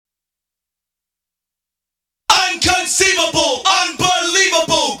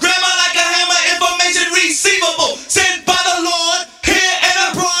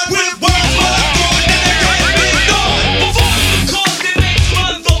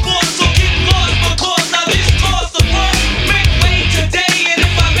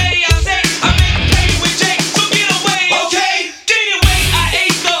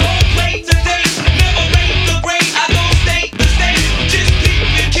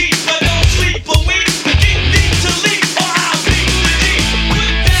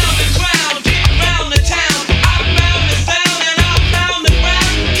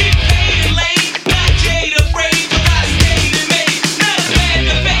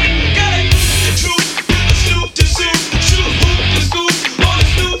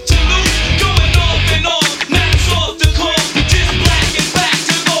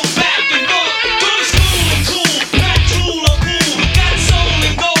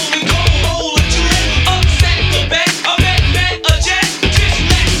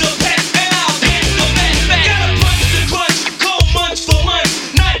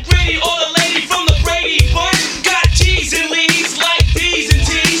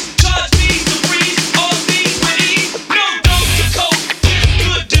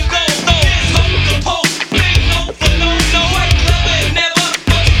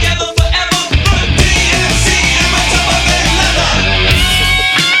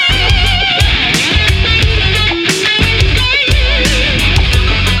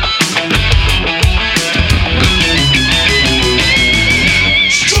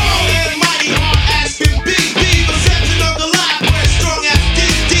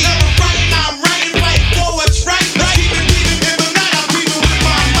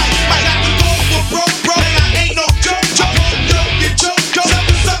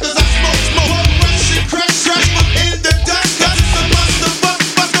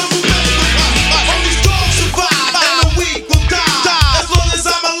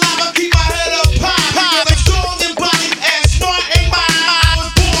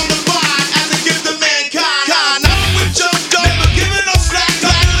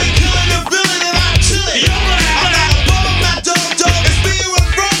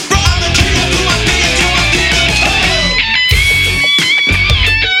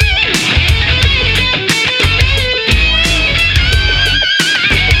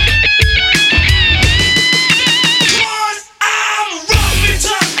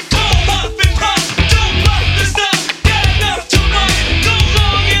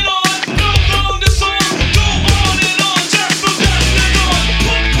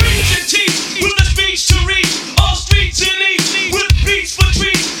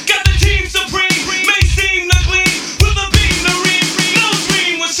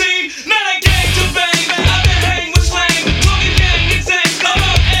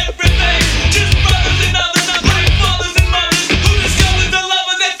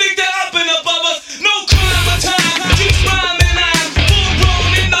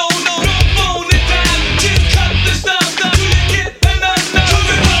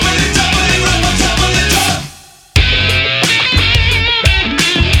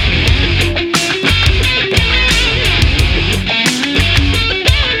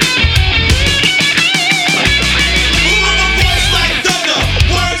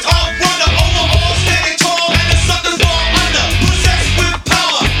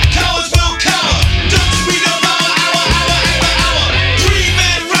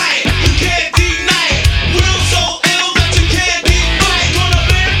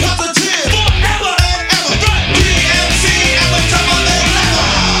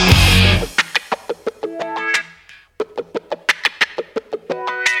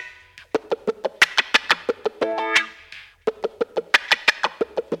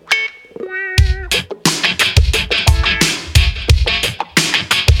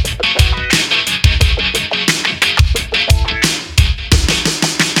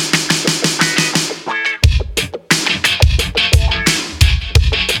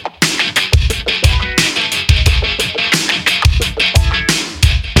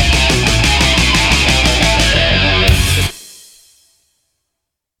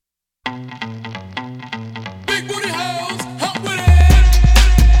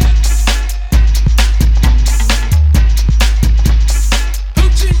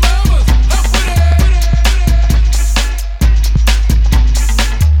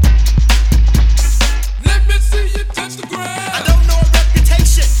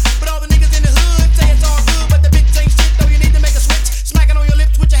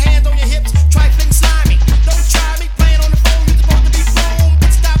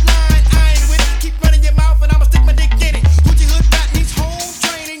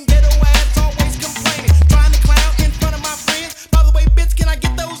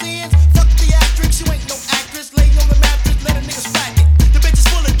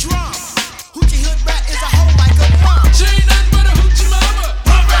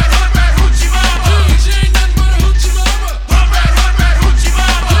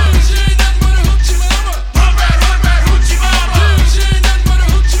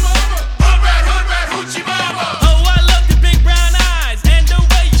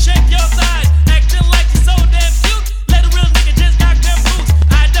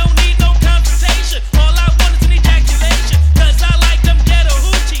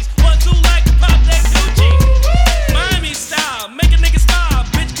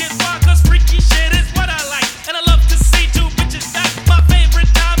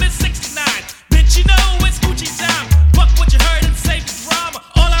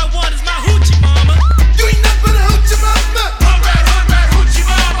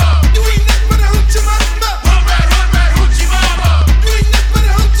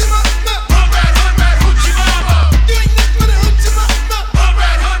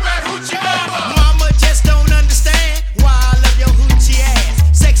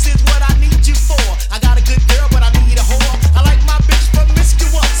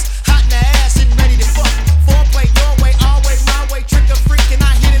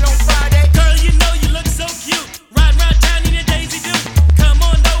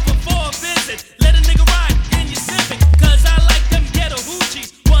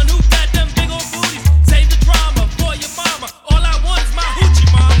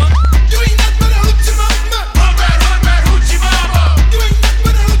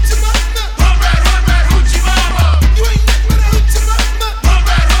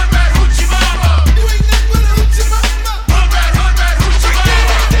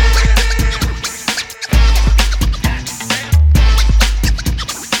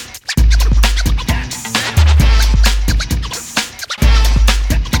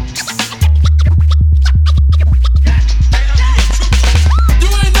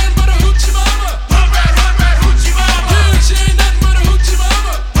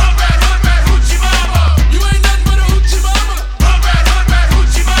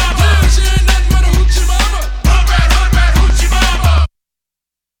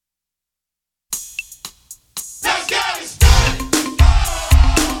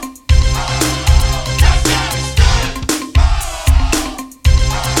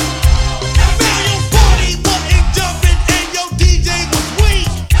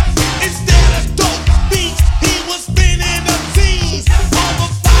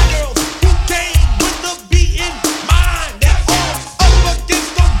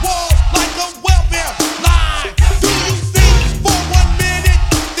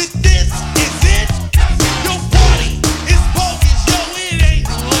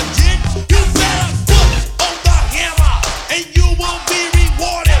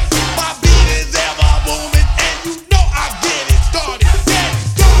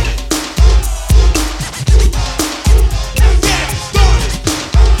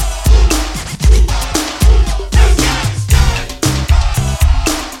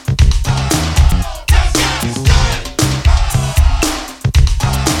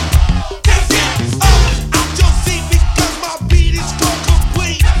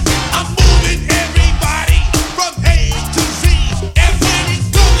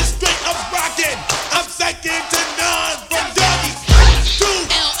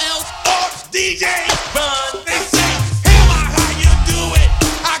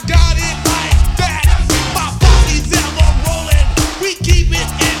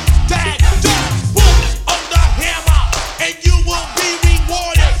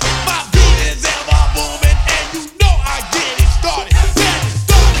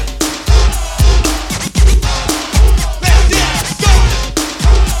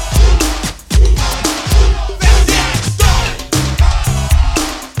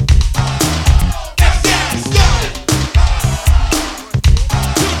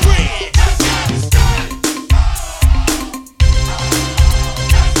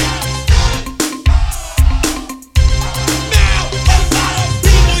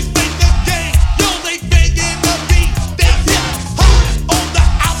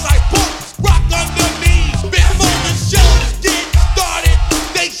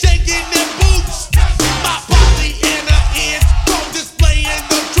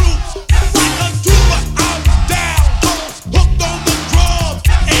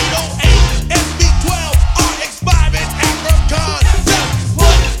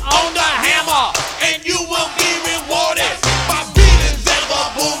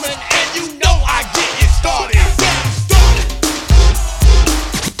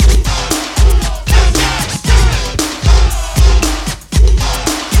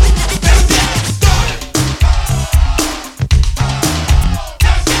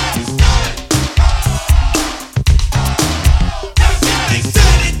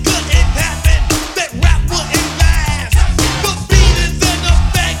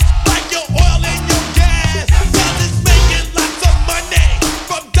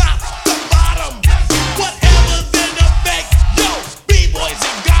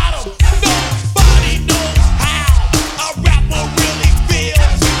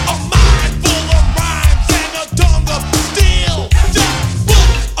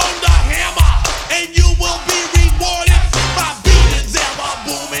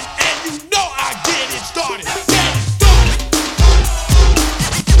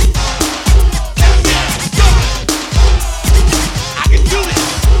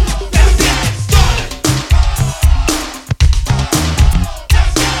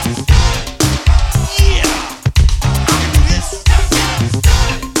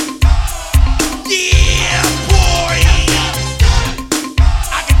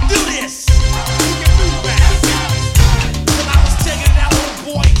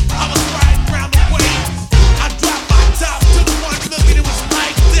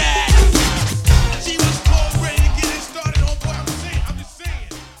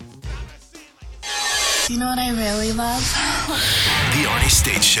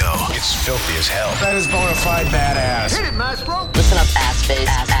State Show. It's filthy as hell. That is bona fide badass. Hit it, maestro. Listen up, ass face,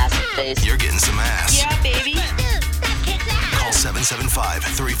 ass face. You're getting some ass. Yeah, baby. Call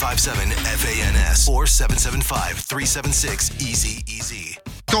 775-357-FANS or 775-376-EASY.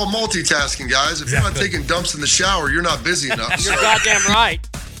 Called multitasking, guys. If you're not taking dumps in the shower, you're not busy enough. You're goddamn right.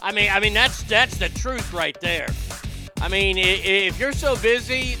 I mean that's the truth right there. I mean, if you're so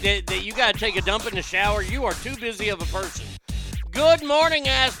busy that you got to take a dump in the shower, you are too busy of a person. Good morning,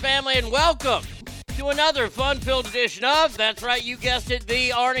 ass family, and welcome to another fun-filled edition of, that's right, you guessed it,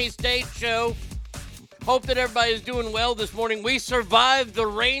 the Arnie State Show. Hope that everybody's doing well this morning. We survived the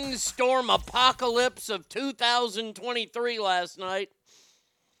rainstorm apocalypse of 2023 last night.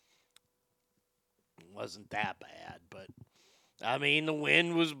 It wasn't that bad, but I mean, the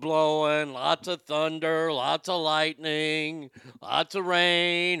wind was blowing, lots of thunder, lots of lightning, lots of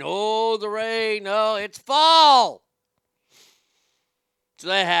rain. Oh, the rain. Oh, it's fall. So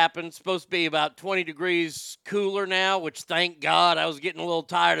that happened. It's supposed to be about 20 degrees cooler now, which thank God. I was getting a little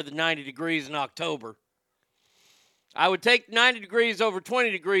tired of the 90 degrees in October. I would take 90 degrees over 20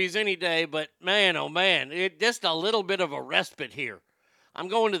 degrees any day, but man, oh man, just a little bit of a respite here. I'm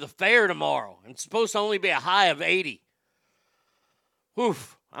going to the fair tomorrow, and it's supposed to only be a high of 80.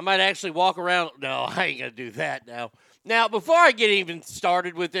 Oof, I might actually walk around. No, I ain't going to do that now. Now, before I get even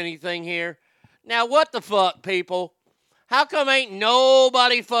started with anything here, now what the fuck, people? How come ain't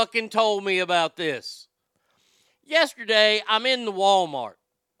nobody fucking told me about this? Yesterday, I'm in the Walmart,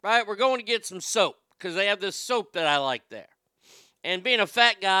 right? We're going to get some soap because they have this soap that I like there. And being a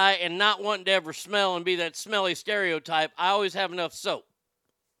fat guy and not wanting to ever smell and be that smelly stereotype, I always have enough soap.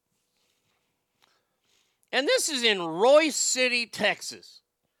 And this is in Royce City, Texas.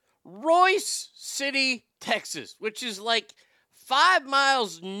 Royce City, Texas, which is like 5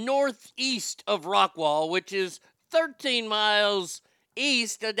 miles northeast of Rockwall, which is 13 miles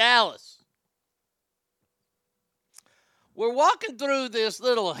east of Dallas. We're walking through this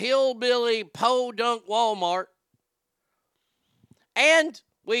little hillbilly podunk Walmart, and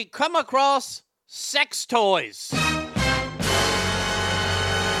we come across sex toys.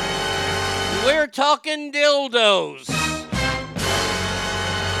 We're talking dildos.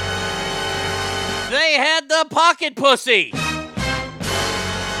 They had the pocket pussy.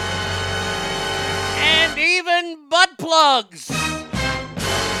 And even butt plugs.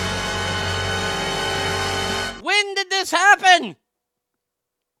 When did this happen?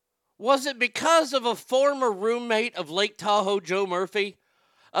 Was it because of a former roommate of Lake Tahoe Joe Murphy?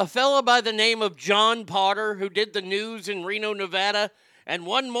 A fella by the name of John Potter who did the news in Reno, Nevada? And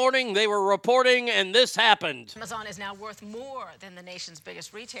one morning they were reporting and this happened. Amazon is now worth more than the nation's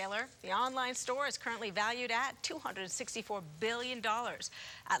biggest retailer. The online store is currently valued at $264 billion.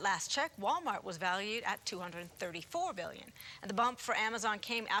 At last check, Walmart was valued at $234 billion. And the bump for Amazon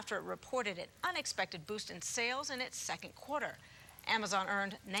came after it reported an unexpected boost in sales in its second quarter. Amazon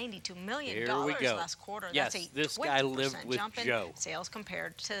earned $92 million last quarter. Yes, That's a this 20% guy lived with jump in Joe. sales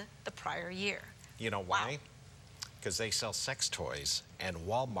compared to the prior year. You know why? Because they sell sex toys, and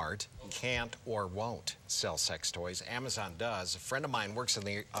Walmart can't or won't sell sex toys. Amazon does. A friend of mine works in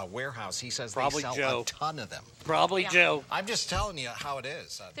the warehouse. He says Probably they sell Joe. a ton of them. Probably Joe. I'm just telling you how it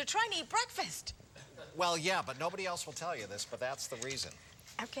is. They're trying to eat breakfast. Well, yeah, but nobody else will tell you this, but that's the reason.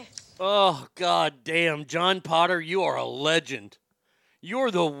 Okay. Oh, god damn. John Potter, you are a legend.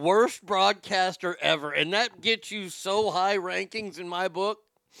 You're the worst broadcaster ever, and that gets you so high rankings in my book.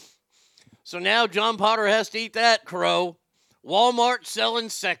 So now John Potter has to eat that crow. Walmart selling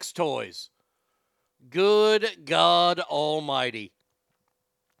sex toys. Good God Almighty.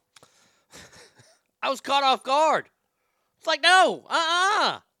 I was caught off guard. It's like, no,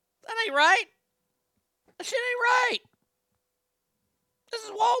 that ain't right. That shit ain't right. This is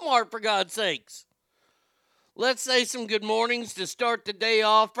Walmart, for God's sakes. Let's say some good mornings to start the day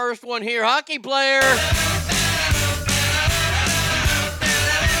off. First one here, hockey player.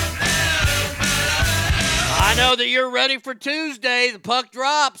 I know that you're ready for Tuesday. The puck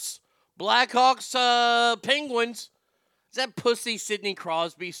drops. Blackhawks, Penguins. Is that pussy Sidney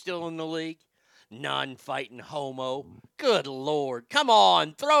Crosby still in the league? Non-fighting homo. Good Lord. Come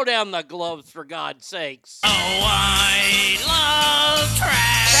on. Throw down the gloves for God's sakes. Oh, I love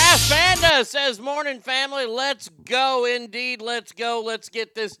trash. Trash Panda says, morning, family. Let's go. Indeed, let's go. Let's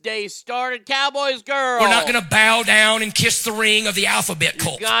get this day started. Cowboys girl. We're not going to bow down and kiss the ring of the alphabet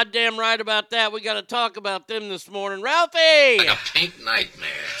cult. You're goddamn right about that. We got to talk about them this morning. Ralphie. Like a pink nightmare.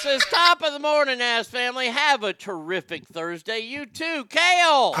 Says, top of the morning, ass family. Have a terrific Thursday. You too.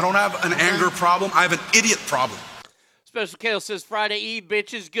 Kale. I don't have an anger problem. I have an idiot problem. Special Kale says, Friday Eve,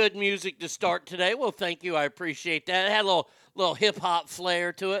 bitches. Good music to start today. Well, thank you. I appreciate that. I had a Little hip-hop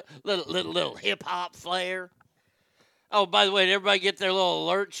flair to it. Little hip-hop flair. Oh, by the way, did everybody get their little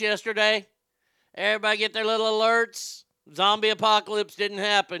alerts yesterday? Everybody get their little alerts? Zombie apocalypse didn't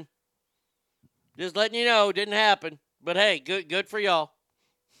happen. Just letting you know, didn't happen. But hey, good for y'all.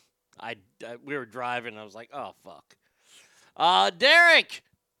 We were driving. I was like, oh, fuck. Derek.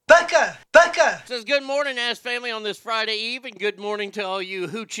 Becca. Says, good morning, Ass Family, on this Friday Eve, and good morning to all you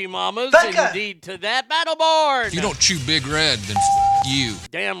hoochie mamas. Becca. Indeed to that Battleborn. If you don't chew Big Red, then you.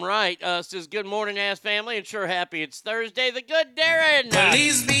 Damn right. Says, good morning, Ass Family, and sure happy it's Thursday. The good Darren.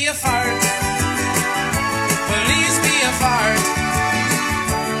 Please be a fart. Please be a fart.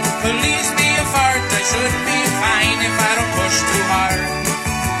 Please be a fart. I should be fine if I don't push too hard.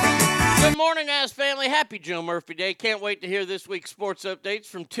 Good morning, Ass Family. Happy Joe Murphy Day. Can't wait to hear this week's sports updates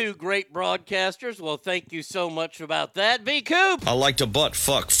from two great broadcasters. Well, thank you so much about that. V. Coop. I like to butt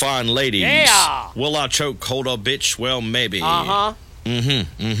fuck fine ladies. Yeah. Will I choke hold a bitch? Well, maybe. Uh-huh.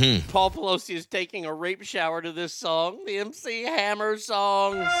 Paul Pelosi is taking a rape shower to this song, the MC Hammer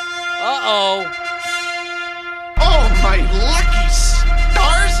song. Uh-oh. Oh, my lucky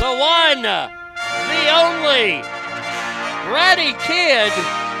stars. The one, the only, Bratty Kid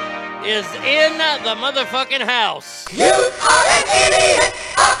is in the motherfucking house. You are an idiot.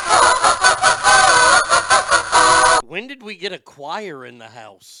 When did we get a choir in the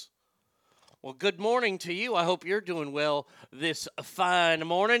house? Well, good morning to you. I hope you're doing well this fine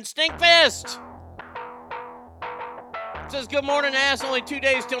morning. Stinkfist says, good morning, ass. Only 2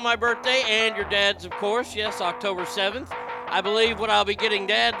 days till my birthday and your dad's, of course. Yes, October 7th. I believe what I'll be getting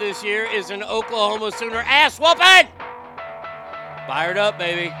dad this year is an Oklahoma Sooner ass whooping. Fired up,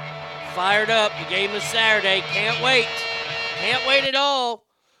 baby. Fired up. The game is Saturday. Can't wait. Can't wait at all.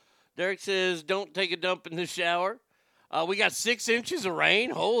 Derek says, don't take a dump in the shower. We got 6 inches of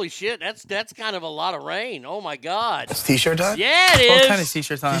rain. Holy shit, that's kind of a lot of rain. Oh, my God. It's T-shirt time? Yeah, it is. 12:10 is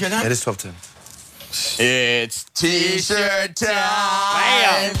T-shirt time. It is 12:10. It's T-shirt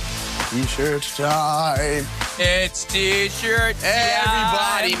time. Bam. T-shirt time. It's T-shirt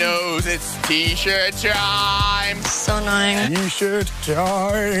time. Everybody knows it's T-shirt time. So annoying. T-shirt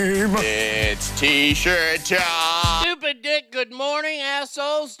time. It's T-shirt time. Stupid dick, good morning,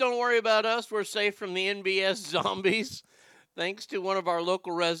 assholes. Don't worry about us. We're safe from the NBS zombies. Thanks to one of our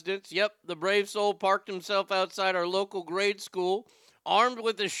local residents. Yep, the brave soul parked himself outside our local grade school, armed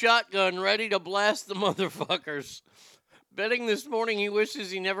with a shotgun, ready to blast the motherfuckers. Betting this morning he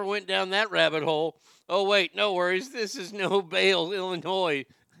wishes he never went down that rabbit hole. Oh, wait, no worries. This is No Bail, Illinois.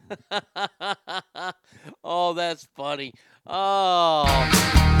 Oh, that's funny. Oh.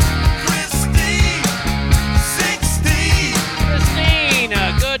 Christine, 16.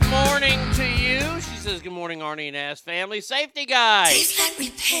 Christine, good morning to you. She says, good morning, Arnie and Ass Family. Safety guy. Safe like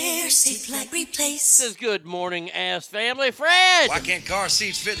repair, safe like replace. Says, good morning, Ass Family. Fred. Why can't car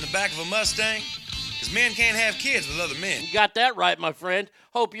seats fit in the back of a Mustang? Because men can't have kids with other men. You got that right, my friend.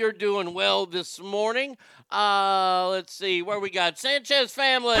 Hope you're doing well this morning. Let's see, where we got Sanchez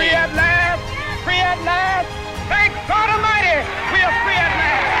family. Free at last. Free at last. Thank God Almighty. We are free at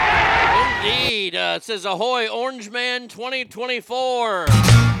last. Indeed. It says, ahoy, Orange Man 2024.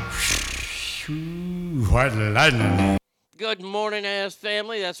 White lightning. Good morning, Ass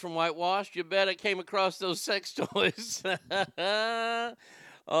Family. That's from Whitewashed. You bet I came across those sex toys.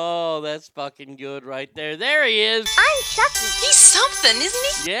 Oh, that's fucking good right there. There he is. I'm Chucky. He's something,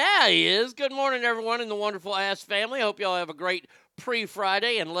 isn't he? Yeah, he is. Good morning, everyone in the wonderful Ass Family. Hope y'all have a great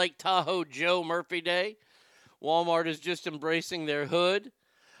pre-Friday and Lake Tahoe Joe Murphy Day. Walmart is just embracing their hood.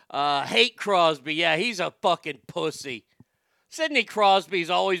 Hate Crosby. Yeah, he's a fucking pussy. Sidney Crosby's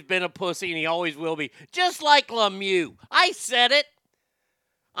always been a pussy, and he always will be. Just like Lemieux. I said it.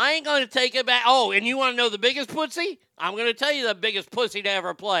 I ain't going to take it back. Oh, and you want to know the biggest pussy? I'm going to tell you the biggest pussy to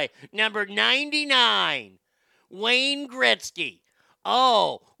ever play. Number 99, Wayne Gretzky.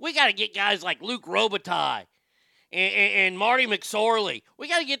 Oh, we got to get guys like Luke Robitaille and Marty McSorley. We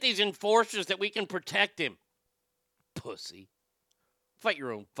got to get these enforcers that we can protect him. Pussy. Fight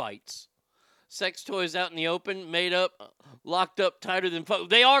your own fights. Sex toys out in the open, made up, locked up tighter than...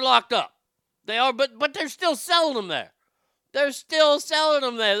 They are locked up. They are, but they're still selling them there. They're still selling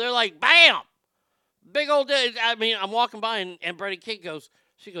them there. They're like, bam! Big old... I mean, I'm walking by and Brady Kid goes,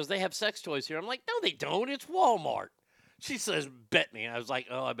 she goes, they have sex toys here. I'm like, no, they don't. It's Walmart. She says, bet me. I was like,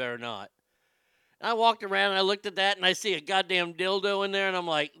 oh, I better not. And I walked around and I looked at that and I see a goddamn dildo in there and I'm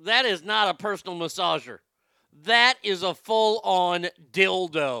like, that is not a personal massager. That is a full-on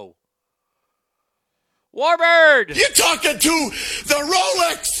dildo. Warbird! You're talking to the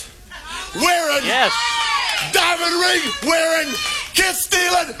Rolex wearing, yes, diamond ring wearing, kiss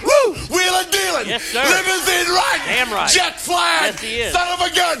stealing, woo, wheeling dealing, yes, sir. limousine riding, damn right, jet flying, yes, he is. son of a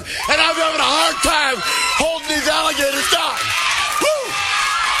gun, and I'm having a hard time holding these alligators down. Woo!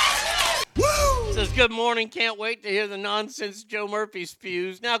 Woo! Says, good morning, can't wait to hear the nonsense Joe Murphy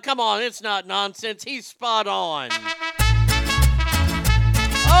spews. Now, come on, it's not nonsense, he's spot on.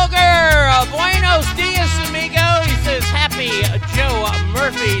 Okay, buenos dias, amigo. He says, happy Joe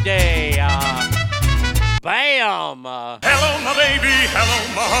Murphy Day. Bam. Hello, my baby. Hello,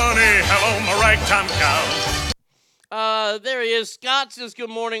 my honey. Hello, my ragtime cow. There he is. Scott says, good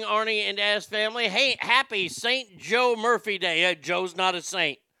morning, Arnie and Ass family. Hey, happy St. Joe Murphy Day. Joe's not a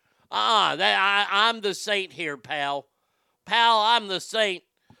saint. I'm the saint here, pal. Pal, I'm the saint.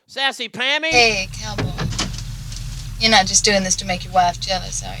 Sassy Pammy. Hey, cowboy. You're not just doing this to make your wife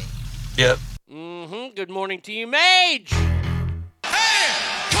jealous, are you? Yep. Mm-hmm. Good morning to you, Mage. Hey,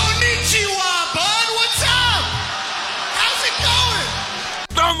 konnichiwa, bud. What's up? How's it going?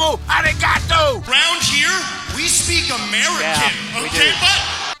 Domo arigato. Round here, we speak American, Yeah, we okay, do.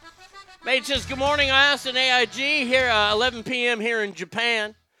 but... Mage says, good morning, IS and AIG, here 11 p.m. here in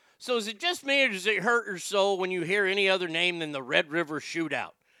Japan. So is it just me, or does it hurt your soul when you hear any other name than the Red River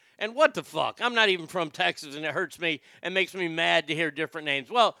Shootout? And what the fuck? I'm not even from Texas, and it hurts me and makes me mad to hear different names.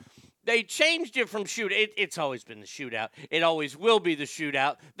 Well, they changed it from shootout. It's always been the shootout. It always will be the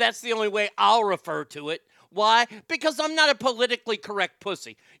shootout. That's the only way I'll refer to it. Why? Because I'm not a politically correct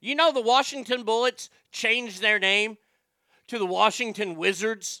pussy. You know the Washington Bullets changed their name to the Washington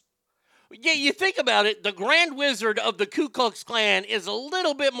Wizards? Yeah, you think about it, the Grand Wizard of the Ku Klux Klan is a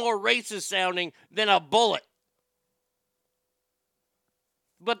little bit more racist sounding than a bullet.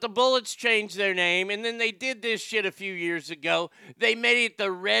 But the Bullets changed their name, and then they did this shit a few years ago. They made it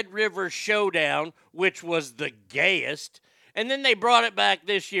the Red River Showdown, which was the gayest. And then they brought it back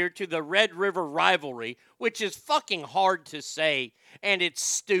this year to the Red River Rivalry, which is fucking hard to say, and it's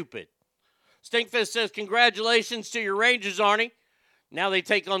stupid. Stinkfist says, congratulations to your Rangers, Arnie. Now they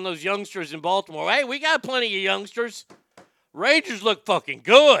take on those youngsters in Baltimore. Hey, we got plenty of youngsters. Rangers look fucking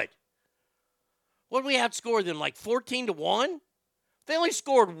good. What did we outscore them, like 14-1? They only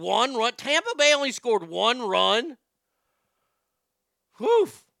scored one run. Tampa Bay only scored one run. Whew.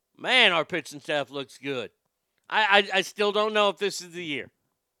 Man, our pitching staff looks good. I still don't know if this is the year.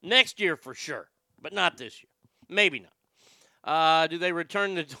 Next year for sure, but not this year. Maybe not. Do they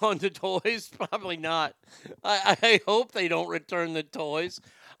return the toys? Probably not. I hope they don't return the toys.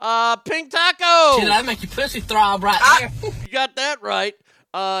 Pink Taco. Dude, that make your pussy throb right there. You got that right.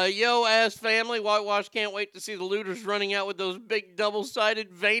 Yo, ass family, whitewash, can't wait to see the looters running out with those big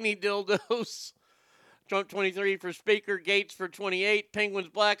double-sided veiny dildos. Trump 23 for Speaker, Gates for 28. Penguins,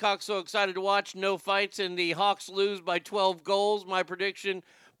 Blackhawks, so excited to watch. No fights, and the Hawks lose by 12 goals. My prediction,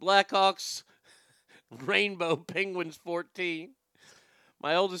 Blackhawks, Rainbow, Penguins 14.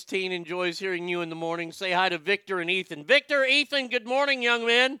 My oldest teen enjoys hearing you in the morning. Say hi to Victor and Ethan. Victor, Ethan, good morning, young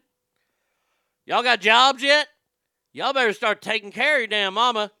men. Y'all got jobs yet? Y'all better start taking care of your damn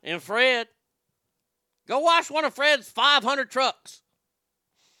mama and Fred. Go wash one of Fred's 500 trucks.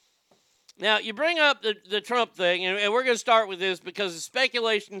 Now, you bring up the Trump thing, and we're going to start with this because the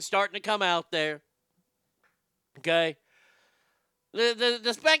speculation's starting to come out there. Okay?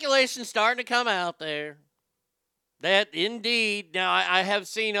 The speculation's starting to come out there that, indeed, now I have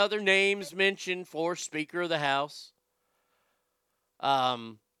seen other names mentioned for Speaker of the House.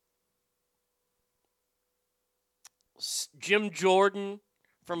 Jim Jordan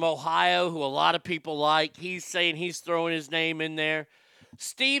from Ohio, who a lot of people like, he's saying he's throwing his name in there.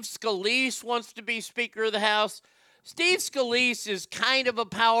 Steve Scalise wants to be Speaker of the House. Steve Scalise is kind of a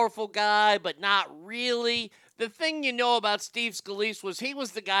powerful guy, but not really. The thing you know about Steve Scalise was he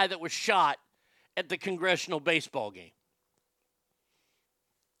was the guy that was shot at the congressional baseball game.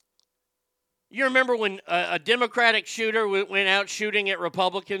 You remember when a Democratic shooter went out shooting at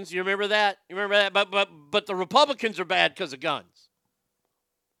Republicans? You remember that? You remember that? But the Republicans are bad because of guns.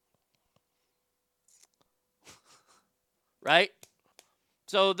 Right?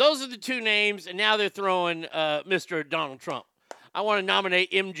 So those are the two names, and now they're throwing Mr. Donald Trump. I want to nominate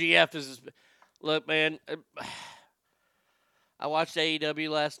MGF as his... Look, man, I watched AEW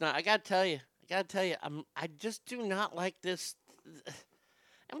last night. I got to tell you, I just do not like this...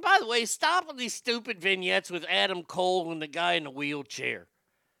 And by the way, stop with these stupid vignettes with Adam Cole and the guy in the wheelchair.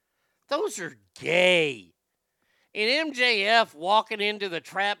 Those are gay. And MJF walking into the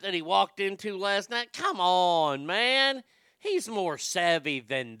trap that he walked into last night, come on, man. He's more savvy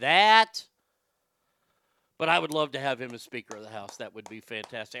than that. But I would love to have him as Speaker of the House. That would be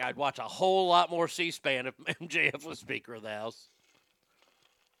fantastic. I'd watch a whole lot more C-SPAN if MJF was Speaker of the House.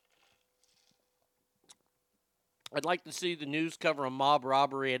 I'd like to see the news cover a mob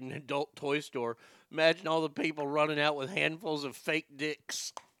robbery at an adult toy store. Imagine all the people running out with handfuls of fake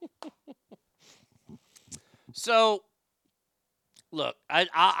dicks. So, look,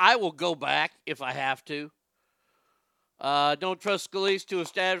 I will go back if I have to. Don't trust Scalise to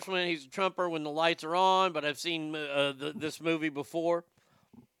establishment. He's a Trumper when the lights are on, but I've seen this movie before.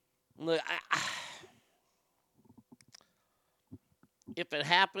 Look, if it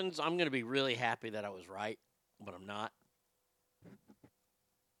happens, I'm going to be really happy that I was right, but I'm not.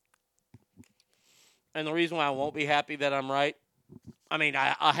 And the reason why I won't be happy that I'm right, I mean,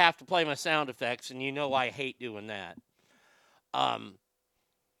 I have to play my sound effects, and you know I hate doing that. I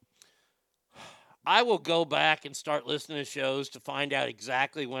will go back and start listening to shows to find out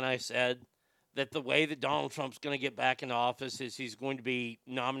exactly when I said that the way that Donald Trump's going to get back in office is he's going to be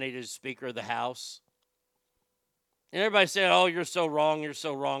nominated as Speaker of the House. And everybody said, oh, you're so wrong, you're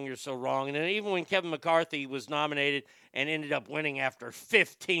so wrong, you're so wrong. And then even when Kevin McCarthy was nominated and ended up winning after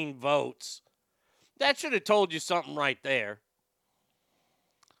 15 votes, that should have told you something right there.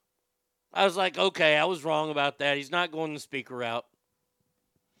 I was like, okay, I was wrong about that. He's not going the Speaker route.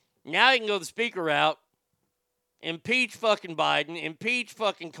 Now he can go the Speaker route, impeach fucking Biden, impeach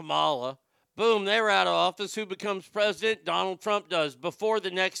fucking Kamala. Boom, they're out of office. Who becomes president? Donald Trump does before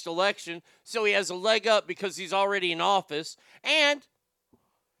the next election. So he has a leg up because he's already in office. And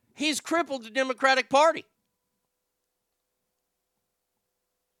he's crippled the Democratic Party.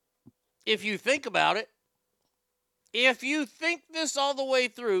 If you think about it. If you think this all the way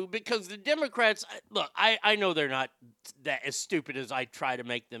through, because the Democrats, look, I know they're not that as stupid as I try to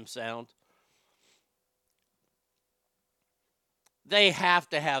make them sound. They have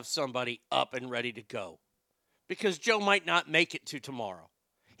to have somebody up and ready to go. Because Joe might not make it to tomorrow.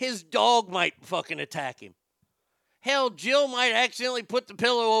 His dog might fucking attack him. Hell, Jill might accidentally put the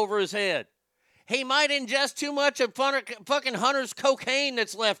pillow over his head. He might ingest too much of fucking Hunter's cocaine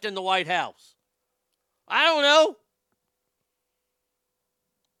that's left in the White House. I don't know.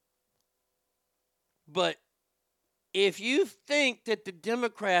 But if you think that the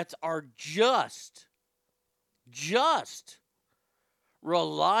Democrats are just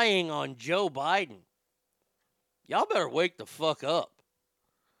relying on Joe Biden, y'all better wake the fuck up.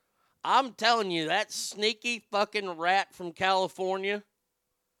 I'm telling you, that sneaky fucking rat from California,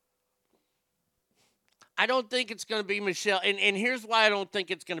 I don't think it's going to be Michelle. And here's why I don't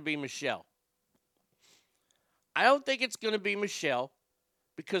think it's going to be Michelle. I don't think it's going to be Michelle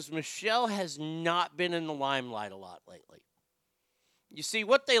because Michelle has not been in the limelight a lot lately. You see,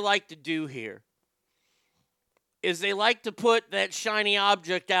 what they like to do here is they like to put that shiny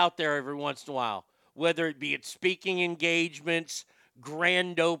object out there every once in a while, whether it be at speaking engagements,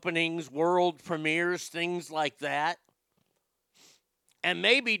 grand openings, world premieres, things like that. And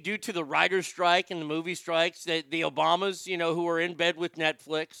maybe due to the writer's strike and the movie strikes, that the Obamas, who are in bed with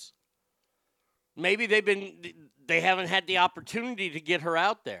Netflix, maybe they haven't had the opportunity to get her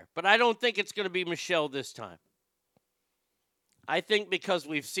out there. But I don't think it's going to be Michelle this time. I think because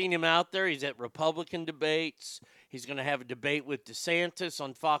we've seen him out there, he's at Republican debates. He's going to have a debate with DeSantis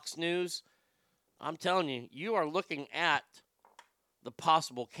on Fox News. I'm telling you, you are looking at the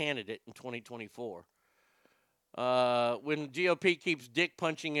possible candidate in 2024. When GOP keeps dick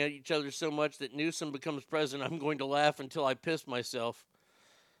punching at each other so much that Newsom becomes president, I'm going to laugh until I piss myself.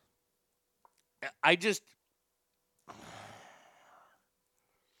 I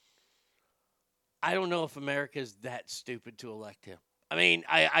don't know if America is that stupid to elect him. I mean,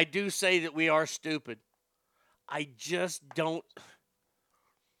 I do say that we are stupid. I just don't.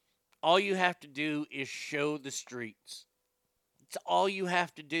 All you have to do is show the streets. It's all you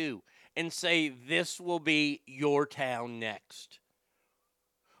have to do. And say, this will be your town next.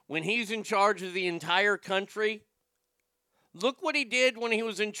 When he's in charge of the entire country, look what he did when he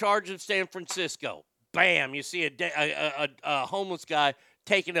was in charge of San Francisco. Bam, you see a homeless guy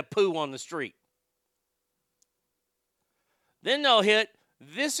taking a poo on the street. Then they'll hit,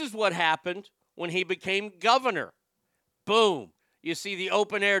 this is what happened when he became governor. Boom. You see the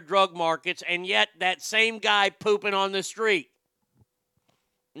open-air drug markets, and yet that same guy pooping on the street.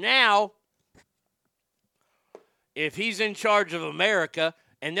 Now, if he's in charge of America,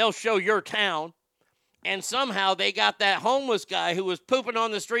 and they'll show your town, and somehow they got that homeless guy who was pooping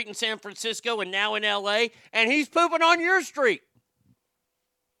on the street in San Francisco and now in L.A., and he's pooping on your street.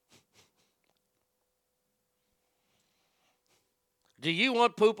 Do you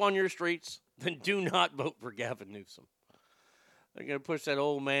want poop on your streets? Then do not vote for Gavin Newsom. They're going to push that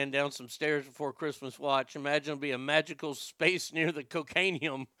old man down some stairs before Christmas watch. Imagine it'll be a magical space near the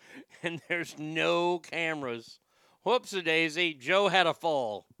cocainium, and there's no cameras. Whoops-a-daisy, Joe had a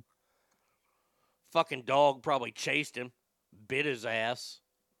fall. Fucking dog probably chased him, bit his ass.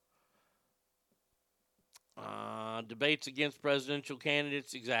 Debates against presidential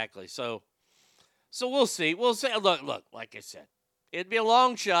candidates, exactly. So we'll see. We'll see. Look, like I said, it'd be a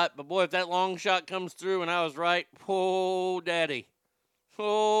long shot, but boy, if that long shot comes through and I was right, oh, daddy.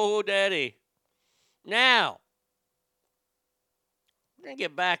 Oh, daddy. Now, we're going to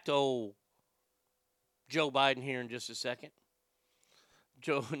get back to old Joe Biden here in just a second.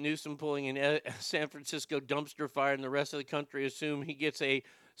 Joe Newsom pulling in San Francisco dumpster fire, and the rest of the country assume he gets a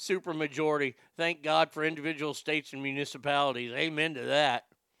supermajority. Thank God for individual states and municipalities. Amen to that.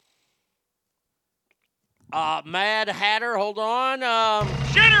 Mad Hatter, hold on.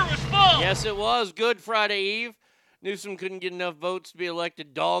 Shitter was full. Yes, it was. Good Friday Eve. Newsom couldn't get enough votes to be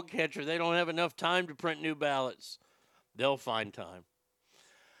elected dog catcher. They don't have enough time to print new ballots. They'll find time.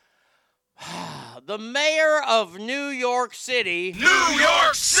 The mayor of New York City. New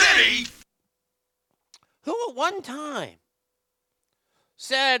York City! Who at one time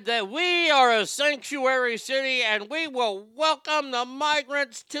said that we are a sanctuary city and we will welcome the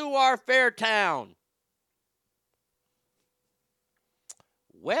migrants to our fair town.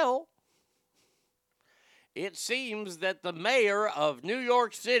 Well, it seems that the mayor of New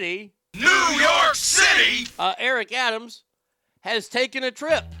York City, Eric Adams, has taken a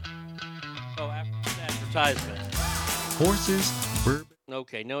trip. Oh, advertisement. Horses, bourbon.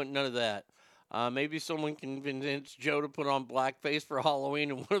 Okay, no, none of that. Maybe someone can convince Joe to put on blackface for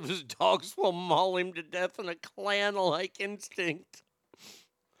Halloween and one of his dogs will maul him to death in a Klan-like instinct.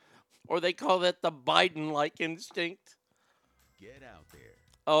 Or they call that the Biden-like instinct. Get out there.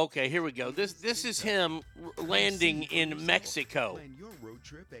 Okay, here we go. This is him landing in Mexico. Plan your road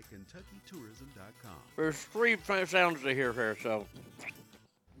trip at KentuckyTourism.com. There's three sounds to hear here, so.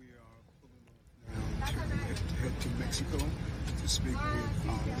 Head to Mexico to speak with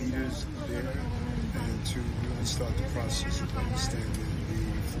our leaders there and to really start the process of understanding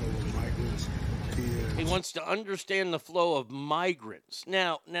the flow of migrants here. He wants to understand the flow of migrants.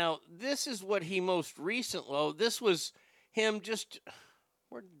 Now, this is what he most recently. Oh, this was him just.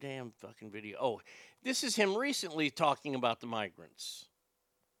 Where'd the damn fucking video? Oh, this is him recently talking about the migrants.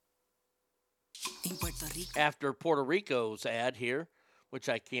 After Puerto Rico's ad here, which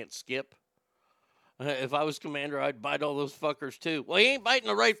I can't skip. If I was commander, I'd bite all those fuckers too. Well, he ain't biting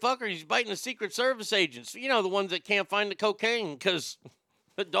the right fucker. He's biting the Secret Service agents. You know, the ones that can't find the cocaine because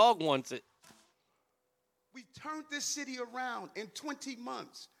the dog wants it. We turned this city around in 20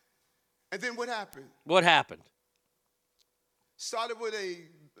 months. And then what happened? What happened? Started with a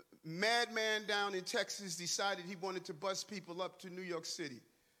madman down in Texas decided he wanted to bus people up to New York City.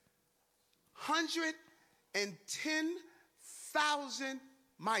 110,000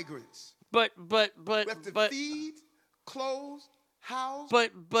 migrants. But we have to feed, clothe, house.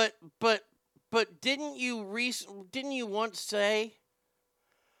 But didn't you once say?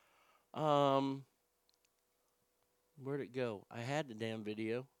 Where'd it go? I had the damn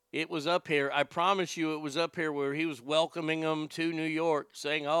video. It was up here. I promise you, it was up here where he was welcoming them to New York,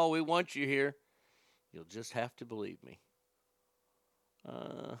 saying, "Oh, we want you here." You'll just have to believe me.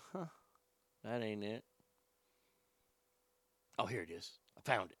 That ain't it. Oh, here it is. I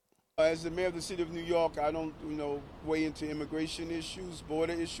found it. As the mayor of the city of New York, I don't, weigh into immigration issues,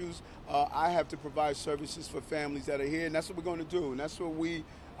 border issues. I have to provide services for families that are here, and that's what we're going to do. And that's what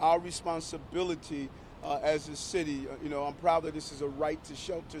our responsibility as a city. I'm proud that this is a right to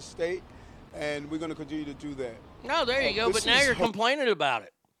shelter state, and we're going to continue to do that. No, there you go. But now you're complaining about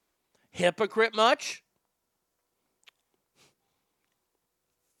it. Hypocrite much?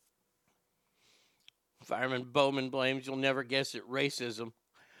 Fireman Bowman blames you'll never guess it racism.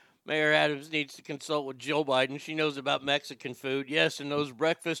 Mayor Adams needs to consult with Joe Biden. She knows about Mexican food. Yes, and those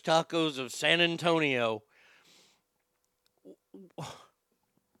breakfast tacos of San Antonio.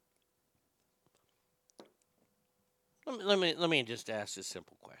 Let me just ask this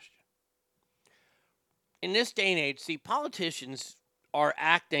simple question. In this day and age, see, politicians are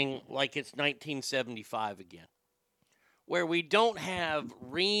acting like it's 1975 again, where we don't have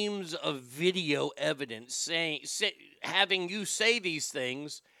reams of video evidence having you say these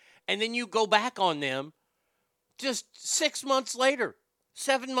things, and then you go back on them just 6 months later,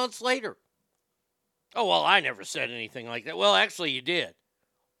 7 months later. Oh, well, I never said anything like that. Well, actually, you did.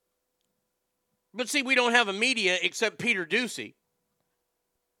 But see, we don't have a media except Peter Ducey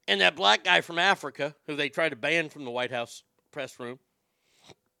and that black guy from Africa who they tried to ban from the White House press room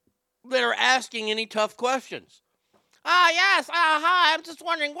that are asking any tough questions. Yes, hi, I'm just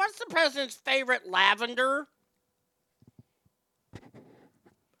wondering, what's the president's favorite lavender?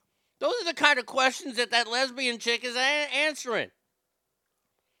 Those are the kind of questions that lesbian chick is answering.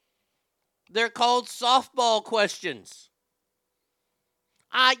 They're called softball questions.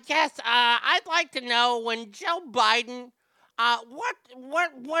 Yes, I'd like to know when Joe Biden,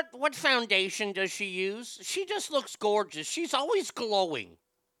 what foundation does she use? She just looks gorgeous. She's always glowing.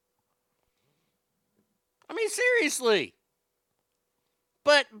 I mean, seriously.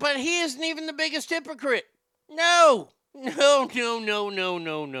 But he isn't even the biggest hypocrite. No,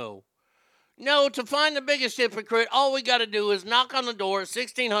 to find the biggest hypocrite, all we got to do is knock on the door at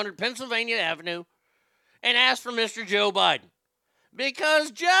 1600 Pennsylvania Avenue and ask for Mr. Joe Biden.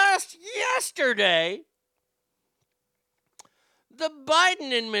 Because just yesterday, the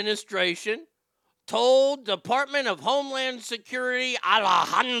Biden administration told Department of Homeland Security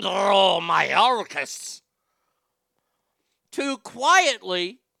Alejandro Mayorkas to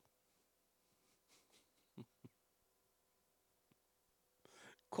quietly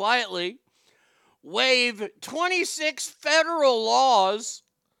waive 26 federal laws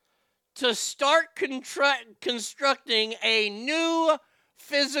to start constructing a new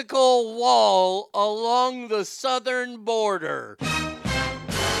physical wall along the southern border.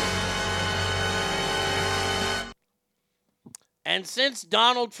 And since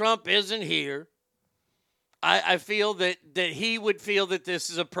Donald Trump isn't here, I feel that he would feel that this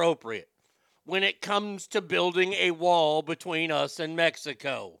is appropriate when it comes to building a wall between us and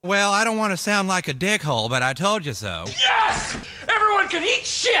Mexico. Well, I don't want to sound like a dickhole, but I told you so. Yes! Everyone can eat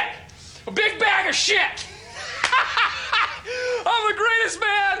shit! A big bag of shit! I'm the greatest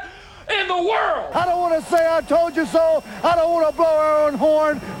man in the world! I don't want to say I told you so. I don't want to blow our own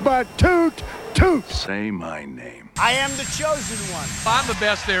horn, but toot, toot. Say my name. I am the chosen one. I'm the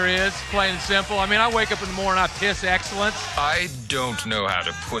best there is, plain and simple. I mean, I wake up in the morning, I piss excellence. I don't know how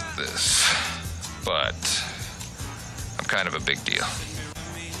to put this, but I'm kind of a big deal.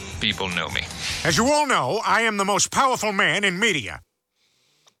 People know me. As you all know, I am the most powerful man in media.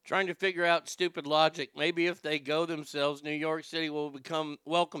 Trying to figure out stupid logic. Maybe if they go themselves, New York City will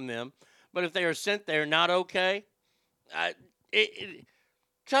welcome them. But if they are sent there, not okay.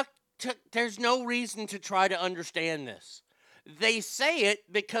 Chuck, there's no reason to try to understand this. They say it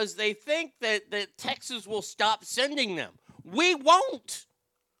because they think that Texas will stop sending them. We won't.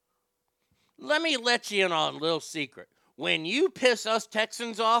 Let me let you in on a little secret. When you piss us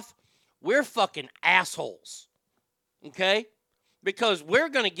Texans off, we're fucking assholes. Okay? Because we're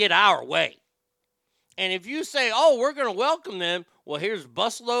going to get our way. And if you say, oh, we're going to welcome them, well, here's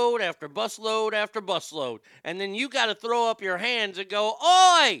busload after busload after busload. And then you got to throw up your hands and go,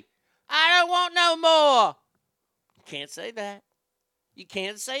 oi! I don't want no more. You can't say that. You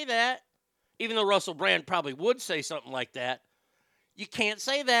can't say that. Even though Russell Brand probably would say something like that. You can't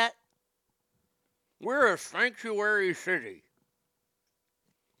say that. We're a sanctuary city.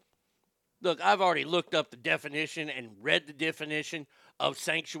 Look, I've already looked up the definition and read the definition of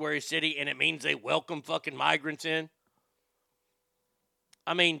sanctuary city, and it means they welcome fucking migrants in.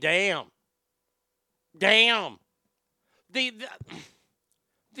 I mean, damn. Damn. The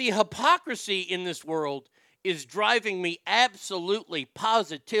hypocrisy in this world is driving me absolutely,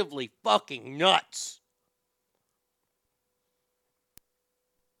 positively fucking nuts.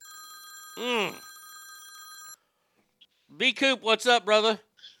 B-Coop, what's up, brother?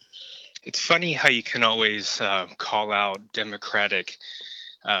 It's funny how you can always call out Democratic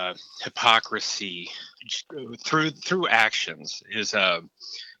hypocrisy through actions. Is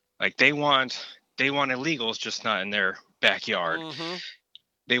like they want illegals, just not in their backyard. Mm-hmm.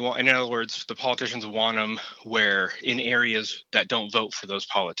 They want, in other words, the politicians want them where in areas that don't vote for those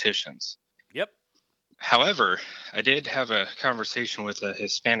politicians. Yep. However, I did have a conversation with a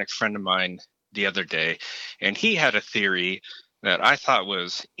Hispanic friend of mine the other day, and he had a theory that I thought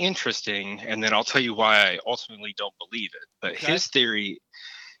was interesting, and then I'll tell you why I ultimately don't believe it. But okay. His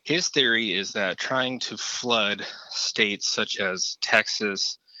theory is that trying to flood states such as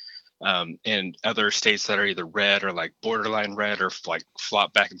Texas, and other states that are either red or like borderline red or like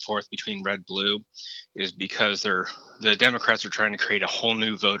flop back and forth between red blue is because the Democrats are trying to create a whole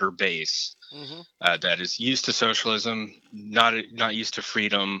new voter base that is used to socialism, not used to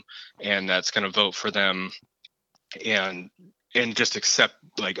freedom, and that's going to vote for them and just accept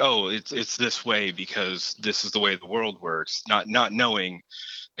like, oh, it's this way because this is the way the world works, not knowing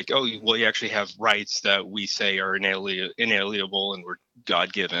like, oh, well, you actually have rights that we say are inalienable and we're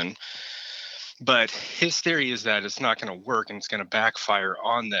God-given. But his theory is that it's not going to work and it's going to backfire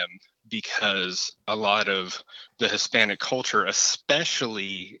on them because a lot of the Hispanic culture,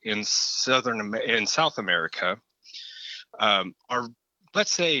 especially in South America, are,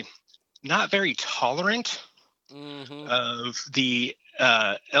 let's say, not very tolerant of the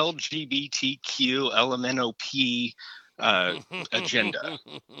LGBTQ LMNOP agenda.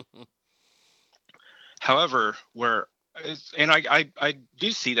 However, I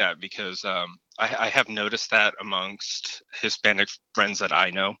do see that because I have noticed that amongst Hispanic friends that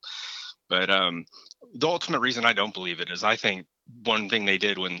I know. But the ultimate reason I don't believe it is I think one thing they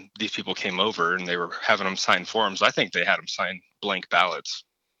did when these people came over and they were having them sign forms, I think they had them sign blank ballots.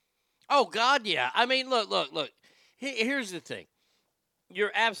 Oh, God, yeah. I mean, look. Here's the thing.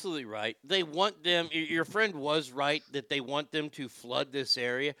 You're absolutely right. They want them, your friend was right that they want them to flood this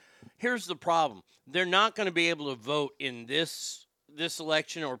area. Here's the problem. They're not going to be able to vote in this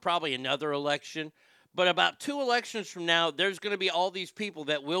election or probably another election. But about 2 elections from now, there's going to be all these people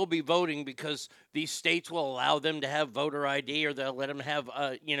that will be voting because these states will allow them to have voter ID or they'll let them have,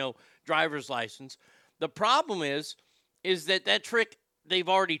 driver's license. The problem is that trick they've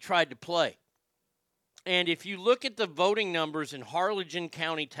already tried to play. And if you look at the voting numbers in Harlingen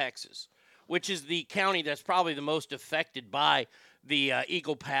County, Texas, which is the county that's probably the most affected by the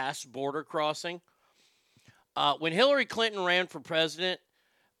Eagle Pass border crossing, when Hillary Clinton ran for president,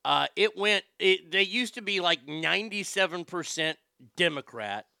 they used to be like 97%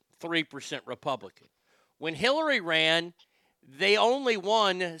 Democrat, 3% Republican. When Hillary ran, they only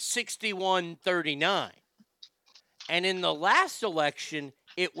won 61-39. And in the last election,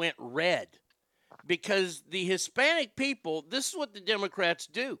 it went red because the Hispanic people, this is what the Democrats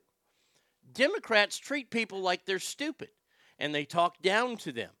do. Democrats treat people like they're stupid and they talk down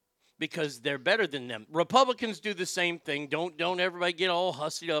to them because they're better than them. Republicans do the same thing. Don't everybody get all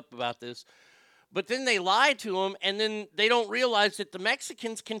hussied up about this. But then they lie to them, and then they don't realize that the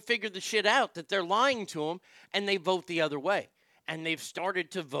Mexicans can figure the shit out, that they're lying to them, and they vote the other way. And they've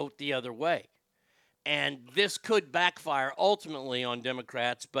started to vote the other way. And this could backfire ultimately on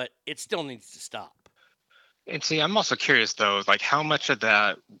Democrats, but it still needs to stop. And see, I'm also curious, though, like how much of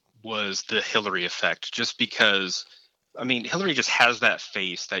that was the Hillary effect? Just because, I mean, Hillary just has that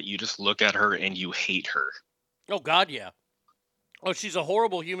face that you just look at her and you hate her. Oh, God, yeah. Oh, she's a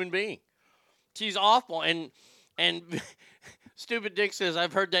horrible human being. She's awful. And Stupid Dick says,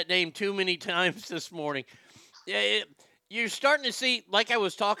 I've heard that name too many times this morning. You're starting to see, like I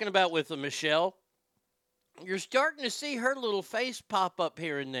was talking about with Michelle, you're starting to see her little face pop up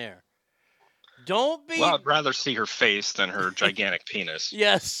here and there. Don't be. Well, I'd rather see her face than her gigantic penis.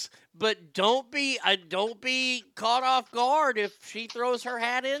 Yes, but don't be caught off guard if she throws her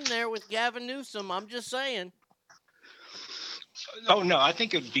hat in there with Gavin Newsom. I'm just saying. Oh no, I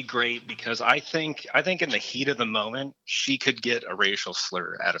think it would be great because I think in the heat of the moment she could get a racial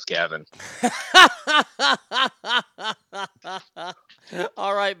slur out of Gavin.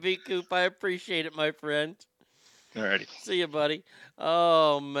 All right, B Coop, I appreciate it, my friend. Alrighty. See you, buddy.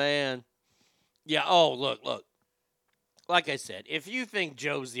 Oh man. Yeah, oh look. Like I said, if you think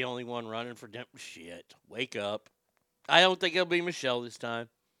Joe's the only one running for shit, wake up. I don't think it'll be Michelle this time.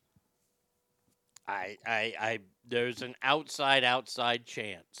 There's an outside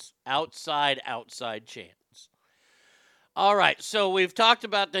chance. Outside chance. All right, so we've talked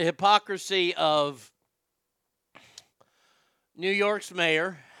about the hypocrisy of New York's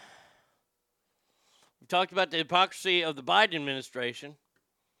mayor. We've talked about the hypocrisy of the Biden administration.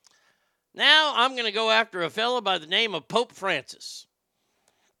 Now I'm going to go after a fellow by the name of Pope Francis.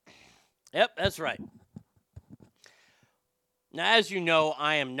 Yep, that's right. Now, as you know,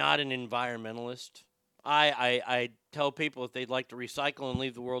 I am not an environmentalist. I tell people if they'd like to recycle and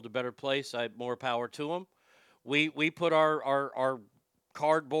leave the world a better place, more power to them. We put our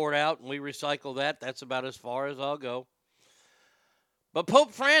cardboard out and we recycle that. That's about as far as I'll go. But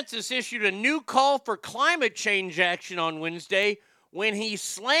Pope Francis issued a new call for climate change action on Wednesday when he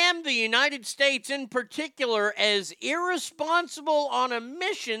slammed the United States in particular as irresponsible on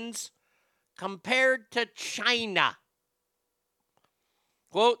emissions compared to China.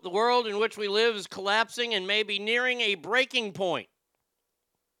 Quote, the world in which we live is collapsing and may be nearing a breaking point.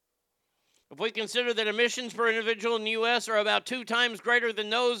 If we consider that emissions per individual in the U.S. are about 2 times greater than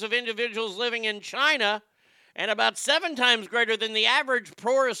those of individuals living in China and about 7 times greater than the average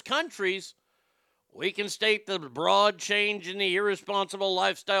poorest countries, we can state the broad change in the irresponsible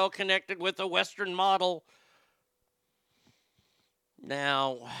lifestyle connected with the Western model.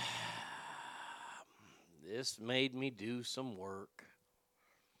 Now, this made me do some work.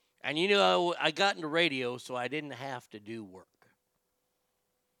 And you know, I got into radio, so I didn't have to do work.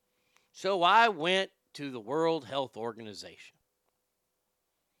 So I went to the World Health Organization,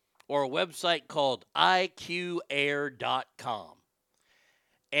 or a website called IQAir.com.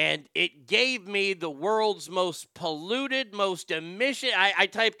 And it gave me the world's most polluted, most emission. I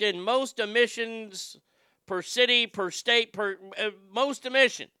typed in most emissions per city, per state, most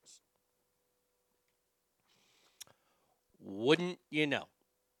emissions. Wouldn't you know?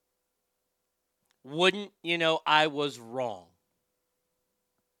 Wouldn't you know, I was wrong.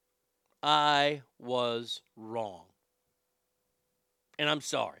 I was wrong. And I'm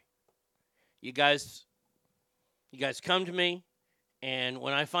sorry. You guys come to me, and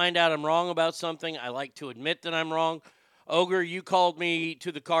when I find out I'm wrong about something, I like to admit that I'm wrong. Ogre, you called me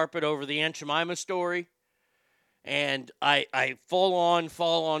to the carpet over the Aunt Jemima story, and I fall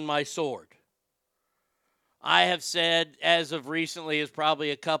on my sword. I have said, as of recently as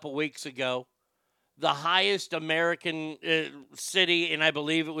probably a couple weeks ago, the highest American city, and I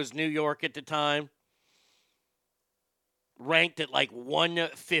believe it was New York at the time, ranked at like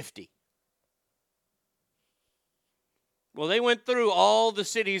 150. Well, they went through all the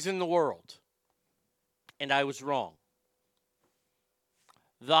cities in the world, and I was wrong.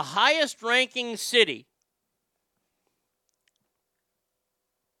 The highest ranking city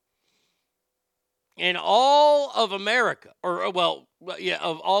in all of America, of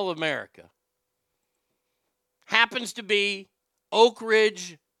all of America, happens to be Oak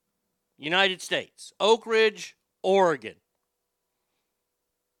Ridge, United States. Oak Ridge, Oregon.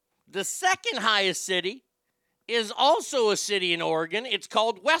 The second highest city is also a city in Oregon. It's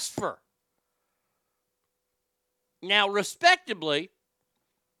called Westford. Now, respectably,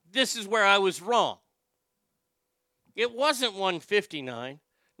 this is where I was wrong. It wasn't 159.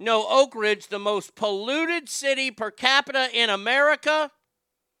 No, Oak Ridge, the most polluted city per capita in America,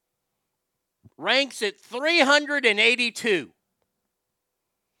 ranks at 382.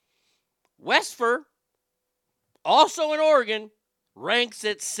 Westford, also in Oregon, ranks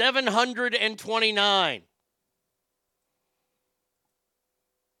at 729.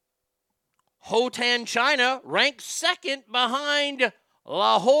 Hotan, China, ranks second behind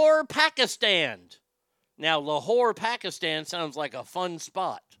Lahore, Pakistan. Now, Lahore, Pakistan sounds like a fun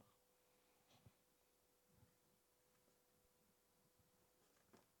spot.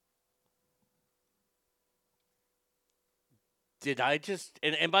 Did I just,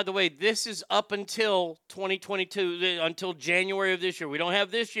 and by the way, this is up until 2022, until January of this year. We don't have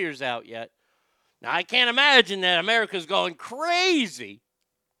this year's out yet. Now, I can't imagine that America's going crazy.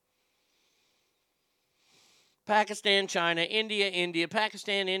 Pakistan, China, India,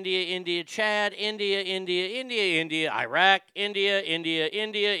 Pakistan, India, Chad, India, Iraq, India,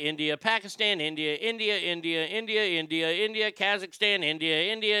 Pakistan, India, Kazakhstan,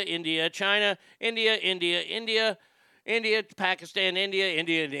 India, China, India, Pakistan,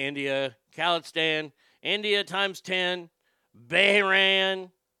 India, Khalistan, India times 10,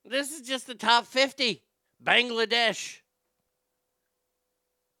 Bahrain. This is just the top 50. Bangladesh.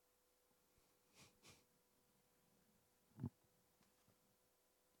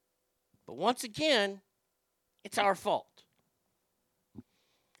 But once again, it's our fault.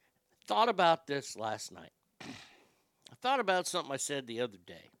 Thought about this last night. I thought about something I said the other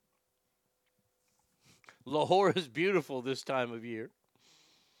day. Lahore is beautiful this time of year.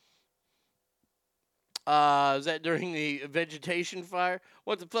 Is that during the vegetation fire?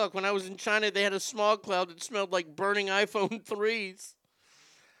 What the fuck? When I was in China, they had a smog cloud that smelled like burning iPhone 3s.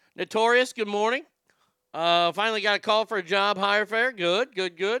 Notorious, good morning. Finally got a call for a job hire fair. Good.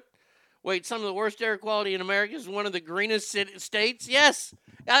 Wait, some of the worst air quality in America is one of the greenest states? Yes.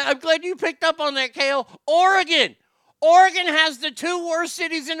 I'm glad you picked up on that, Kale. Oregon. Oregon has the 2 worst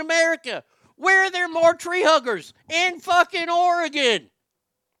cities in America. Where are there more tree huggers? In fucking Oregon.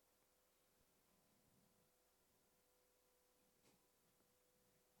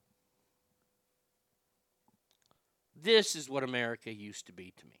 This is what America used to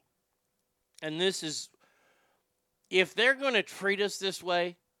be to me. And this is, if they're going to treat us this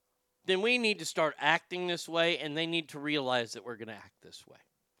way, then we need to start acting this way, and they need to realize that we're going to act this way.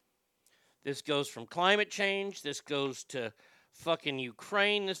 This goes from climate change. This goes to fucking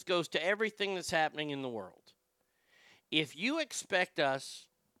Ukraine. This goes to everything that's happening in the world. If you expect us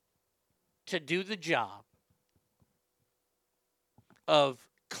to do the job of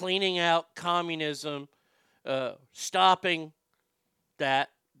cleaning out communism, stopping that,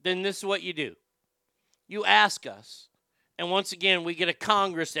 then this is what you do. You ask us. And once again, we get a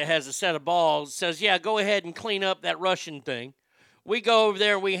Congress that has a set of balls, says, yeah, go ahead and clean up that Russian thing. We go over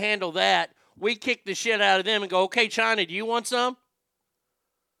there and we handle that. We kick the shit out of them and go, okay, China, do you want some?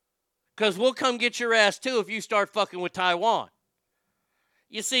 Because we'll come get your ass too if you start fucking with Taiwan.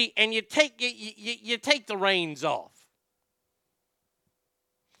 You see, and you take the reins off.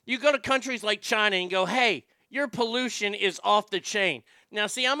 You go to countries like China and go, hey, your pollution is off the chain. Now,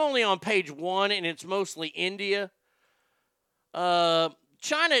 see, I'm only on page 1, and it's mostly India.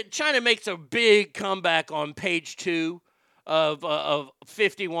 China makes a big comeback on page 2 of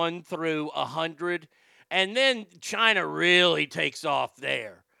 51 through 100, and then China really takes off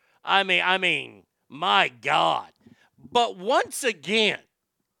there. I mean, My God. But once again,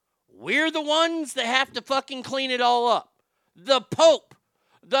 we're the ones that have to fucking clean it all up. The Pope.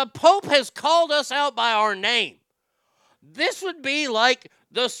 The Pope has called us out by our name. This would be like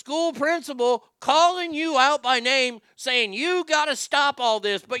the school principal calling you out by name, saying you got to stop all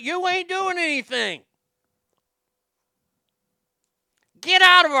this, but you ain't doing anything. Get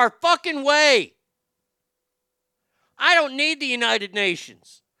out of our fucking way. I don't need the United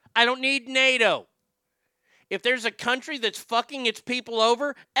Nations. I don't need NATO. If there's a country that's fucking its people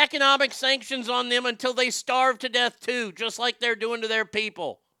over, economic sanctions on them until they starve to death too, just like they're doing to their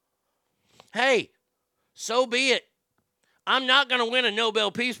people. Hey, so be it. I'm not going to win a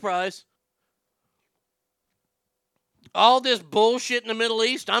Nobel Peace Prize. All this bullshit in the Middle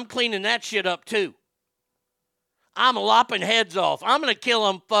East, I'm cleaning that shit up too. I'm lopping heads off. I'm going to kill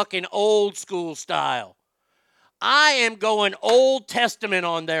them fucking old school style. I am going Old Testament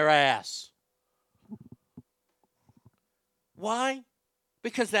on their ass. Why?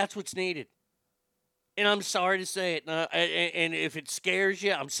 Because that's what's needed. And I'm sorry to say it. And if it scares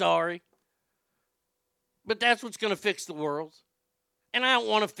you, I'm sorry. But that's what's going to fix the world. And I don't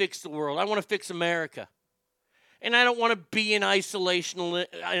want to fix the world. I want to fix America. And I don't want to be an isolationist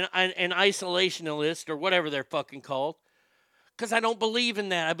or whatever they're fucking called. Because I don't believe in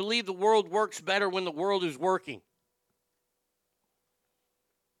that. I believe the world works better when the world is working.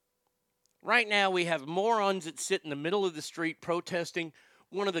 Right now, we have morons that sit in the middle of the street protesting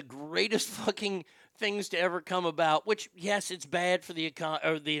one of the greatest fucking things to ever come about, which, yes, it's bad for the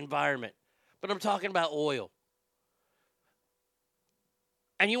environment. But I'm talking about oil.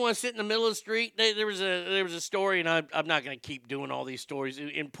 And you want to sit in the middle of the street? There was a story, and I'm not going to keep doing all these stories.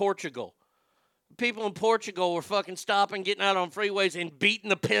 In Portugal, people in Portugal were fucking stopping, getting out on freeways, and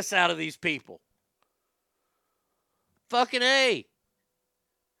beating the piss out of these people. Fucking A.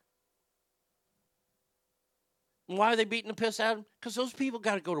 Why are they beating the piss out of them? Because those people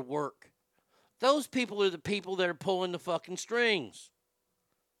got to go to work. Those people are the people that are pulling the fucking strings.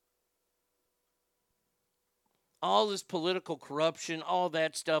 All this political corruption, all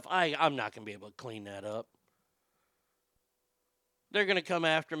that stuff, I'm not going to be able to clean that up. They're going to come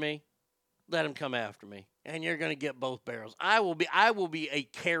after me. Let them come after me. And you're going to get both barrels. I will be a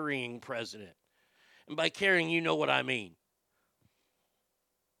carrying president. And by carrying, you know what I mean.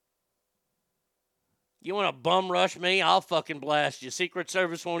 You want to bum rush me? I'll fucking blast you. Secret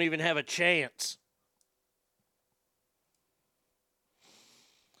Service won't even have a chance.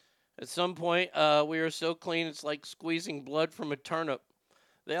 At some point, we are so clean it's like squeezing blood from a turnip.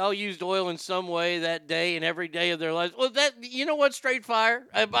 They all used oil in some way that day and every day of their lives. Well, you know what, Straight Fire?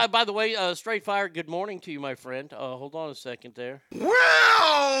 By the way, Straight Fire, good morning to you, my friend. Hold on a second there. Well,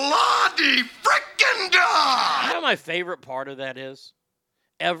 Lottie frickin' da! You know my favorite part of that is?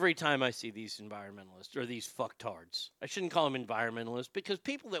 Every time I see these environmentalists or these fucktards, I shouldn't call them environmentalists because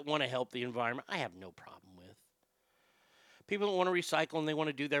people that want to help the environment, I have no problem with. People that want to recycle and they want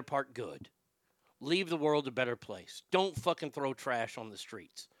to do their part, good. Leave the world a better place. Don't fucking throw trash on the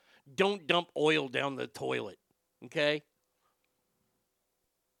streets. Don't dump oil down the toilet, okay?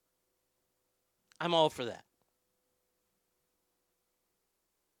 I'm all for that.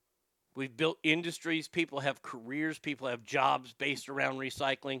 We've built industries. People have careers. People have jobs based around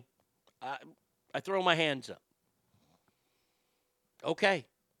recycling. I throw my hands up. Okay.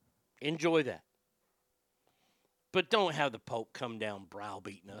 Enjoy that. But don't have the Pope come down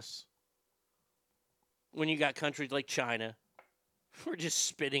browbeating us. When you got countries like China, we're just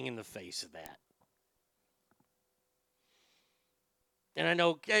spitting in the face of that. And I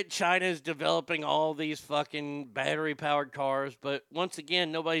know China is developing all these fucking battery-powered cars, but once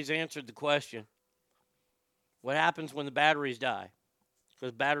again, nobody's answered the question. What happens when the batteries die?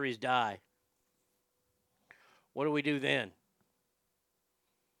 Because batteries die. What do we do then?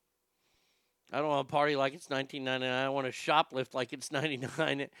 I don't want to party like it's 1999. I want to shoplift like it's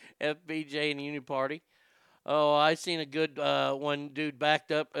 99 at FBJ and Union Party. Oh, I seen a good one dude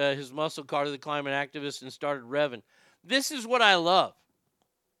backed up his muscle car to the climate activist and started revving. This is what I love.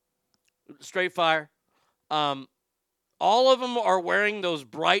 Straight Fire. All of them are wearing those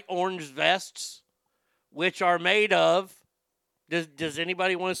bright orange vests, which are made of. Does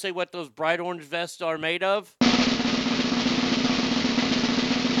anybody want to say what those bright orange vests are made of?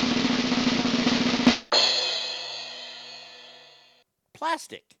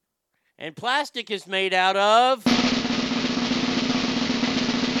 Plastic. And plastic is made out of...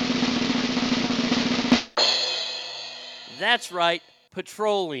 That's right,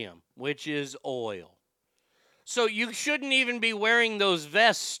 petroleum, which is oil. So you shouldn't even be wearing those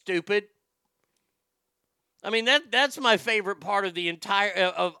vests, stupid. I mean, that's my favorite part of the entire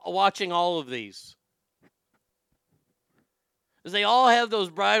of watching all of these. Is they all have those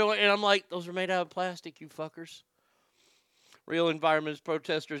bridal, and I'm like, those are made out of plastic, you fuckers. Real environmentalist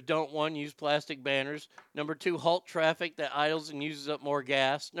protesters don't, 1, use plastic banners. Number 2, halt traffic that idles and uses up more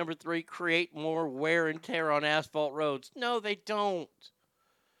gas. Number 3, create more wear and tear on asphalt roads. No, they don't.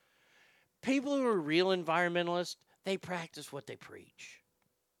 People who are real environmentalists, they practice what they preach.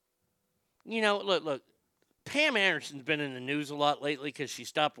 You know, look. Pam Anderson's been in the news a lot lately because she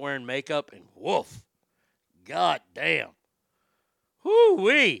stopped wearing makeup, and woof. God damn.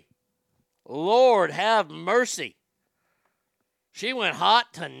 Whoo-wee. Lord have mercy. She went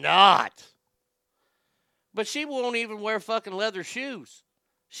hot to not. But she won't even wear fucking leather shoes.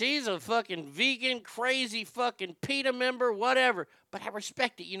 She's a fucking vegan, crazy fucking PETA member, whatever. But I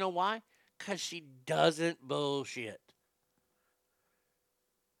respect it. You know why? Because she doesn't bullshit.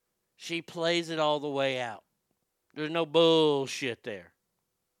 She plays it all the way out. There's no bullshit there.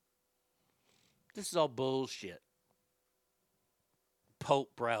 This is all bullshit.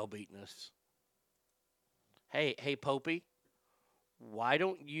 Pope browbeating us. Hey, Popey, why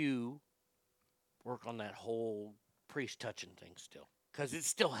don't you work on that whole priest touching thing still? Because it's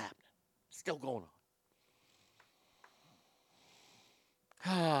still happening. It's still going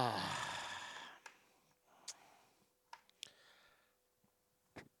on.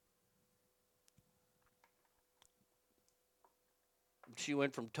 She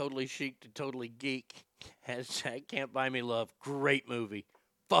went from totally chic to totally geek. Hashtag Can't Buy Me Love. Great movie.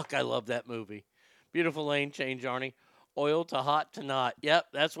 Fuck, I love that movie. Beautiful lane change, Arnie. Oil to hot to not. Yep,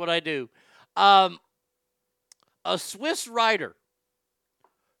 that's what I do. A Swiss writer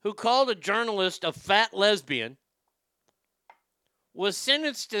who called a journalist a fat lesbian was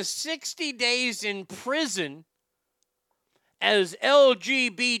sentenced to 60 days in prison as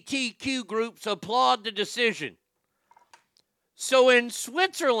LGBTQ groups applaud the decision. So in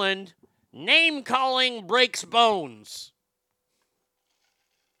Switzerland, name-calling breaks bones.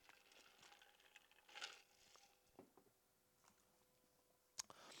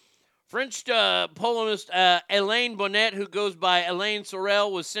 French polemist Alain Bonnet, who goes by Alain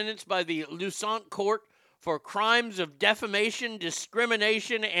Sorel, was sentenced by the Lausanne court for crimes of defamation,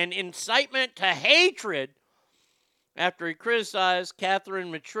 discrimination, and incitement to hatred after he criticized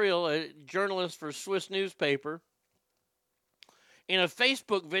Catherine Matriel, a journalist for a Swiss newspaper, in a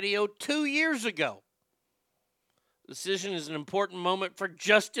Facebook video 2 years ago. The decision is an important moment for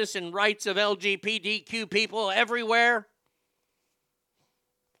justice and rights of LGBTQ people everywhere.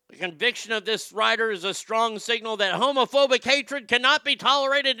 The conviction of this writer is a strong signal that homophobic hatred cannot be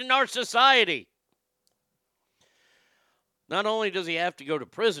tolerated in our society. Not only does he have to go to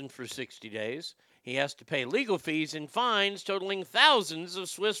prison for 60 days, he has to pay legal fees and fines totaling thousands of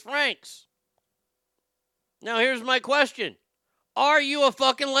Swiss francs. Now here's my question. Are you a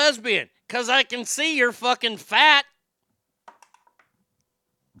fucking lesbian? Because I can see you're fucking fat.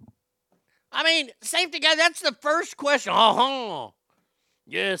 I mean, safety guy, that's the first question.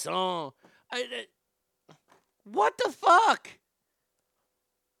 Yes, what the fuck?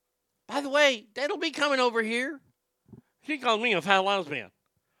 By the way, that'll be coming over here. She called me a fat lesbian.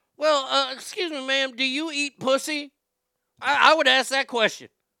 Well, excuse me, ma'am, do you eat pussy? I would ask that question.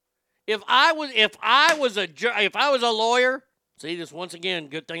 If I was a lawyer, see this once again,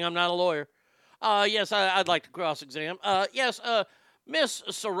 good thing I'm not a lawyer. Yes, I'd like to cross-exam. Yes, Miss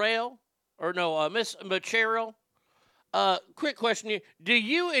Sorrell, or no, Miss Machero. Quick question here. Do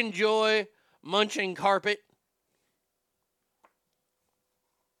you enjoy munching carpet?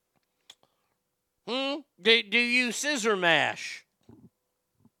 Do you scissor mash?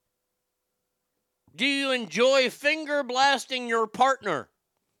 Do you enjoy finger blasting your partner?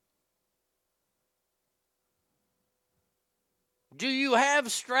 Do you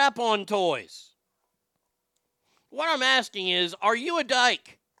have strap-on toys? What I'm asking is, are you a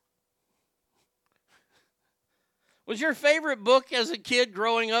dyke? Was your favorite book as a kid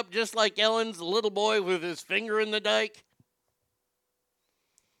growing up just like Ellen's, the little boy with his finger in the dike?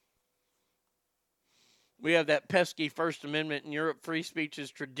 We have that pesky First Amendment in Europe. Free speech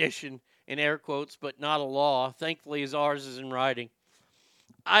is tradition, in air quotes, but not a law. Thankfully, ours is in writing.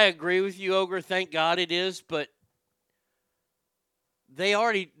 I agree with you, Ogre. Thank God it is, but they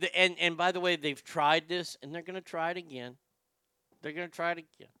already, and by the way, they've tried this, and they're going to try it again. They're going to try it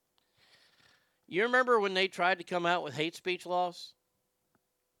again. You remember when they tried to come out with hate speech laws?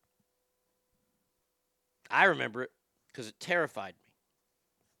 I remember it because it terrified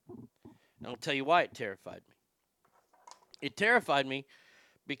me. And I'll tell you why it terrified me. It terrified me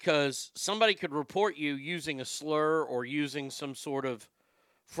because somebody could report you using a slur or using some sort of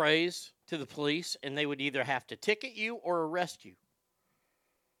phrase to the police, and they would either have to ticket you or arrest you.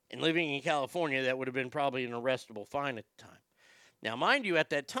 And living in California, that would have been probably an arrestable fine at the time. Now, mind you,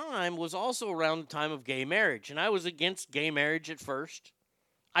 at that time was also around the time of gay marriage, and I was against gay marriage at first.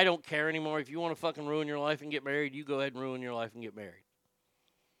 I don't care anymore. If you want to fucking ruin your life and get married, you go ahead and ruin your life and get married.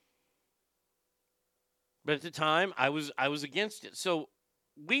 But at the time, I was against it. So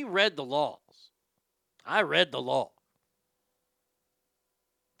we read the laws. I read the law.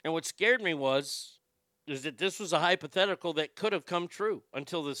 And what scared me is that this was a hypothetical that could have come true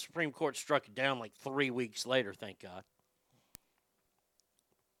until the Supreme Court struck it down like 3 weeks later, thank God.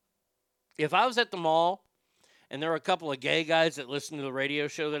 If I was at the mall and there were a couple of gay guys that listened to the radio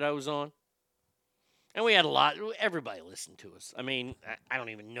show that I was on, and we had a lot, everybody listened to us. I mean, I don't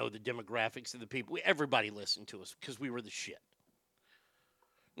even know the demographics of the people. Everybody listened to us because we were the shit.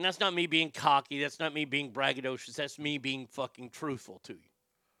 And that's not me being cocky. That's not me being braggadocious. That's me being fucking truthful to you.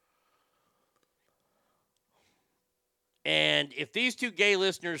 And if these two gay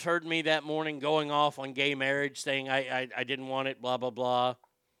listeners heard me that morning going off on gay marriage, saying I didn't want it, blah, blah, blah,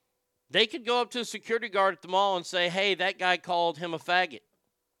 they could go up to a security guard at the mall and say, hey, that guy called him a faggot.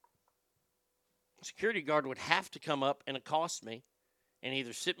 The security guard would have to come up and accost me and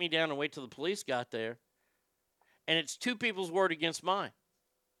either sit me down and wait till the police got there. And it's two people's word against mine.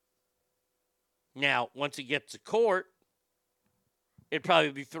 Now, once it gets to court, it'd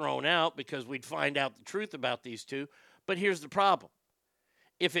probably be thrown out because we'd find out the truth about these two. But here's the problem.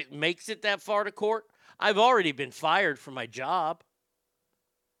 If it makes it that far to court, I've already been fired from my job.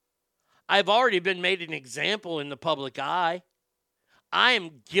 I've already been made an example in the public eye. I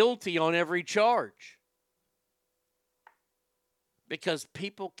am guilty on every charge. Because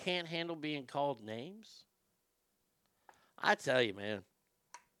people can't handle being called names. I tell you, man.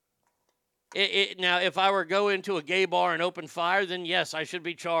 Now, if I were to go into a gay bar and open fire, then yes, I should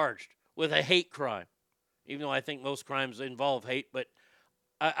be charged with a hate crime. Even though I think most crimes involve hate, but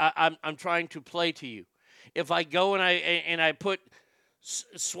I'm trying to play to you. If I go and I put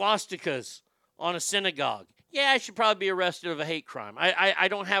swastikas on a synagogue, yeah, I should probably be arrested of a hate crime. I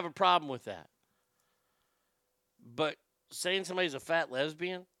don't have a problem with that. But saying somebody's a fat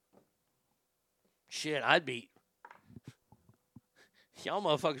lesbian, shit, y'all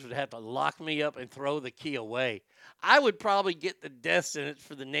motherfuckers would have to lock me up and throw the key away. I would probably get the death sentence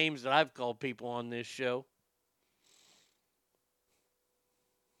for the names that I've called people on this show.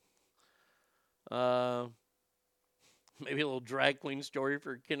 Maybe a little drag queen story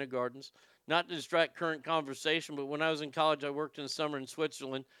for kindergartens. Not to distract current conversation, but when I was in college, I worked in the summer in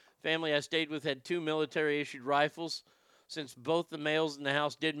Switzerland. Family I stayed with had 2 military-issued rifles. Since both the males in the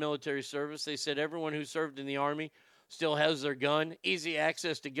house did military service, they said everyone who served in the Army still has their gun. Easy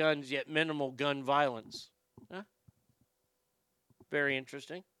access to guns, yet minimal gun violence. Huh? Very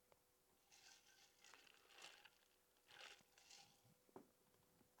interesting.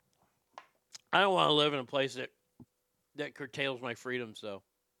 I don't want to live in a place that curtails my freedoms, though.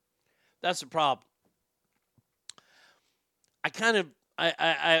 That's the problem. I've kind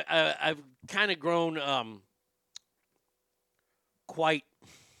of grown quite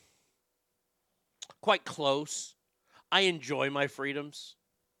close. I enjoy my freedoms.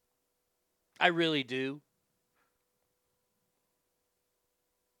 I really do.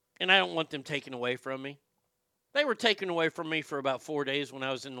 And I don't want them taken away from me. They were taken away from me for about 4 days when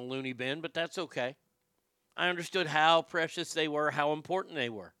I was in the loony bin, but that's okay. I understood how precious they were, how important they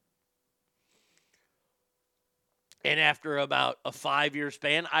were. And after about a 5-year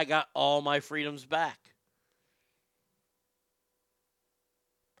span, I got all my freedoms back.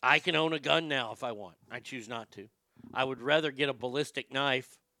 I can own a gun now if I want. I choose not to. I would rather get a ballistic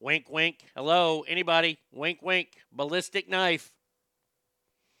knife. Wink, wink. Hello, anybody? Wink, wink. Ballistic knife.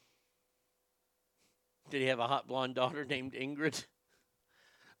 Did he have a hot blonde daughter named Ingrid?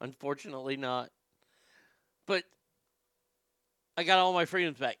 Unfortunately not. But I got all my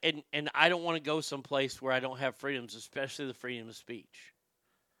freedoms back. And I don't want to go someplace where I don't have freedoms, especially the freedom of speech.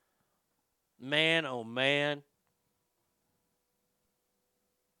 Man, oh man.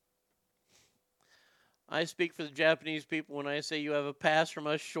 I speak for the Japanese people when I say you have a pass from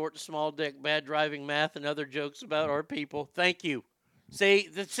us, short, small dick, bad driving, math, and other jokes about our people. Thank you. See,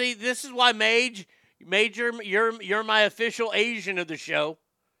 this is why Major, you're my official Asian of the show.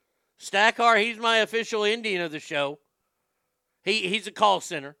 Stackar, he's my official Indian of the show. He's a call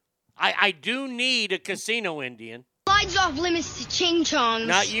center. I do need a casino Indian. Slides off limits to ching chongs.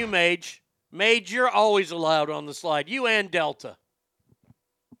 Not you, Mage. Mage, you're always allowed on the slide. You and Delta.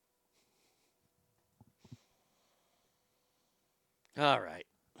 All right.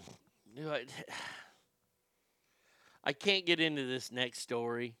 I can't get into this next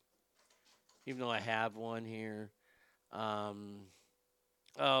story, even though I have one here.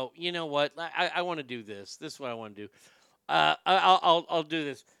 Oh, you know what? I want to do this. This is what I want to do. I'll do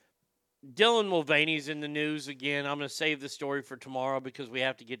this. Dylan Mulvaney's in the news again. I'm going to save the story for tomorrow because we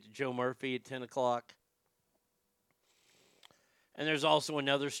have to get to Joe Murphy at 10 o'clock. And there's also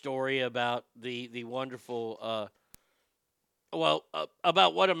another story about the wonderful,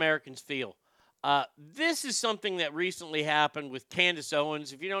 about what Americans feel. This is something that recently happened with Candace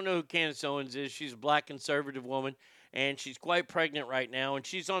Owens. If you don't know who Candace Owens is, she's a black conservative woman, and she's quite pregnant right now, and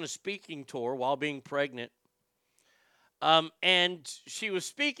she's on a speaking tour while being pregnant. And she was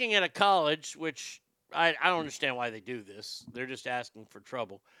speaking at a college, which I don't understand why they do this. They're just asking for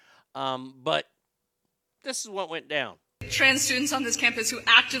trouble. But this is what went down. Trans students on this campus who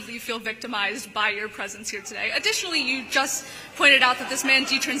actively feel victimized by your presence here today. Additionally, you just pointed out that this man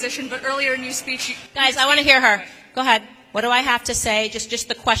detransitioned, but earlier in your speech... Guys, I want to hear her. Go ahead. What do I have to say? Just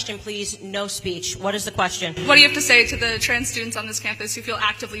the question, please. No speech. What is the question? What do you have to say to the trans students on this campus who feel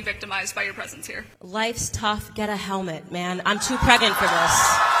actively victimized by your presence here? Life's tough. Get a helmet, man. I'm too pregnant for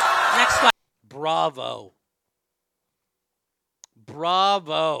this. Next question. Bravo.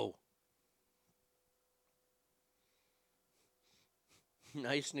 Bravo.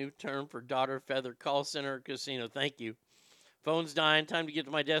 Nice new term for daughter feather call center casino. Thank you. Phone's dying. Time to get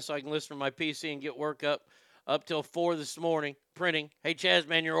to my desk so I can listen from my PC and get work up till 4 this morning. Printing. Hey, Chaz,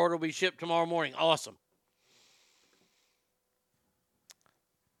 man, your order will be shipped tomorrow morning. Awesome.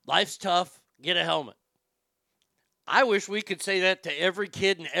 Life's tough. Get a helmet. I wish we could say that to every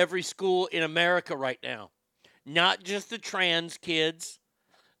kid in every school in America right now. Not just the trans kids.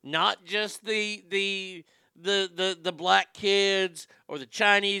 Not just the black kids or the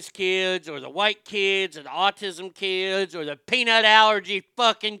Chinese kids or the white kids or the autism kids or the peanut allergy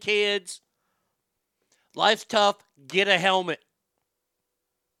fucking kids. Life's tough. Get a helmet.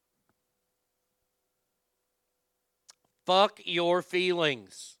 Fuck your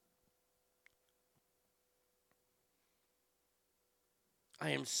feelings.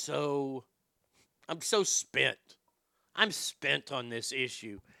 I'm so spent. I'm spent on this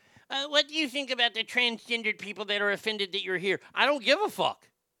issue. What do you think about the transgendered people that are offended that you're here? I don't give a fuck.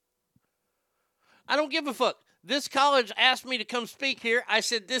 I don't give a fuck. This college asked me to come speak here. I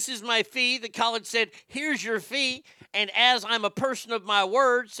said, this is my fee. The college said, here's your fee. And as I'm a person of my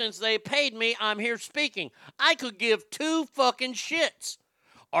word, since they paid me, I'm here speaking. I could give two fucking shits.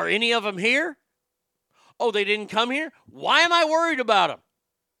 Are any of them here? Oh, they didn't come here? Why am I worried about them?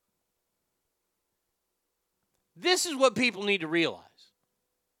 This is what people need to realize.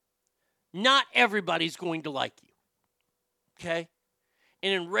 Not everybody's going to like you. Okay?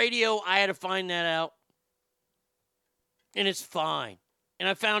 And in radio, I had to find that out. And it's fine. And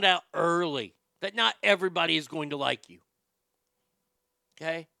I found out early that not everybody is going to like you.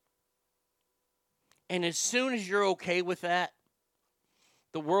 Okay? And as soon as you're okay with that,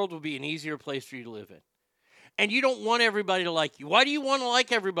 the world will be an easier place for you to live in. And you don't want everybody to like you. Why do you want to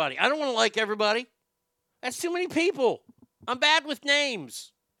like everybody? I don't want to like everybody. That's too many people. I'm bad with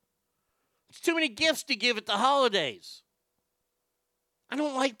names. It's too many gifts to give at the holidays. I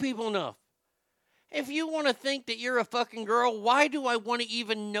don't like people enough. If you want to think that you're a fucking girl, why do I want to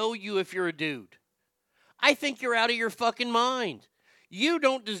even know you if you're a dude? I think you're out of your fucking mind. You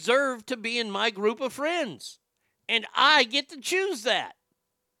don't deserve to be in my group of friends. And I get to choose that.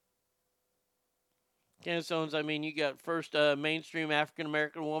 Candace Owens, I mean, you got first mainstream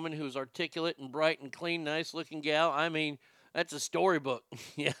African-American woman who's articulate and bright and clean, nice-looking gal. I mean, that's a storybook.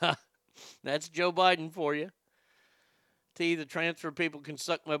 Yeah, that's Joe Biden for you. T, the transfer people can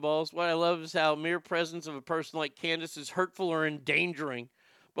suck my balls. What I love is how mere presence of a person like Candace is hurtful or endangering.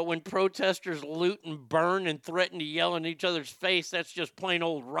 But when protesters loot and burn and threaten to yell in each other's face, that's just plain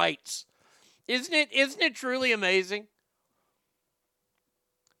old rights. Isn't it truly amazing?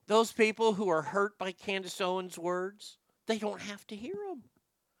 Those people who are hurt by Candace Owens' words, they don't have to hear them.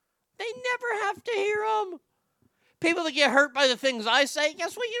 They never have to hear them. People that get hurt by the things I say,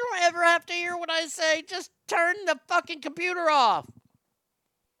 guess what? You don't ever have to hear what I say. Just turn the fucking computer off.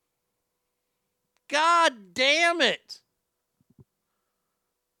 God damn it.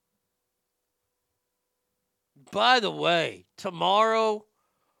 By the way, tomorrow,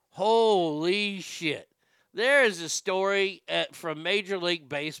 holy shit. There is a story from Major League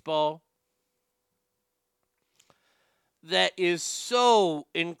Baseball that is so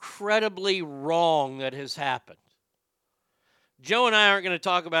incredibly wrong that has happened. Joe and I aren't going to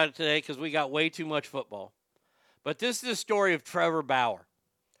talk about it today because we got way too much football. But this is the story of Trevor Bauer.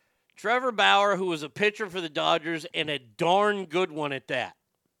 Trevor Bauer, who was a pitcher for the Dodgers and a darn good one at that,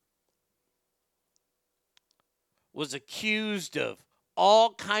 was accused of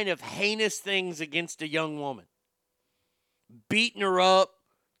all kind of heinous things against a young woman. Beating her up,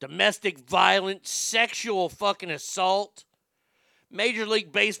 Domestic violence, sexual fucking assault. Major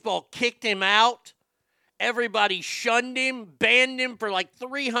League Baseball kicked him out. Everybody shunned him, banned him for like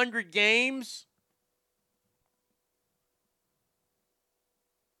 300 games.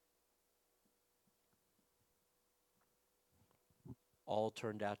 All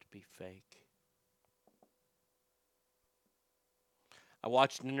turned out to be fake. I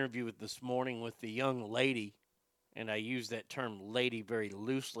watched an interview this morning with the young lady, and I use that term lady very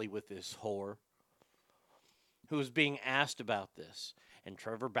loosely with this whore, who was being asked about this. And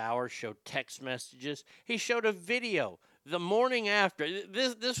Trevor Bauer showed text messages. He showed a video the morning after.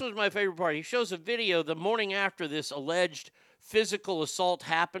 This was my favorite part. He shows a video the morning after this alleged physical assault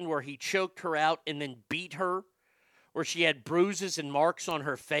happened, where he choked her out and then beat her, where she had bruises and marks on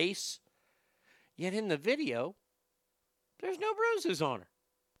her face. Yet in the video, there's no bruises on her.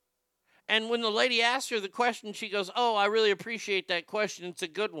 And when the lady asked her the question, she goes, "Oh, I really appreciate that question. It's a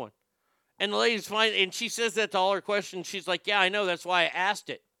good one." And the lady's fine, and she says that to all her questions. She's like, "Yeah, I know. That's why I asked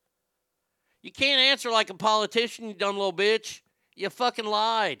it." You can't answer like a politician, you dumb little bitch. You fucking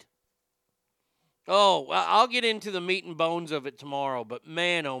lied. Oh, I'll get into the meat and bones of it tomorrow, but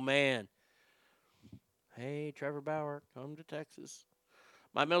man, oh man. Hey, Trevor Bauer, come to Texas.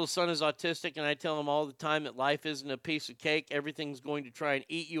 My middle son is autistic, and I tell him all the time that life isn't a piece of cake. Everything's going to try and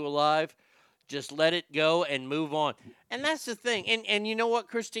eat you alive. Just let it go and move on. And that's the thing. And you know what,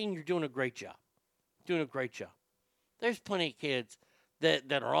 Christine? You're doing a great job. Doing a great job. There's plenty of kids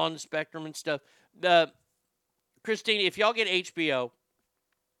that are on the spectrum and stuff. Christine, if y'all get HBO,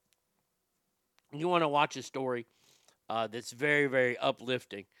 you want to watch a story that's very, very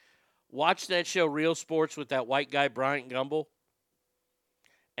uplifting. Watch that show, Real Sports, with that white guy, Bryant Gumbel.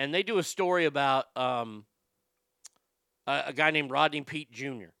 And they do a story about a guy named Rodney Peete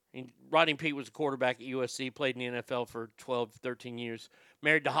Jr. Rodney Peete was a quarterback at USC, played in the NFL for 12, 13 years.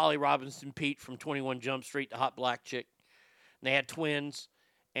 Married to Holly Robinson Peete from 21 Jump Street, the hot black chick. And they had twins,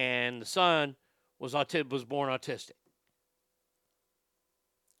 and the son was born autistic.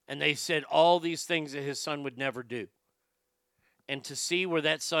 And they said all these things that his son would never do. And to see where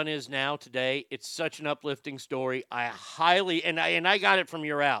that son is now today, it's such an uplifting story. I highly, and I got it from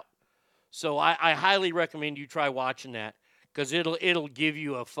your out. So I highly recommend you try watching that, because it'll give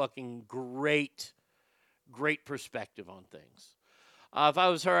you a fucking great perspective on things. If I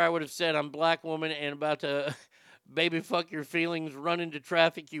was her, I would have said, "I'm a black woman and about to baby fuck your feelings, run into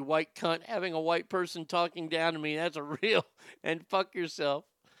traffic, you white cunt. Having a white person talking down to me, that's a real, and fuck yourself.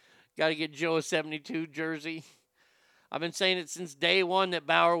 Got to get Joe a 72 jersey." I've been saying it since day one that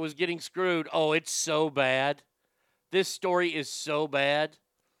Bauer was getting screwed. Oh, it's so bad. This story is so bad.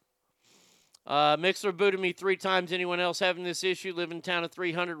 Mixler booted me 3 times. Anyone else having this issue? Live in town of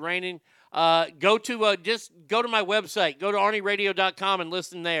 300, raining. Just go to my website. Go to ArnieRadio.com and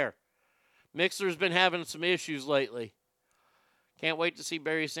listen there. Mixler's been having some issues lately. Can't wait to see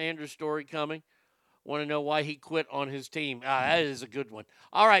Barry Sanders' story coming. Want to know why he quit on his team. That is a good one.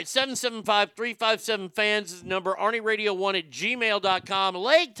 All right, 775-357-FANS is the number. ArnieRadio1@gmail.com.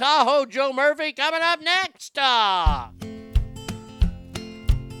 Lake Tahoe Joe Murphy coming up next.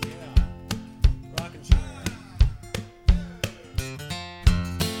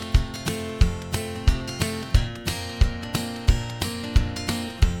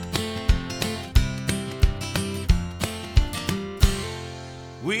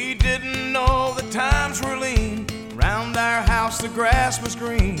 We didn't know the times were lean. Round our house the grass was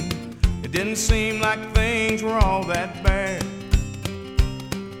green. It didn't seem like things were all that bad.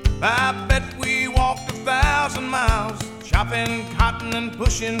 I bet we walked 1,000 miles, chopping cotton and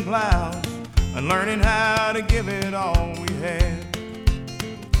pushing plows, and learning how to give it all we had.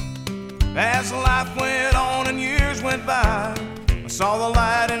 As life went on and years went by, I saw the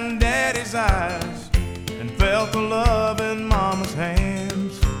light in Daddy's eyes and felt the love in Mama's hands.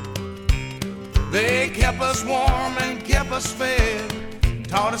 They kept us warm and kept us fed, and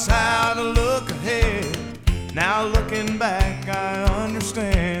taught us how to look ahead. Now looking back, I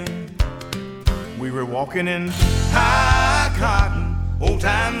understand. We were walking in high cotton. Old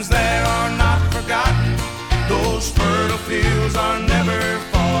times there are not forgotten. Those fertile fields are never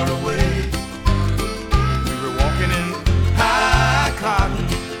far away. We were walking in high cotton.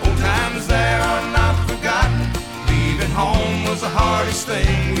 Old times there are not forgotten. Leaving home was the hardest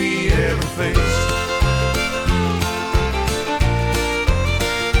thing we ever faced.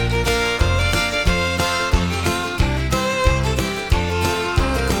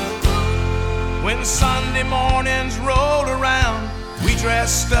 When Sunday mornings rolled around, we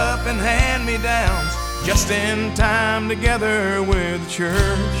dressed up in hand-me-downs, just in time together with the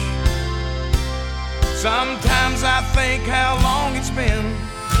church. Sometimes I think how long it's been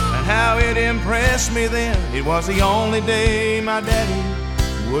and how it impressed me then. It was the only day my daddy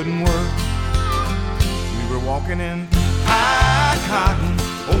wouldn't work. We were walking in high cotton.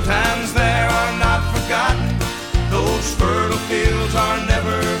 Old times there are not forgotten. Those fertile fields are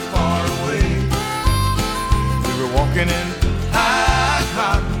never far away. We were walking in high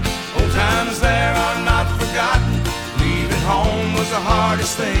cotton. Old times there are not forgotten. Leaving home was the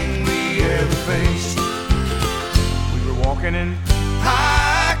hardest thing we ever faced. We were walking in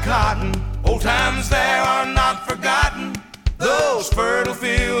high cotton. Old times there are not forgotten. Those fertile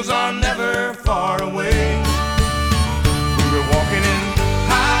fields are never far away. We were walking in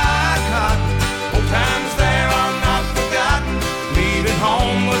high cotton. Old times there are not forgotten. Leaving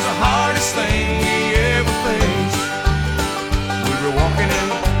home was the hardest thing we ever faced. We were walking in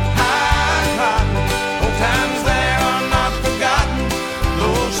high cotton. Old times there are not forgotten.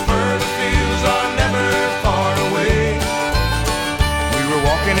 Those fertile fields are never far away. We were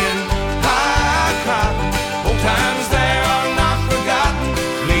walking in high cotton. Old times there are not forgotten.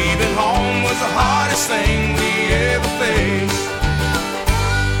 Leaving home was the hardest thing we ever faced.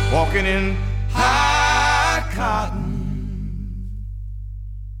 Walking in high cotton.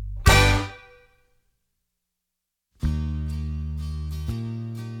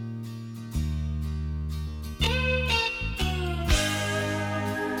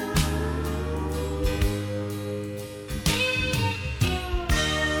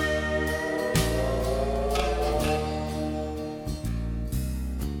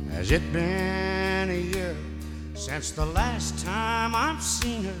 Has it been a year since the last time I've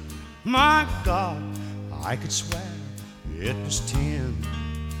seen her? My God, I could swear it was 10.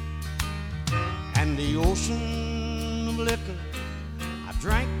 And the ocean of liquor I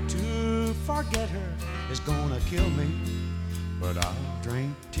drank to forget her is gonna kill me, but I'll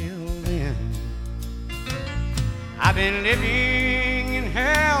drink till then. I've been living in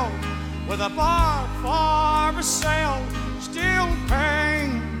hell with a bar for sale, still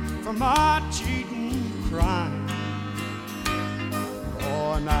paying for my cheating crime.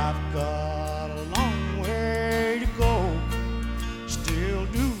 Oh, and I've got a long way to go, still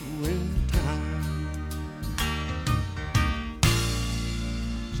doing time.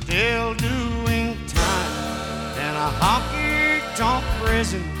 Still doing time in a honky-tonk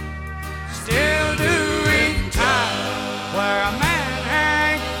prison. Still doing time where a man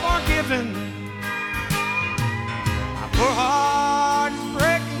ain't forgiven. My poor heart is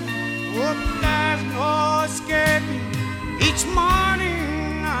breaking, oh, there's no escaping. Each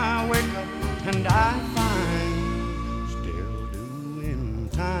morning I wake up and I find still doing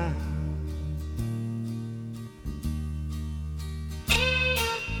time.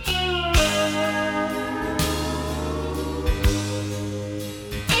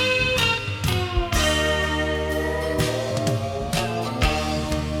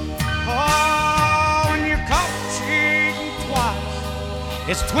 Oh, when you're caught cheating twice,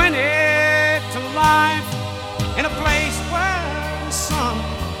 it's 20 to life. In a place where the sun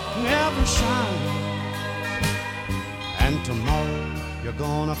never shines. And tomorrow you're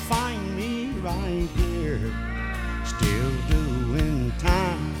gonna find me right here, still doing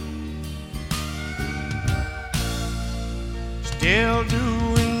time. Still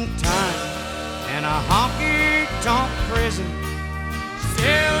doing time in a honky-tonk prison.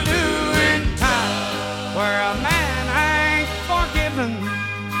 Still doing time where a man ain't forgiven.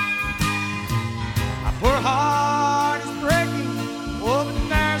 My poor heart is breaking, oh, but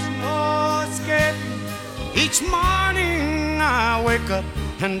there's no escaping. Each morning I wake up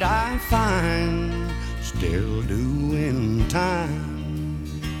and I find still doing time.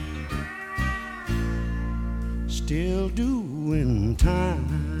 Still doing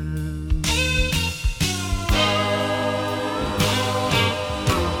time.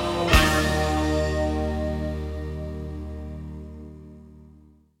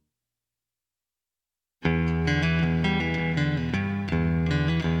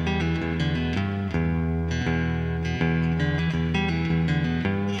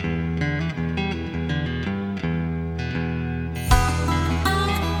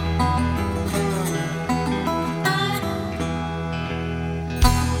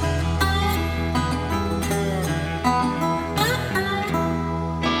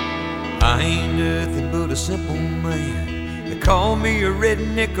 I ain't nothing but a simple man. They call me a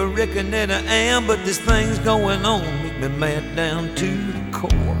redneck, I reckon that I am, but this thing's going on, make me mad down to the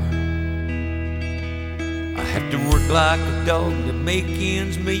core. I have to work like a dog to make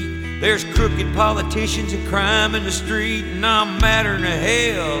ends meet. There's crooked politicians and crime in the street, and I'm madder than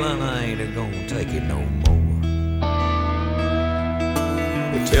hell, and I ain't gonna take it no more.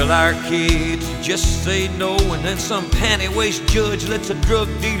 We tell our kids to just say no, and then some panty-waist judge lets a drug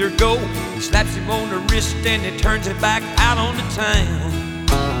dealer go. He slaps him on the wrist and he turns it back out on the town.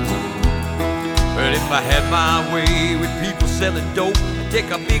 But if I had my way with people selling dope, I'd take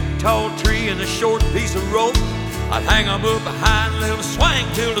a big tall tree and a short piece of rope. I'd hang 'em up behind, let 'em swing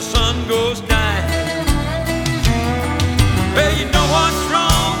till the sun goes down. Well, you know what's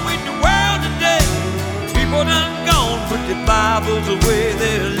wrong with the world today? People done gone, put their Bibles away.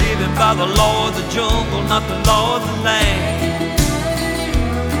 They're living by the law of the jungle, not the law of the land.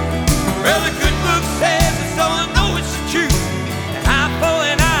 Well, the good book says it, so I know it's the truth. An eye for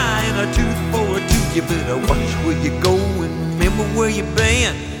an eye and a tooth for a tooth. You better watch where you go and remember where you've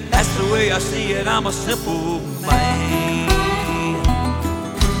been. That's the way I see it, I'm a simple man.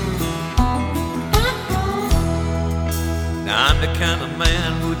 Now I'm the kind of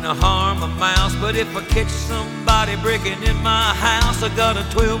man who wouldn't harm a mouse, but if I catch somebody breaking in my house, I got a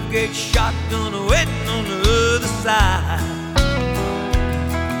 12-gauge shotgun waiting on the other side.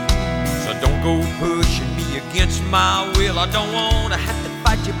 So don't go pushing me against my will. I don't want to have to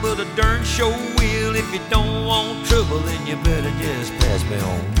fight you, but I darn sure will. If you don't want trouble, then you better just pass me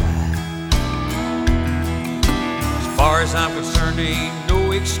on by. As far as I'm concerned, there ain't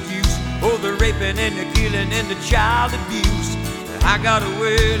no excuse for the raping and the killing and the child abuse. I got a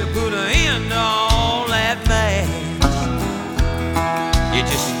way to put an end to all that mess. You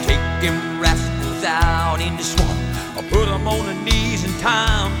just take them rascals out in the swamp, or put them on their knees and tie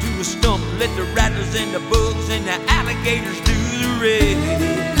them to a stump. Let the rattlers and the bugs and the alligators do the rest.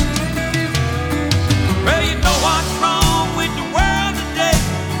 Well, you know what's wrong with the world today?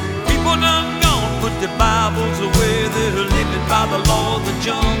 People done gone, put their Bibles away. They're living by the law of the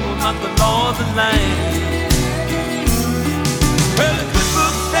jungle, not the law of the land. Well, the good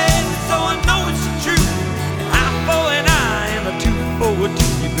book says it, so I know it's the truth. An eye for an eye and a tooth for a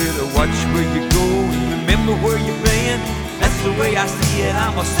tooth. You better watch where you go and remember where you've been. That's the way I see it,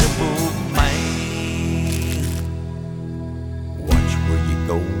 I'm a simple man. Watch where you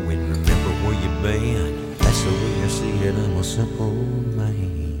go and remember where you've been. That's the way I see it, I'm a simple man.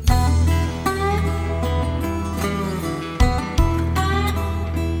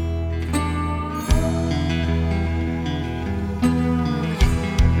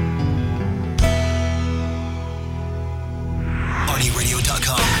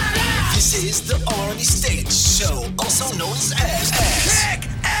 This is the Arnie State Show, also known as Kick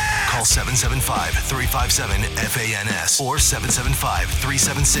Ass. Call 775-357-FANS or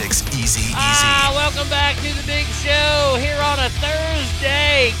 775-376-EASY-EASY. Welcome back to the big show here on a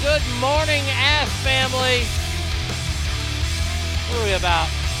Thursday. Good morning, Ass family. What are we about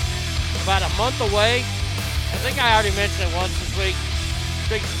a month away? I think I already mentioned it once this week.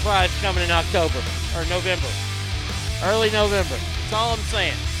 Big surprise coming in October or November. Early November. That's all I'm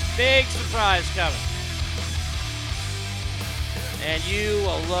saying. Big surprise coming. And you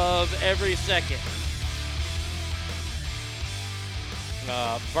will love every second.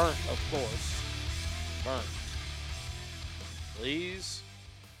 Burnt, of course. Burnt. Please.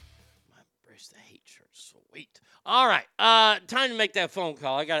 My Embrace the Hate shirt. Sweet. All right. Time to make that phone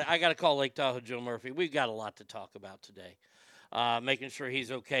call. I got to call Lake Tahoe Joe Murphy. We've got a lot to talk about today. Making sure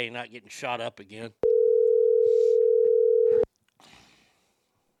he's okay and not getting shot up again.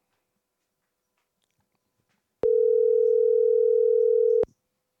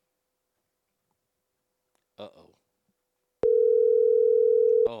 Uh-oh.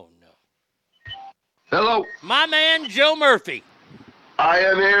 Oh, no. Hello. My man, Joe Murphy. I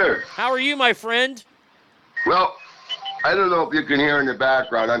am here. How are you, my friend? Well, I don't know if you can hear in the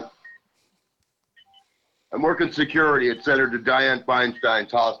background. I'm working security at Senator Dianne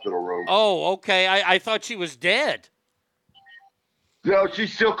Feinstein's hospital room. Oh, okay. I thought she was dead. No,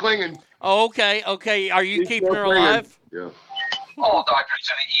 she's still clinging. Oh, okay. Okay. Are you keeping her clinging. alive? Yeah. All doctors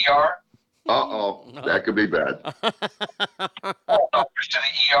to the ER. Uh-oh. That could be bad. All doctors to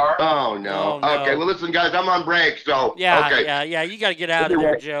the ER. Oh, no. Okay, well, listen, guys, I'm on break, so. Yeah, okay. yeah. You got to get out of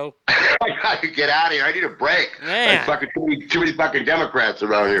there, Joe. I got to get out of here. I need a break. Man. There's too many fucking Democrats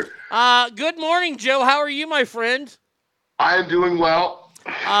around here. Good morning, Joe. How are you, my friend? I am doing well.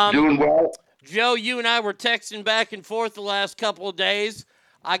 Doing well. Joe, you and I were texting back and forth the last couple of days.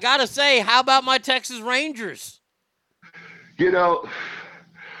 I got to say, how about my Texas Rangers? You know,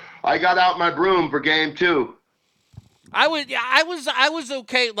 I got out my broom for game 2. I was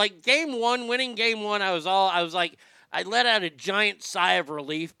okay. Like winning game 1, I was like, I let out a giant sigh of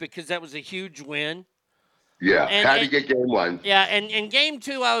relief because that was a huge win. Yeah, had to get game 1. Yeah, and in game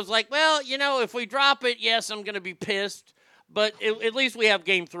 2, I was like, well, if we drop it, yes, I'm going to be pissed, but at least we have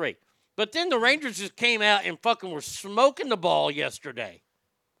game 3. But then the Rangers just came out and fucking were smoking the ball yesterday.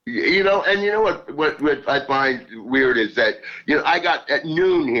 You know, and you know what I find weird is that, you know, I got at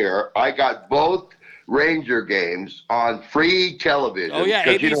noon here, I got both Ranger games on free television. Oh yeah,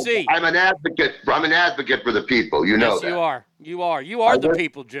 ABC. You know, I'm an advocate for the people. You know yes, that. You are the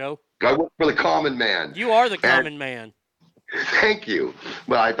people, Joe. I work for the common man. You are the common man. Thank you.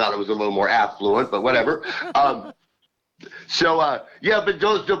 Well, I thought it was a little more affluent, but whatever. Yeah, but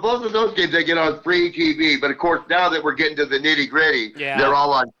both of those games they get on free TV. But of course, now that we're getting to the nitty gritty, they're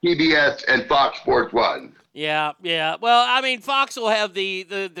all on PBS and Fox Sports 1. Yeah. Well, I mean, Fox will have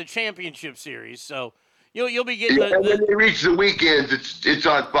the championship series, so you'll be getting. And when they reach the weekends, it's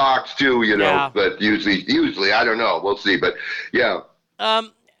on Fox too, you know. Yeah. But usually, I don't know. We'll see. But yeah,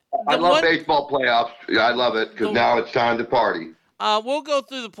 I love baseball playoffs. I love it because now it's time to party. We'll go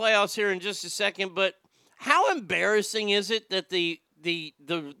through the playoffs here in just a second, but how embarrassing is it that the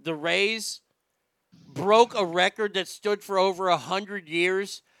Rays broke a record that stood for over 100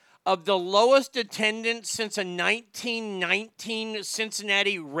 years of the lowest attendance since a 1919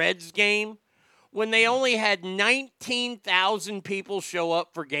 Cincinnati Reds game when they only had 19,000 people show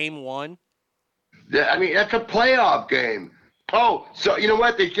up for Game 1? Yeah, I mean, that's a playoff game. Oh, so you know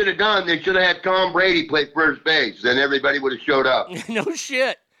what they should have done? They should have had Tom Brady play first base. Then everybody would have showed up. No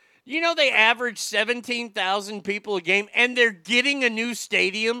shit. You know they average 17,000 people a game, and they're getting a new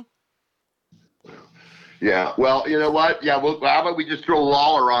stadium? Yeah, well, you know what? Yeah, well, how about we just throw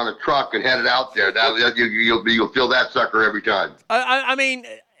Lawler on a truck and head it out there? You'll feel that sucker every time. I mean,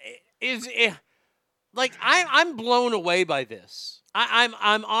 I'm blown away by this.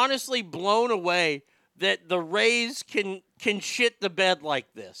 I'm honestly blown away that the Rays can shit the bed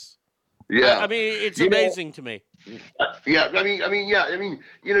like this. Yeah, I mean, it's amazing to me. Yeah, I mean,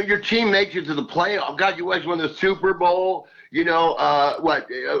 you know, your team makes it to the playoff. God, you guys won the Super Bowl. You know, what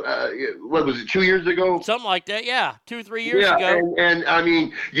was it, 2 years ago? Something like that, yeah, 2-3 years ago. And I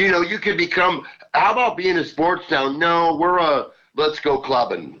mean, you know, you could become. How about being a sports town? No, we're a let's go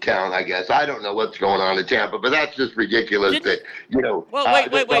clubbing town, I guess. I don't know what's going on in Tampa, but that's just ridiculous. That you know. Well,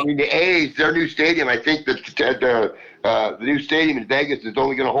 wait. I mean, the A's, their new stadium. I think that the new stadium in Vegas is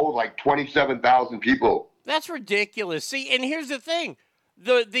only going to hold like 27,000 people. That's ridiculous. See, and here's the thing: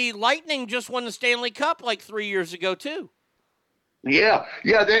 the Lightning just won the Stanley Cup like 3 years ago too. Yeah.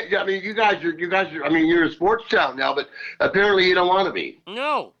 I mean, you guys are. I mean, you're a sports town now, but apparently you don't want to be.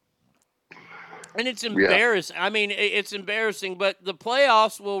 No. And it's embarrassing. Yeah. I mean, it's embarrassing. But the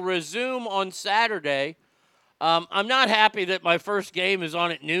playoffs will resume on Saturday. I'm not happy that my first game is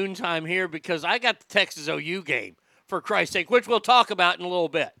on at noontime here because I got the Texas OU game, for Christ's sake, which we'll talk about in a little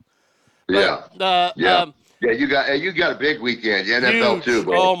bit. But, you got a big weekend, the NFL huge. too.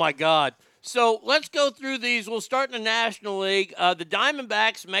 Bro. Oh my God! So let's go through these. We'll start in the National League. The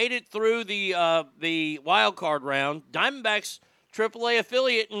Diamondbacks made it through the wild card round. Diamondbacks AAA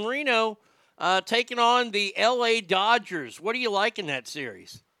affiliate in Reno taking on the LA Dodgers. What do you like in that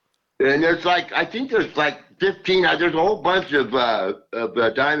series? And I think there's 15. There's a whole bunch of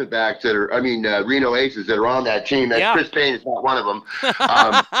Diamondbacks that are, Reno Aces that are on that team. Chris Payne is not one of them.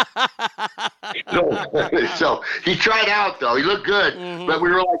 So he tried out though. He looked good, but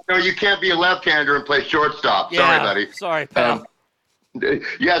we were like, no, you can't be a left-hander and play shortstop. Sorry, buddy. Sorry, pal.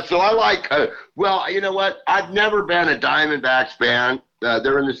 So I like. Well, you know what? I've never been a Diamondbacks fan.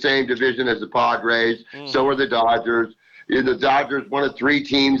 They're in the same division as the Padres. So are the Dodgers. The Dodgers, one of three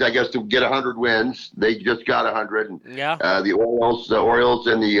teams, I guess, to get 100 wins. They just got 100. And, the Orioles,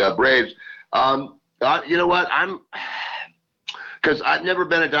 and the Braves. You know what? Because I've never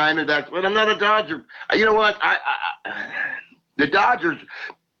been a Diamondback, but I'm not a Dodger. You know what? The Dodgers,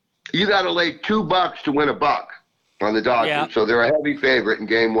 you got to lay $2 to win $1 on the Dodgers. Yeah. So they're a heavy favorite in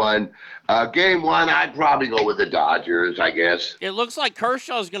Game 1. Game 1, I'd probably go with the Dodgers, I guess. It looks like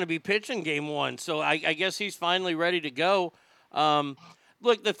Kershaw's going to be pitching Game 1, so I guess he's finally ready to go.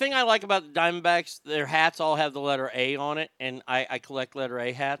 Look, the thing I like about the Diamondbacks, their hats all have the letter A on it, and I collect letter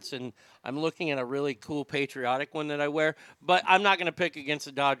A hats, and I'm looking at a really cool patriotic one that I wear, but I'm not going to pick against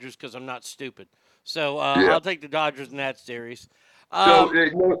the Dodgers because I'm not stupid. So I'll take the Dodgers in that series. So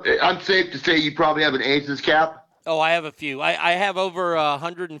I'm safe to say you probably have an Aces cap? Oh, I have a few. I have over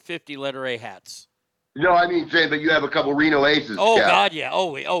 150 letter A hats. No, I mean, but you have a couple Reno Aces. Oh, cap. God, yeah.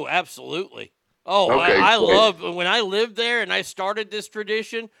 Oh, absolutely. Oh, okay, I love when I lived there and I started this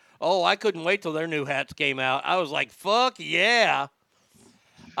tradition. Oh, I couldn't wait till their new hats came out. I was like, fuck yeah.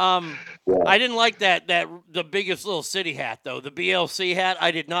 I didn't like the biggest little city hat though. The BLC hat,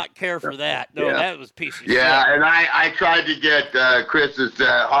 I did not care for that. No, that was piece of shit. Yeah, and I tried to get Chris's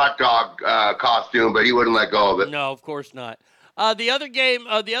hot dog costume, but he wouldn't let go of it. No, of course not. The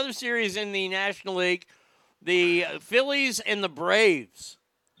other series in the National League, the Phillies and the Braves.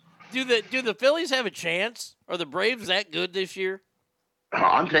 Do the Phillies have a chance? Are the Braves that good this year?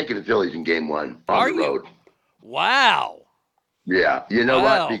 I'm taking the Phillies in Game 1 on the road. Wow. Yeah, you know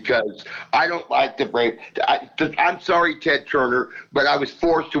what? Because I don't like the Braves. I'm sorry, Ted Turner, but I was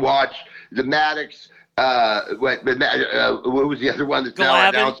forced to watch the Maddox. What was the other one that's now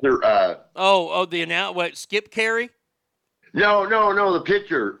announcer? Skip Carey? No, the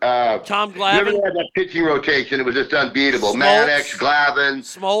pitcher. Tom Glavine? Remember they had that pitching rotation? It was just unbeatable. Maddox, Glavine,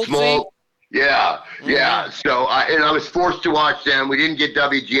 Smoltz. Yeah. So I was forced to watch them. We didn't get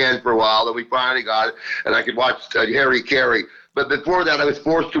WGN for a while, then we finally got it, and I could watch Harry Carey. But before that, I was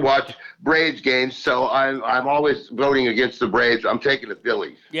forced to watch Braves games, so I'm always voting against the Braves. I'm taking the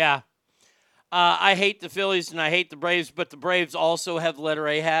Phillies. Yeah. I hate the Phillies and I hate the Braves, but the Braves also have letter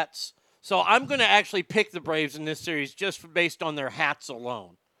A hats. So I'm going to actually pick the Braves in this series just based on their hats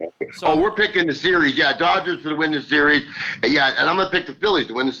alone. So, we're picking the series. Yeah, Dodgers to win the series. Yeah, and I'm going to pick the Phillies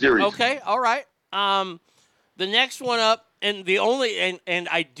to win the series. Okay, all right. The next one up, and the only, and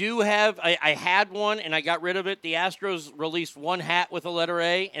I do have, I had one and I got rid of it. The Astros released one hat with a letter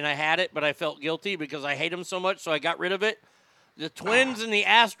A, and I had it, but I felt guilty because I hate them so much, so I got rid of it. The Twins in the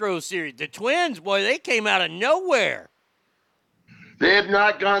Astros series. The Twins, boy, they came out of nowhere. They have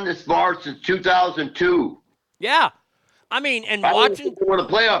not gone this far since 2002. Yeah. I mean, and watching won a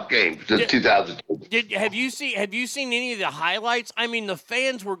playoff game since 2002. Have you seen any of the highlights? I mean, the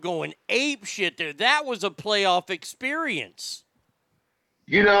fans were going ape shit there. That was a playoff experience.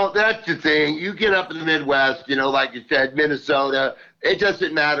 You know, that's the thing. You get up in the Midwest, you know, like you said, Minnesota. It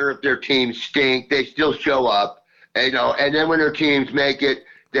doesn't matter if their teams stink; they still show up. You know, and then when their teams make it,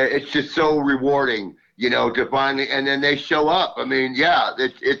 it's just so rewarding. You know, to finally, and then they show up. I mean, yeah,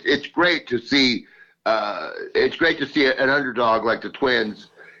 it's great to see. It's great to see an underdog like the Twins,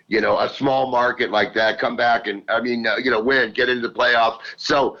 you know, a small market like that come back and win, get into the playoffs.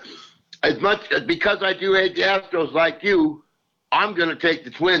 So, because I do hate the Astros like you, I'm going to take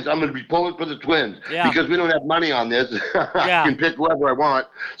the Twins. I'm going to be pulling for the Twins because we don't have money on this. I can pick whoever I want,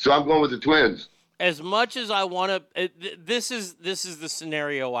 so I'm going with the Twins. As much as I want to, this is the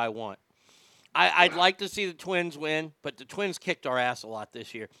scenario I want. I'd like to see the Twins win, but the Twins kicked our ass a lot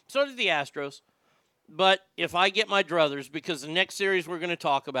this year. So did the Astros. But if I get my druthers, because the next series we're going to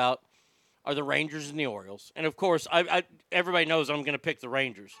talk about are the Rangers and the Orioles. And, of course, everybody knows I'm going to pick the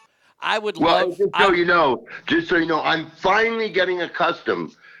Rangers. Just so you know, I'm finally getting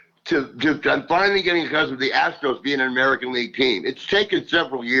accustomed to the Astros being an American League team. It's taken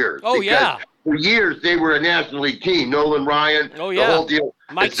several years. Oh, yeah. For years, they were a National League team. Nolan Ryan, the whole deal.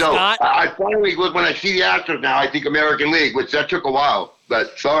 Mike Scott. I finally, when I see the Astros now, I think American League, which that took a while.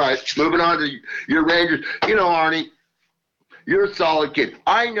 But it's all right. Moving on to your Rangers. You know, Arnie, you're a solid kid.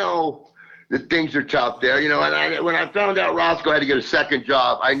 I know that things are tough there. You know, and when I found out Roscoe had to get a second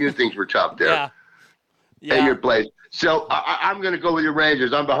job, I knew things were tough there at your place. So I'm going to go with your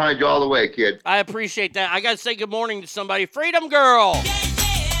Rangers. I'm behind you all the way, kid. I appreciate that. I got to say good morning to somebody. Freedom Girl.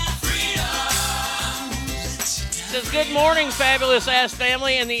 Says, good morning, fabulous ass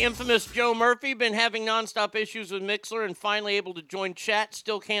family and the infamous Joe Murphy. Been having nonstop issues with Mixler and finally able to join chat.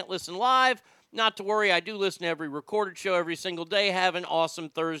 Still can't listen live. Not to worry, I do listen to every recorded show every single day. Have an awesome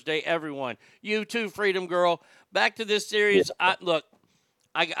Thursday, everyone. You too, Freedom Girl. Back to this series. Look,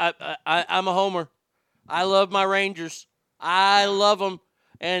 I'm a homer. I love my Rangers. I love them.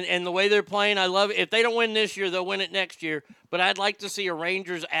 And the way they're playing, I love it. If they don't win this year, they'll win it next year. But I'd like to see a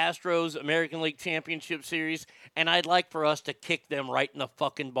Rangers-Astros American League Championship Series, and I'd like for us to kick them right in the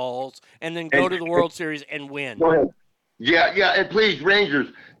fucking balls and then go to the World Series and win. Go ahead. Yeah, and please, Rangers,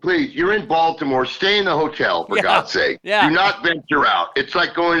 please, you're in Baltimore. Stay in the hotel, for God's sake. Yeah. Do not venture out. It's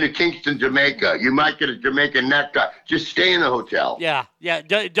like going to Kingston, Jamaica. You might get a Jamaican necktie. Just stay in the hotel. Yeah.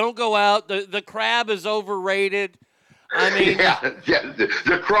 Don't go out. The crab is overrated. I mean,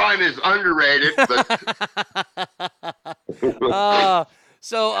 the crime is underrated. But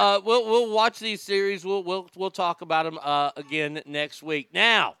so we'll watch these series. We'll talk about them again next week.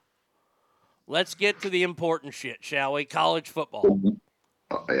 Now, let's get to the important shit, shall we? College football.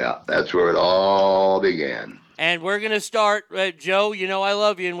 Oh, yeah, that's where it all began. And we're gonna start, Joe. You know I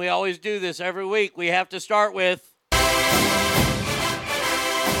love you, and we always do this every week. We have to start with.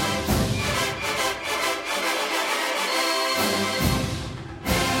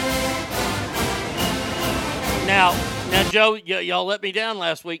 Now, Joe, y'all let me down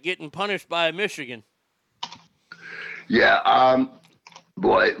last week getting punished by Michigan. Yeah,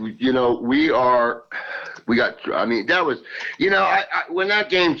 boy, you know, that was, you know, I when that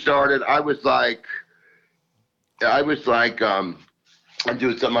game started, I was like, I'm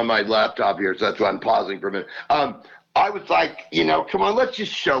doing something on my laptop here, so that's why I'm pausing for a minute. I I was like, come on, let's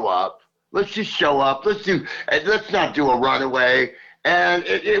just show up. Let's just show up. Let's not do a runaway. And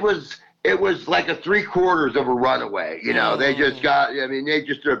it was like a 3/4 of a runaway. They just they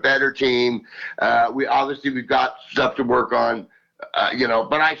just are a better team. We've got stuff to work on.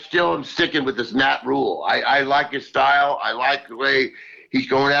 But I still am sticking with this Matt Rule. I like his style. I like the way he's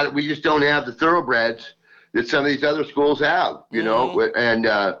going at it. We just don't have the thoroughbreds that some of these other schools have, and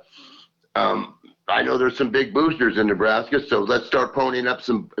I know there's some big boosters in Nebraska, so let's start ponying up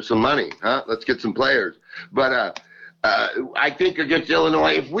some money, huh? Let's get some players. But I think against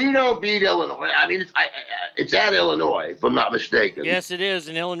Illinois, if we don't beat Illinois, it's at Illinois, if I'm not mistaken. Yes, it is,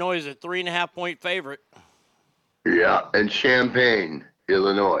 and Illinois is a 3.5-point favorite. Yeah, and Champaign,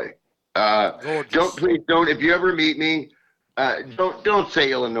 Illinois. Don't. If you ever meet me, don't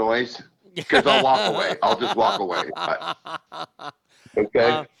say Illinois, because I'll walk away. I'll just walk away.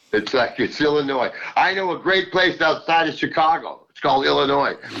 Okay. It's Illinois. I know a great place outside of Chicago. It's called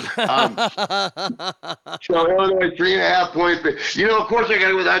Illinois. So Illinois 3.5 points. Of course I got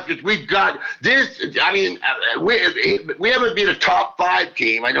to go with that because we've got this. We haven't beat a top 5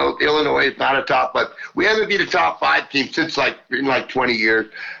 team. I know Illinois is not a top 5. We haven't beat a top 5 team since in 20 years.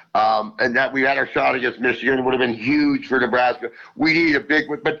 And that we had our shot against Michigan. It would have been huge for Nebraska. We need a big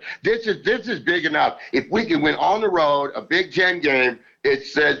one, but this is big enough. If we can win on the road a Big Ten game, it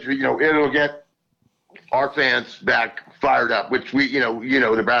says it'll get our fans back fired up. Which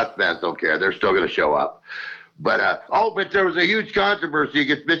Nebraska fans don't care. They're still going to show up. But but there was a huge controversy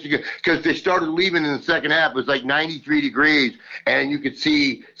against Michigan because they started leaving in the second half. It was like 93 degrees, and you could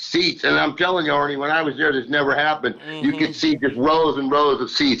see seats. And I'm telling you, Arnie, when I was there, this never happened. Mm-hmm. You could see just rows and rows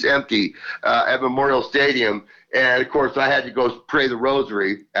of seats empty at Memorial Stadium. And of course, I had to go pray the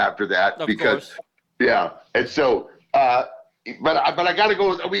rosary after that And so, but I got to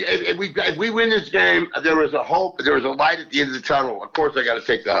go. If we win this game, there was a hope. There was a light at the end of the tunnel. Of course, I got to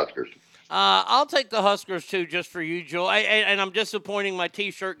take the Huskers. I'll take the Huskers, too, just for you, Joe. And I'm disappointing my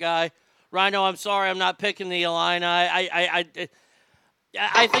T-shirt guy. Rhino, I'm sorry I'm not picking the Illini. I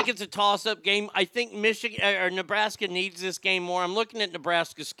think it's a toss-up game. I think Nebraska needs this game more. I'm looking at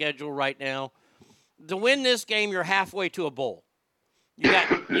Nebraska's schedule right now. To win this game, you're halfway to a bowl.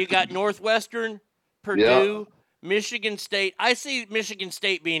 You got Northwestern, Purdue, Michigan State. I see Michigan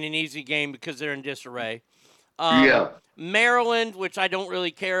State being an easy game because they're in disarray. Maryland, which I don't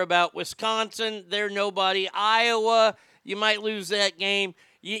really care about. Wisconsin, they're nobody. Iowa, you might lose that game.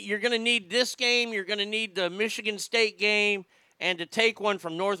 You're going to need this game. You're going to need the Michigan State game, and to take one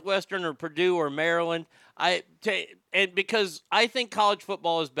from Northwestern or Purdue or Maryland. And because I think college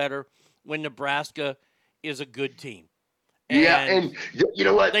football is better when Nebraska is a good team. And you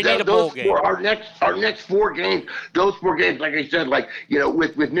know what? They need a bowl game. Our next 4 games, those 4 games, like I said,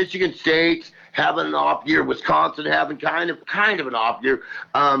 with Michigan State having an off year, Wisconsin having kind of an off year,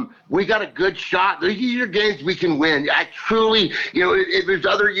 we got a good shot. These are games we can win. I truly, if there's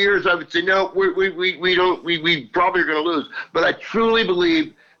other years, I would say no, we probably are going to lose. But I truly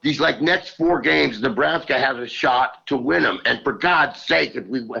believe these next 4 games, Nebraska has a shot to win them. And for God's sake, if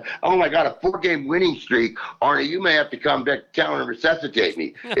we, a 4-game winning streak, Arnie, you may have to come back to town and resuscitate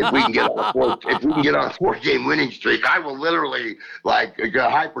me if we can get on a 4-game winning streak. I will literally get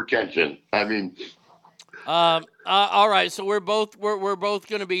hypertension. All right, so we're both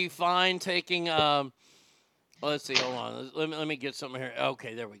going to be fine taking. Let's see. Hold on. Let me get something here.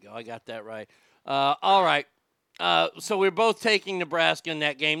 Okay, there we go. I got that right. All right. So we're both taking Nebraska in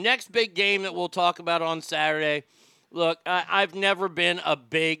that game. Next big game that we'll talk about on Saturday. Look, I've never been a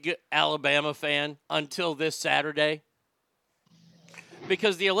big Alabama fan until this Saturday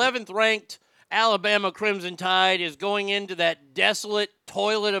because the 11th ranked Alabama Crimson Tide is going into that desolate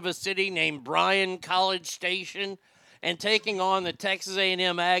toilet of a city named Bryan College Station and taking on the Texas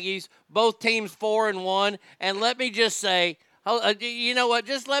A&M Aggies. Both teams 4-1. And let me just say, you know what?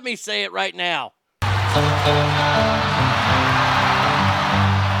 Just let me say it right now.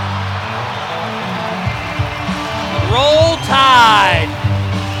 Roll Tide!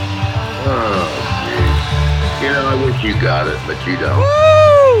 Oh, geez. I wish you got it, but you don't.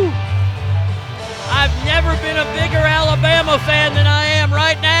 Woo! I've never been a bigger Alabama fan than I am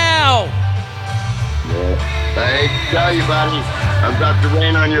right now. Yeah. I hate to tell you, buddy. I'm about to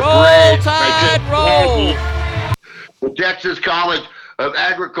rain on your roll, parade. Tide, roll! The Texas College of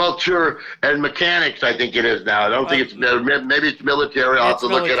Agriculture and Mechanics, I think it is now. I don't think it's, maybe it's military. I'll have to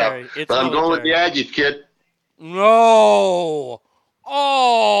look it up. But I'm going with the Aggies, kid. No.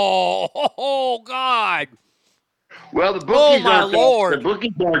 Oh, God. Well, the bookies Lord. The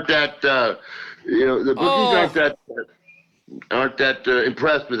bookies aren't that, the bookies aren't that,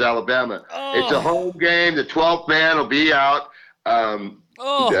 impressed with Alabama. It's a home game. The 12th man will be out.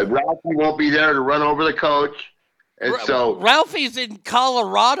 Ralphie won't be there to run over the coach. And so Ralphie's in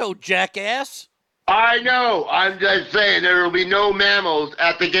Colorado, jackass. I know. I'm just saying there will be no mammals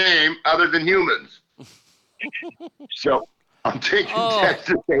at the game other than humans. So I'm taking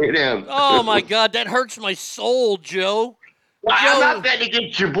Texas A&M. Oh my God, that hurts my soul, Joe. Well, I'm not betting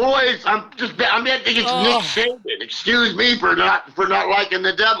against your boys. I'm betting against Nick Saban. Excuse me for not liking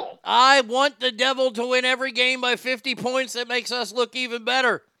the Devil. I want the Devil to win every game by 50 points. That makes us look even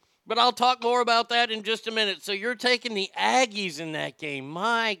better. But I'll talk more about that in just a minute. So you're taking the Aggies in that game.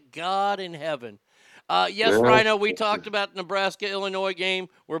 My God in heaven. Yes, Rhino, we talked about the Nebraska-Illinois game.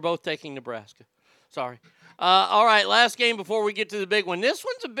 We're both taking Nebraska. Sorry. All right, last game before we get to the big one. This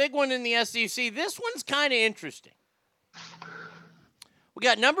one's a big one in the SEC. This one's kind of interesting. We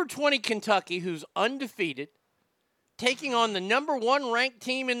got number 20 Kentucky, who's undefeated, taking on the number 1 ranked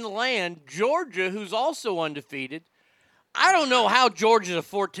team in the land, Georgia, who's also undefeated. I don't know how Georgia's a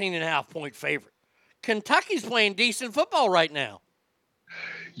 14.5-point favorite. Kentucky's playing decent football right now.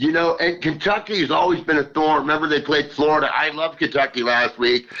 You know, and Kentucky's always been a thorn. Remember they played Florida. I loved Kentucky last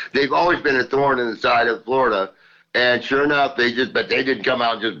week. They've always been a thorn in the side of Florida. And sure enough, they didn't come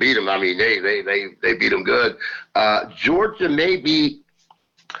out and just beat them. I mean, they beat them good. Georgia may be.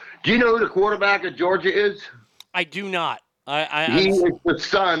 Do you know who the quarterback of Georgia is? I do not. He is the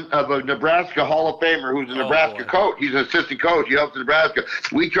son of a Nebraska Hall of Famer who's a Nebraska coach. He's an assistant coach. He helps Nebraska.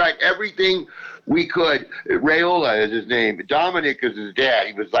 We tried everything we could. Raiola is his name. Dominic is his dad.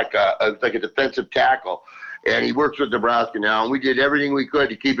 He was like a defensive tackle. And he works with Nebraska now. And we did everything we could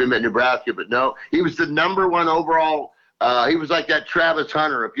to keep him at Nebraska. But no, he was the number 1 overall. He was like that Travis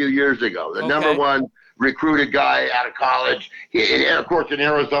Hunter a few years ago. The number 1 recruited guy out of college. And of course, in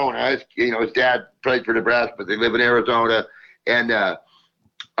Arizona. His dad played for Nebraska, but they live in Arizona. And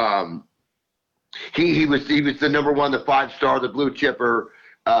he was the number 1, the 5-star, the blue chipper.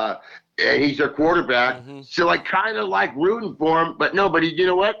 And he's their quarterback. So I kind of like rooting for him. But you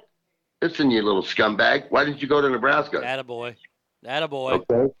know what? Listen, you little scumbag. Why didn't you go to Nebraska? Attaboy.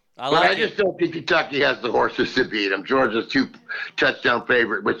 Okay. I just don't think Kentucky has the horses to beat them. Georgia's 2-touchdown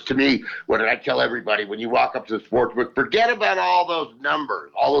favorite, which to me, what did I tell everybody when you walk up to the sports book, forget about all those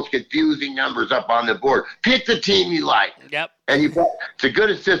numbers, all those confusing numbers up on the board. Pick the team you like. Yep. And it's as good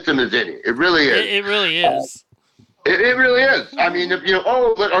a system as any. It really is. It really is. It really is. I mean, if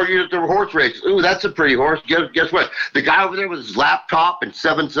the horse race. Ooh, that's a pretty horse. Guess what? The guy over there with his laptop and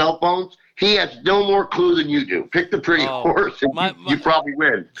 7 cell phones, he has no more clue than you do. Pick the pretty horse, and you probably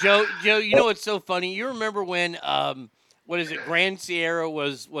win. Joe, you know what's so funny? You remember when, Grand Sierra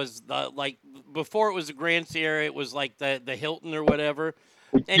was before it was the Grand Sierra, it was like the Hilton or whatever.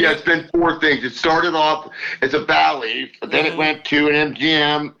 And it's been 4 things. It started off as a Bally's, but then it went to an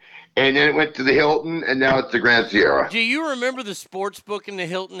MGM. And then it went to the Hilton, and now it's the Grand Sierra. Do you remember the sports book in the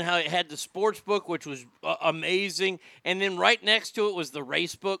Hilton, how it had the sports book, which was amazing, and then right next to it was the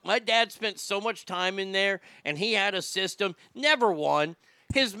race book? My dad spent so much time in there, and he had a system, never won.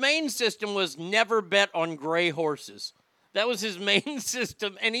 His main system was never bet on gray horses. That was his main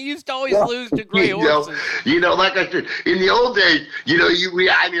system, and he used to always lose to gray horses. Like I said, in the old days,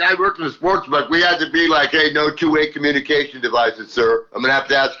 I worked in the sports book. We had to be like, hey, no 2-way communication devices, sir. I'm gonna have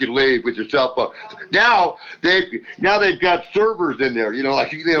to ask you to leave with your cell phone. Now they've got servers in there,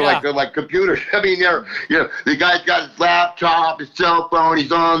 like computers. I mean, the guy's got his laptop, his cell phone.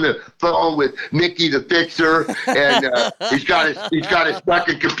 He's on the phone with Mickey the Fixer, and he's got his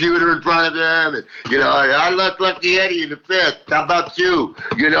fucking computer in front of him. And I look Lucky Eddie in the 5th. How about you?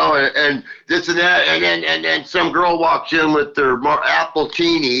 And this and that, and then some girl walks in with their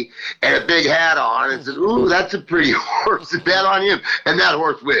appletini and a big hat on and says, "Ooh, that's a pretty horse." Bet on him, and that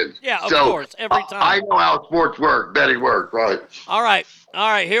horse wins. Yeah, of course, every time. I know how sports work. Betting works, right? All right,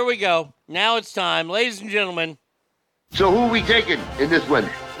 here we go. Now it's time, ladies and gentlemen. So who are we taking in this one?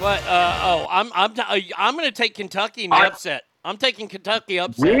 What? I'm going to take Kentucky in the upset. I'm taking Kentucky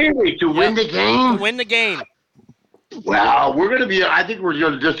upset. Really? To win the game? To win the game. Well, I think we're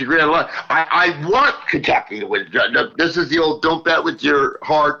going to disagree on a lot. I want Kentucky to win. This is the old don't bet with your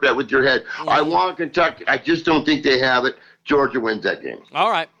heart, bet with your head. I want Kentucky. I just don't think they have it. Georgia wins that game. All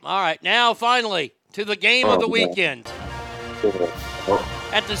right. Now, finally, to the game of the weekend.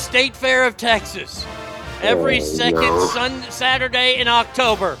 At the State Fair of Texas. Every second Saturday in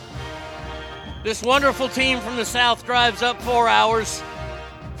October. This wonderful team from the South drives up 4 hours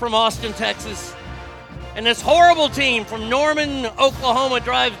from Austin, Texas. And this horrible team from Norman, Oklahoma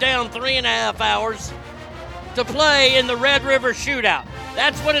drives down 3.5 hours to play in the Red River Shootout.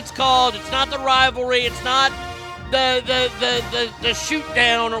 That's what it's called. It's not the rivalry. It's not the shoot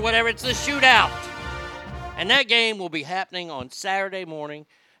down or whatever. It's the shootout. And that game will be happening on Saturday morning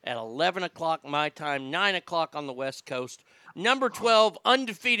at 11 o'clock my time, 9 o'clock on the West Coast. Number 12,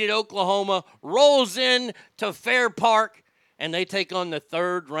 undefeated Oklahoma, rolls in to Fair Park, and they take on the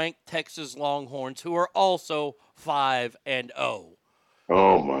third-ranked Texas Longhorns, who are also 5-0.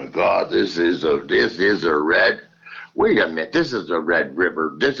 Oh my God! This is a red. Wait a minute! This is a Red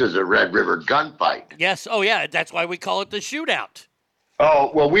River. This is a Red River gunfight. Yes. Oh yeah. That's why we call it the shootout.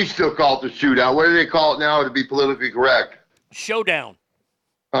 Oh well, we still call it the shootout. What do they call it now to be politically correct? Showdown.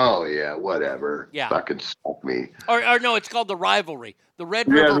 Oh yeah, whatever. Yeah. Fucking suck me. Or no, it's called the rivalry. The Red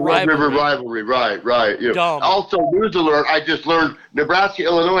Yeah, River the rivalry. Red River rivalry. Right. You know. Dumb. Also, news alert! I just learned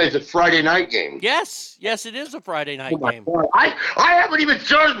Nebraska-Illinois is a Friday night game. Yes, it is a Friday night game. God. I haven't even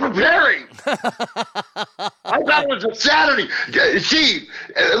started preparing. I thought it was a Saturday. Steve,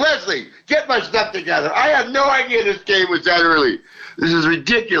 Leslie, get my stuff together. I had no idea this game was that early. This is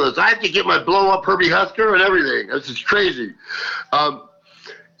ridiculous. I have to get my blow-up Herbie Husker and everything. This is crazy.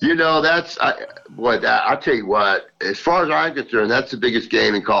 You know, I'll tell you what, as far as I'm concerned, that's the biggest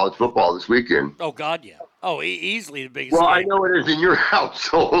game in college football this weekend. Oh, God, yeah. Oh, easily the biggest Well, game. I know it is in your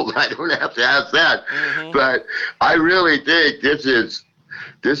household. I don't have to ask that. Mm-hmm. But I really think this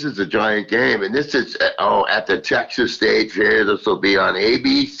is a giant game. And this is, at the Texas State Fair. This will be on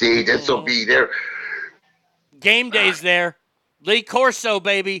ABC. This will be there. Game day's there. Lee Corso,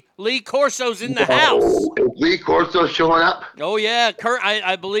 baby. Lee Corso's in the house. Is Lee Corso showing up? Oh, yeah.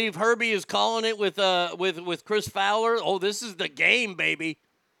 I believe Herbie is calling it with Chris Fowler. Oh, this is the game, baby.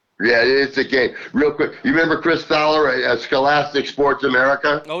 Yeah, it's a game. Real quick, you remember Chris Fowler at Scholastic Sports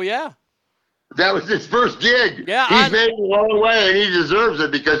America? Oh, yeah. That was his first gig. Yeah, he's made it a long way, and he deserves it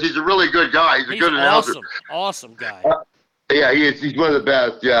because he's a really good guy. He's a good announcer. Awesome guy. Yeah, he is. He's one of the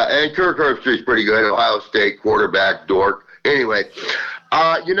best. Yeah, and Kirk Herbstreit's pretty good. Ohio State quarterback, dork. Anyway,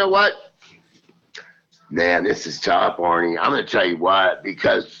 you know what? Man, this is tough, Arnie. I'm going to tell you what,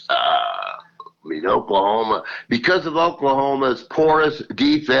 because Oklahoma, because of Oklahoma's porous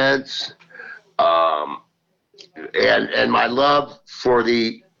defense, and my love for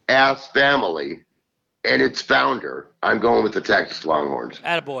the Ass family and its founder, I'm going with the Texas Longhorns.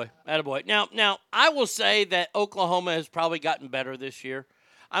 Attaboy. Now, I will say that Oklahoma has probably gotten better this year.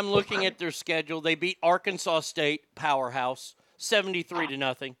 I'm looking at their schedule. They beat Arkansas State, powerhouse,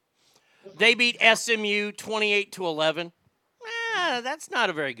 73-0. They beat SMU 28-11. That's not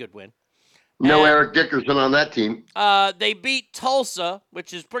a very good win. No Eric Dickerson on that team. They beat Tulsa,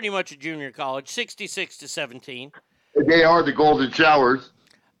 which is pretty much a junior college, 66-17. They are the Golden Showers.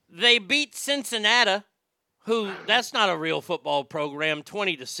 They beat Cincinnati, who that's not a real football program,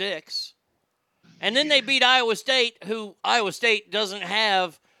 20-6. And then they beat Iowa State, who Iowa State doesn't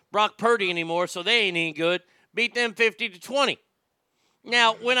have Brock Purdy anymore, so they ain't any good. Beat them 50-20.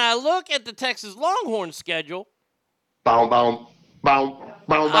 Now, when I look at the Texas Longhorns schedule, what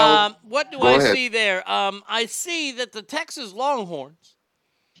do I see there? I see that the Texas Longhorns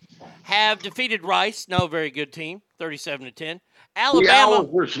have defeated Rice, no very good team, 37-10. Alabama. The Owls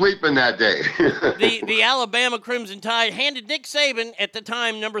were sleeping that day. the Alabama Crimson Tide handed Nick Saban, at the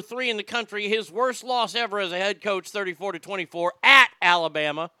time number 3 in the country, his worst loss ever as a head coach, 34-24 at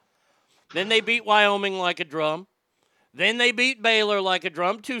Alabama. Then they beat Wyoming like a drum. Then they beat Baylor like a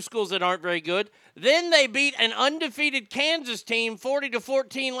drum, 2 schools that aren't very good. Then they beat an undefeated Kansas team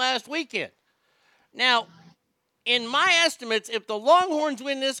 40-14 last weekend. Now, in my estimates, if the Longhorns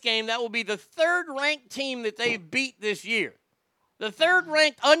win this game, that will be the third-ranked team that they beat this year. The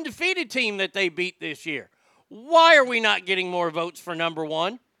third-ranked undefeated team that they beat this year. Why are we not getting more votes for number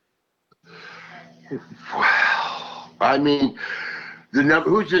 1? Wow. I mean,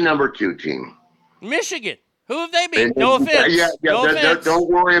 who's the number 2 team? Michigan. Who have they beat? No offense. No offense. Don't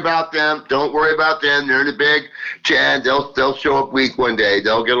worry about them. They're in a Big Ten. They'll show up weak one day.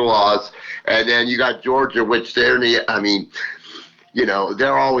 They'll get a loss. And then you got Georgia, which they're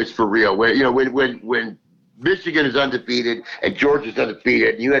always for real. When Michigan is undefeated and Georgia's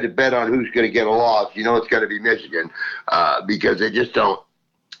undefeated, and you had to bet on who's going to get a loss, it's going to be Michigan because they just don't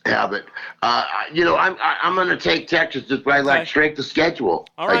have it. I'm going to take Texas just by strength of schedule,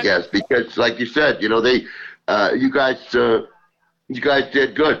 I guess, because like you said, you guys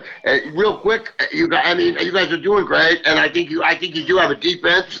did good. Real quick, you guys are doing great, and I think you do have a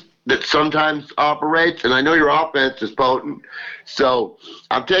defense that sometimes operates, and I know your offense is potent. So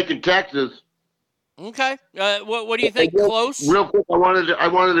I'm taking Texas. Okay. What do you think? Close? Real quick, I wanted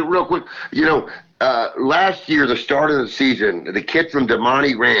to real quick. Last year, the start of the season, the kid from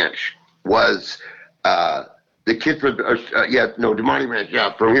Damani Ranch was the kid from Damani Ranch,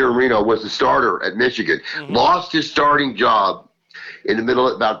 from here in Reno, was the starter at Michigan. Lost his starting job in the middle,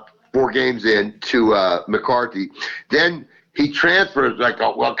 about 4 games in, to McCarthy. Then he transfers,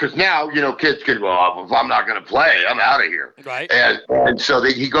 because now, kids can, if I'm not going to play, I'm out of here. Right. And so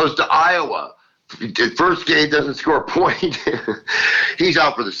he goes to Iowa. The first game, doesn't score a point. He's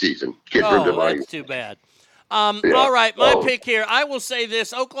out for the season. That's too bad. All right, my pick here. I will say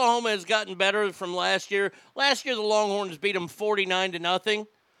this: Oklahoma has gotten better from last year. Last year, the Longhorns beat them 49-0.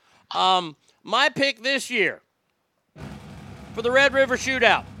 My pick this year for the Red River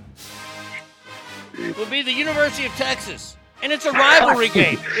Shootout will be the University of Texas, and it's a rivalry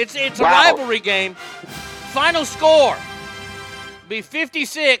game. It's a rivalry game. Final score be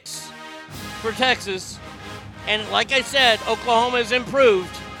 56 for Texas, and like I said, Oklahoma has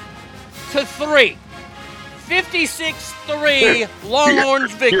improved to 3. 56-3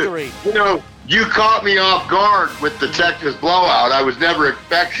 Longhorns victory. You caught me off guard with the Texas blowout. I was never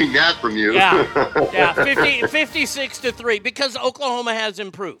expecting that from you. Yeah, 56-3 because Oklahoma has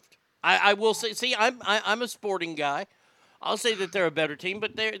improved. I will say. See, I'm a sporting guy. I'll say that they're a better team,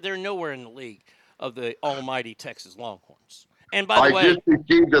 but they're nowhere in the league of the almighty Texas Longhorns. And by the way,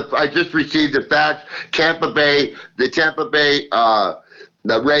 I just received the fact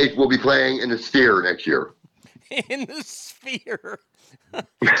the Rays will be playing in the Sphere next year. In the Sphere.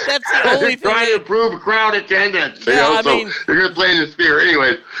 That's the only thing. Trying to improve crowd attendance. Yeah, they're going to play in the Sphere.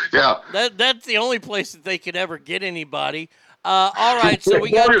 Anyways, yeah. That's the only place that they could ever get anybody. All right, so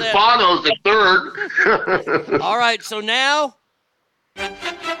we got that. Bono's at third. All right, so now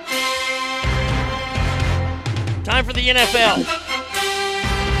time for the NFL.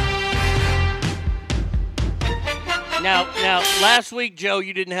 Now, last week, Joe,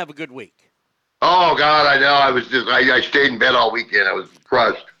 you didn't have a good week. Oh God, I know. I stayed in bed all weekend. I was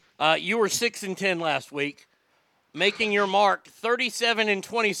crushed. You were 6-10 last week, making your mark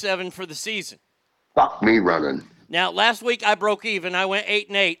 37-27 for the season. Fuck me running. Now, last week I broke even. I went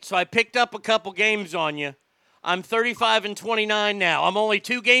 8-8, so I picked up a couple games on you. I'm 35-29 now. I'm only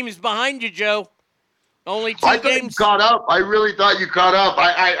 2 games behind you, Joe. Only 2 games. You caught up. I really thought you caught up.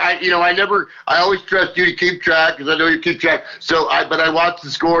 I always trust you to keep track because I know you keep track. But I watched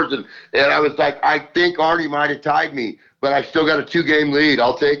the scores and I was like, I think Arnie might have tied me, but I still got a 2-game lead.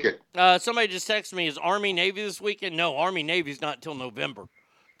 I'll take it. Somebody just texted me, is Army-Navy this weekend? No, Army-Navy's not until November.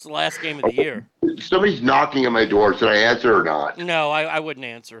 It's the last game of the year. Somebody's knocking at my door. Should I answer or not? No, I wouldn't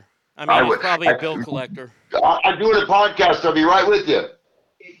answer. I mean, it's probably a bill collector. I'm doing a podcast. I'll be right with you.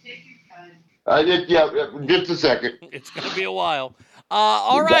 Just a second. It's going to be a while.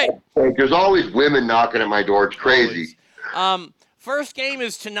 All right. There's always women knocking at my door. It's crazy. First game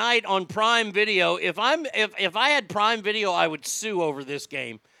is tonight on Prime Video. If I had Prime Video, I would sue over this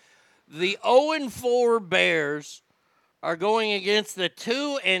game. The 0-4 Bears are going against the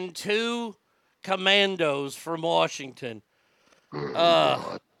 2-2 Commandos from Washington.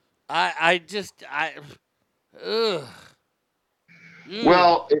 Ugh.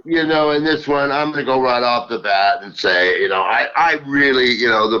 Well, in this one, I'm going to go right off the bat and say, I really,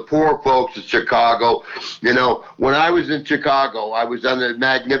 the poor folks in Chicago, when I was in Chicago, I was on the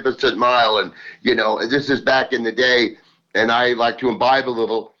Magnificent Mile, and, this is back in the day, and I like to imbibe a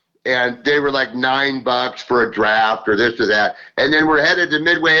little, and they were like $9 for a draft or this or that. And then we're headed to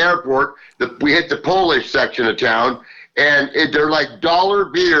Midway Airport. We hit the Polish section of town, and they're like dollar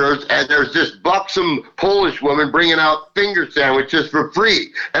beers, and there's this buxom Polish woman bringing out finger sandwiches for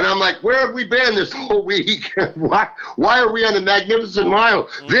free. And I'm like, where have we been this whole week? Why are we on the Magnificent Mile?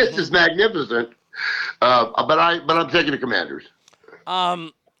 This is magnificent. But I'm taking the Commanders.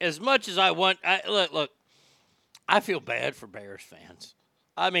 As much as I want, look, I feel bad for Bears fans.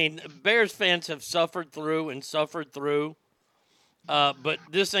 I mean, Bears fans have suffered through, but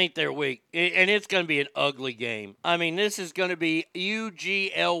this ain't their week, and it's going to be an ugly game. I mean, this is going to be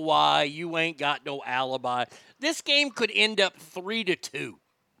UGLY. You ain't got no alibi. This game could end up 3-2.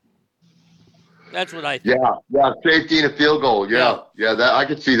 That's what I think. Yeah, safety and a field goal. Yeah, I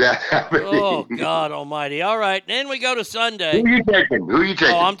could see that happening. Oh, God almighty. All right, then we go to Sunday. Who are you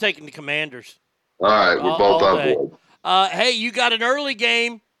taking? Oh, I'm taking the Commanders. All right, we're both on board. Hey, you got an early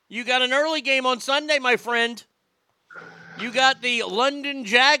game. You got an early game on Sunday, my friend. You got the London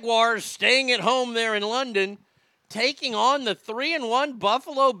Jaguars staying at home there in London, taking on the 3-1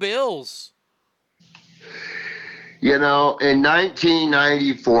 Buffalo Bills. In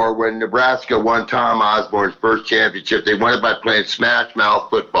 1994, when Nebraska won Tom Osborne's first championship, they won it by playing smash mouth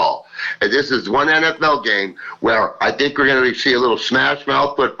football. And this is one NFL game where I think we're going to see a little smash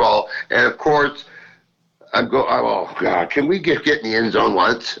mouth football. And of course, oh God, can we get in the end zone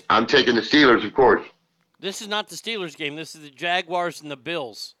once? I'm taking the Steelers, of course. This is not the Steelers game. This is the Jaguars and the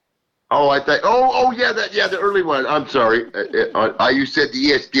Bills. Oh, I thought. The early one. I'm sorry. You said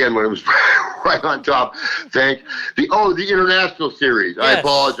the ESPN one. It was right on top. Thanks. The international series. Yes, I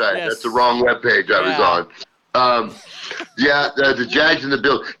apologize. Yes. That's the wrong webpage I was on. The Jags and the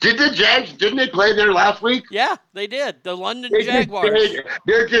Bills. Didn't they play there last week? Yeah, they did. The London Jaguars.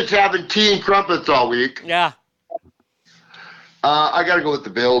 They're just having tea and crumpets all week. Yeah. I got to go with the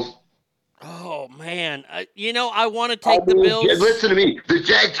Bills. Oh, man. I want to take the Bills. Listen to me. The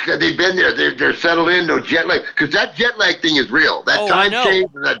Jags, they've been there. They're settled in. No jet lag. Because that jet lag thing is real. That time change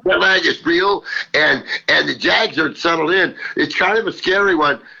and that jet lag is real. And the Jags are settled in. It's kind of a scary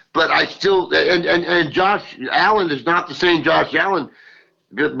one. But I still – and Josh Allen is not the same Josh Allen.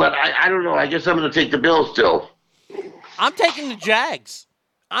 But I don't know. I guess I'm going to take the Bills still. I'm taking the Jags.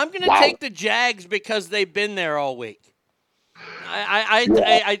 I'm going to take the Jags because they've been there all week.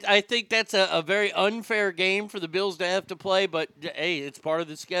 I think that's a very unfair game for the Bills to have to play, but, hey, it's part of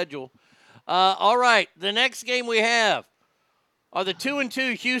the schedule. All right, the next game we have are the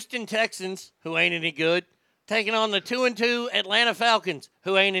 2-2 Houston Texans, who ain't any good, taking on the 2-2 Atlanta Falcons,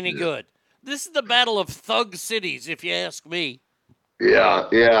 who ain't any good. This is the battle of thug cities, if you ask me. Yeah,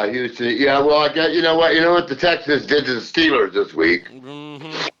 Houston. Yeah, well, you know what the Texans did to the Steelers this week.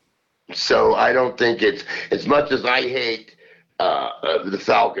 Mm-hmm. So I don't think it's as much as I hate the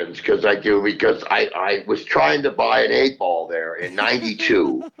Falcons because I was trying to buy an 8-ball there in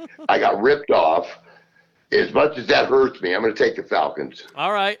 '92. I got ripped off. As much as that hurts me, I'm going to take the Falcons.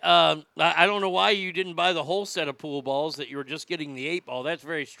 All right. I don't know why you didn't buy the whole set of pool balls, that you were just getting the 8-ball. That's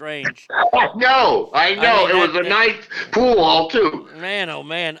very strange. No, I know. It was a nice pool hall, too. Man, oh,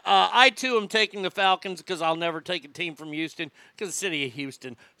 man. I, too, am taking the Falcons because I'll never take a team from Houston because the city of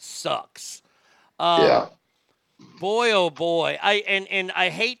Houston sucks. Yeah. Boy, oh, boy. I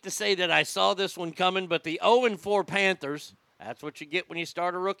hate to say that I saw this one coming, but the 0-4 Panthers, that's what you get when you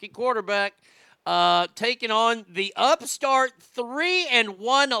start a rookie quarterback, taking on the upstart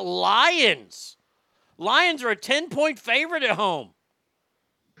 3-1 Lions. Lions are a 10-point favorite at home.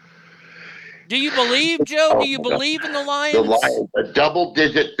 Do you believe, Joe? Do you believe in the Lions? The Lions, a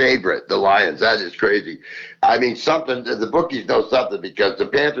double-digit favorite, the Lions. That is crazy. I mean, the bookies know something because the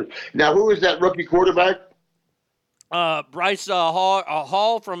Panthers. Now, who is that rookie quarterback? Bryce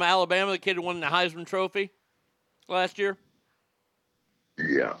Hall from Alabama, the kid who won the Heisman Trophy last year.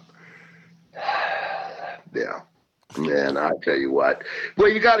 Yeah. Yeah. Man, I tell you what. Well,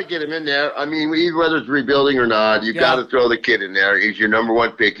 you got to get him in there. I mean, whether it's rebuilding or not, you got to throw the kid in there. He's your number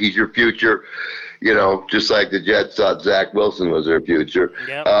one pick. He's your future. Just like the Jets thought Zach Wilson was their future.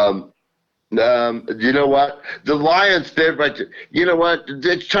 Yep. You know what? The Lions favored by you know what?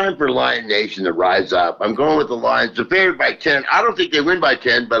 It's time for Lion Nation to rise up. I'm going with the Lions. They're favored by 10. I don't think they win by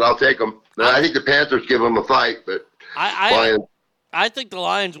 10, but I'll take them. I think the Panthers give them a fight, but I think the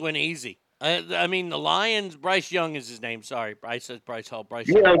Lions win easy. I mean, the Lions, Bryce Young is his name. Sorry, Bryce says Bryce Hall. Bryce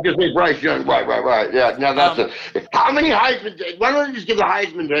Young. Yeah, just say Bryce Young. Right. Yeah, now that's how many Heisman? Why don't you just give the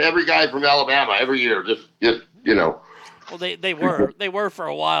Heisman to every guy from Alabama every year? Just. Well, they were for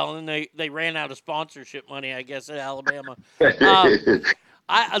a while, and then they ran out of sponsorship money, I guess, at Alabama.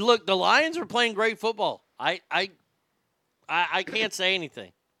 I look, the Lions are playing great football. I can't say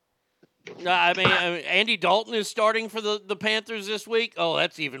anything. I mean, Andy Dalton is starting for the Panthers this week. Oh,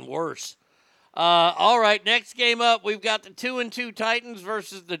 that's even worse. All right, next game up, we've got the 2-2 Titans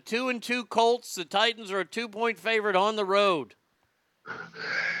versus the 2-2 Colts. The Titans are a 2-point favorite on the road.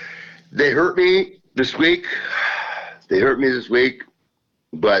 They hurt me this week.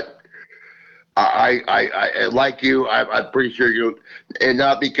 But I like you. I'm pretty sure you, and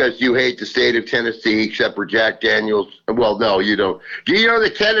not because you hate the state of Tennessee, except for Jack Daniels. Well, no, you don't. Do you know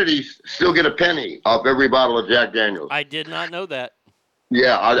the Kennedys still get a penny off every bottle of Jack Daniels? I did not know that.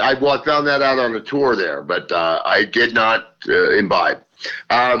 Yeah, I found that out on the tour there, but I did not imbibe.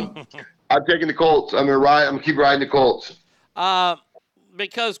 I'm taking the Colts. I'm gonna keep riding the Colts.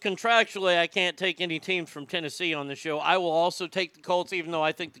 Because contractually I can't take any teams from Tennessee on the show. I will also take the Colts, even though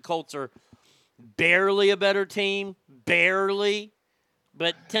I think the Colts are barely a better team. Barely.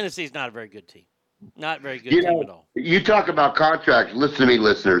 But Tennessee's not a very good team. Not a very good team at all. You talk about contracts. Listen to me,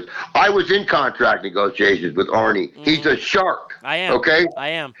 listeners. I was in contract negotiations with Arnie. Mm-hmm. He's a shark. I am. Okay? I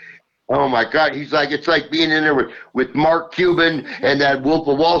am. Oh, my God. It's like being in there with Mark Cuban and that Wolf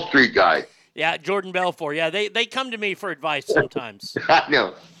of Wall Street guy. Yeah, Jordan Belfort. Yeah, they come to me for advice sometimes. I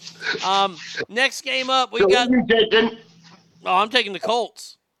know. Next game up, we got. Who you taking? Oh, I'm taking the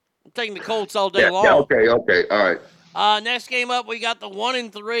Colts. I'm taking the Colts all day long. Yeah, okay, all right. Next game up, we got the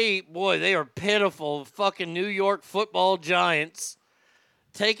 1-3. Boy, they are pitiful. Fucking New York Football Giants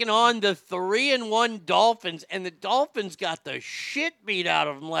taking on the 3-1 Dolphins, and the Dolphins got the shit beat out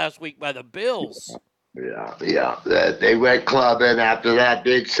of them last week by the Bills. Yeah. They went clubbing after that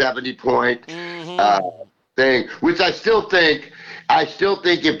big 70-point thing, which I still think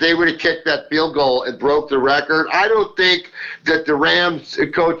if they would have kicked that field goal and broke the record, I don't think that the Rams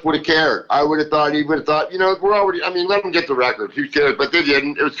coach would have cared. He would have thought, we're already, let them get the record. Who cares? But they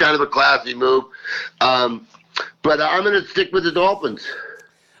didn't. It was kind of a classy move. But I'm going to stick with the Dolphins.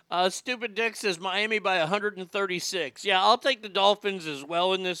 Stupid Dick says Miami by 136. Yeah, I'll take the Dolphins as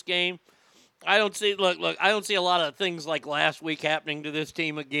well in this game. I don't see a lot of things like last week happening to this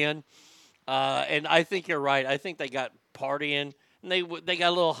team again. And I think you're right. I think they got partying, and they got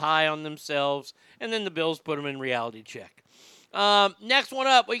a little high on themselves, and then the Bills put them in reality check. Next one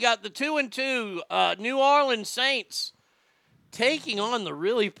up, we got the 2-2 New Orleans Saints taking on the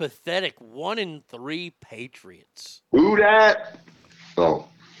really pathetic 1-3 Patriots. Who that? Oh.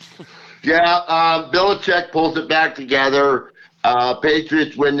 Yeah, Belichick pulls it back together.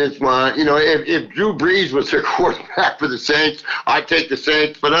 Patriots win this one. If Drew Brees was their quarterback for the Saints, I'd take the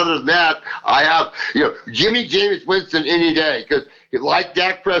Saints. But other than that, I have, Jimmy Jameis Winston any day. Because like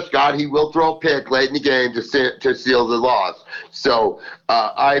Dak Prescott, he will throw a pick late in the game to seal the loss. So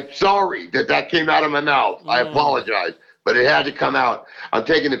I'm sorry that came out of my mouth. I apologize. But it had to come out. I'm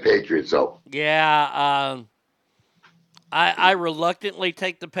taking the Patriots, though. Yeah, I reluctantly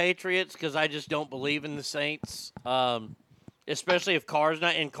take the Patriots because I just don't believe in the Saints. Especially if Carr's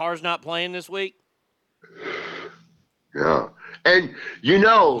not playing this week. Yeah. And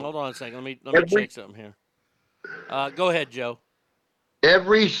hold on a second. Let me check something here. Go ahead, Joe.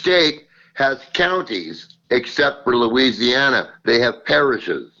 Every state has counties except for Louisiana. They have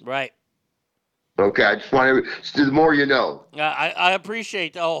parishes. Right. Okay, I just want to. The more you know. I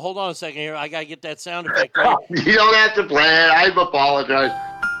appreciate. Oh, hold on a second here. I gotta get that sound effect right. You don't have to play it. I apologize.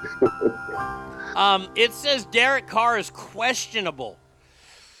 It says Derek Carr is questionable.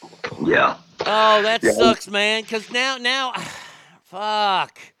 Yeah. Oh, that sucks, man. Because now,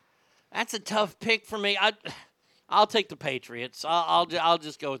 fuck, that's a tough pick for me. I'll take the Patriots. I'll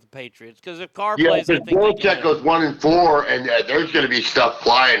just go with the Patriots because if Carr plays, I think Belichick goes 1-4, and there's going to be stuff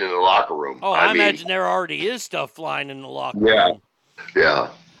flying in the locker room. Oh, I imagine there already is stuff flying in the locker room. Yeah.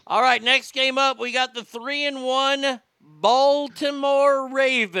 All right, next game up, we got the 3-1 Baltimore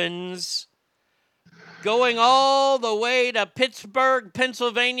Ravens going all the way to Pittsburgh,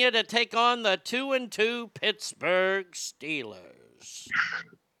 Pennsylvania to take on the 2-2 Pittsburgh Steelers.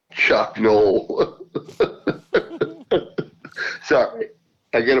 Chuck Noll. Sorry,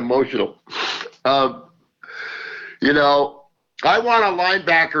 I get emotional. I want a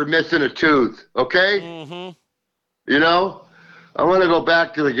linebacker missing a tooth, okay? Mm-hmm. I want to go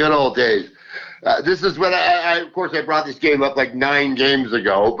back to the good old days. This is when of course, I brought this game up like 9 games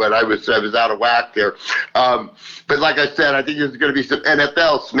ago, but I was out of whack there. But like I said, I think this is going to be some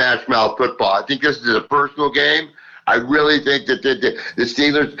NFL smash mouth football. I think this is a personal game. I really think that the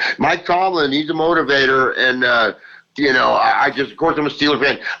Steelers, Mike Tomlin, he's a motivator, and of course, I'm a Steelers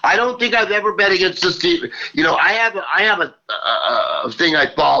fan. I don't think I've ever bet against the Steelers. I have a thing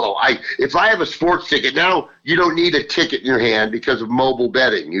I follow. If I have a sports ticket, now you don't need a ticket in your hand because of mobile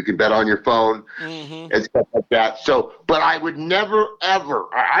betting. You can bet on your phone and stuff like that. So, but I would never, ever,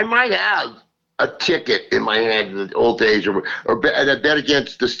 I might have a ticket in my hand in the old days, and I bet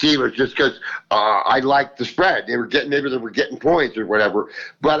against the Steelers just because I liked the spread. Maybe they were getting points or whatever.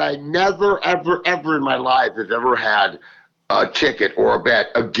 But I never, ever, ever in my life have ever had a ticket or a bet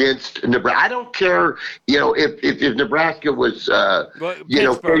against Nebraska. I don't care, if Nebraska was,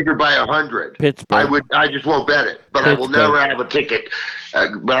 favored by 100. Pittsburgh. I just won't bet it. But I will never have a ticket.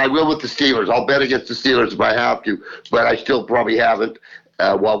 But I will with the Steelers. I'll bet against the Steelers if I have to. But I still probably haven't.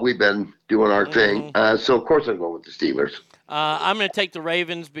 While we've been doing our thing. So, of course, I'm going with the Steelers. I'm going to take the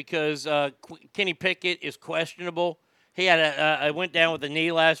Ravens because Kenny Pickett is questionable. He had went down with a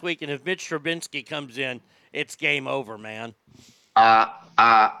knee last week, and if Mitch Trubinsky comes in, it's game over, man.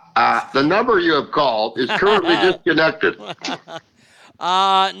 The number you have called is currently disconnected.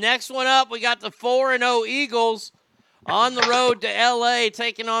 Next one up, we got the 4-0 Eagles on the road to L.A.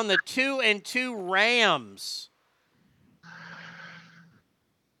 taking on the 2-2 Rams.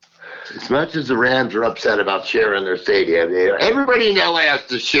 As much as the Rams are upset about sharing their stadium, everybody in LA has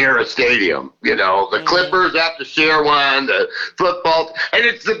to share a stadium. The Clippers have to share one, the football, and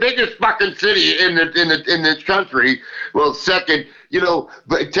it's the biggest fucking city in the country. Well, second,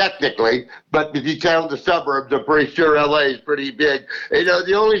 but technically, but if you count the suburbs, I'm pretty sure LA is pretty big.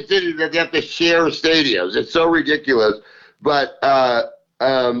 The only city that they have to share stadiums. It's so ridiculous. But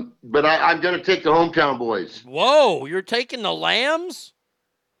I'm going to take the hometown boys. Whoa, you're taking the Lambs?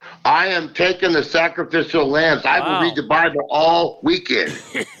 I am taking the sacrificial lambs. I will read the Bible all weekend.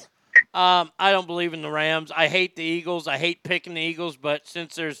 I don't believe in the Rams. I hate the Eagles. I hate picking the Eagles, but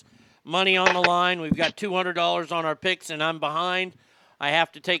since there's money on the line, we've got $200 on our picks, and I'm behind, I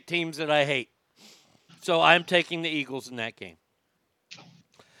have to take teams that I hate. So I'm taking the Eagles in that game.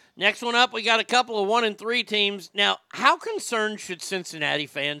 Next one up, we got a couple of 1-3 teams. Now, how concerned should Cincinnati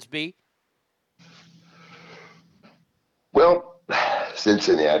fans be? Well,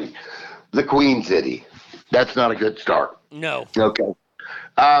 Cincinnati, the Queen City. That's not a good start. No. Okay.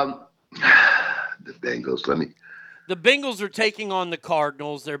 The Bengals, The Bengals are taking on the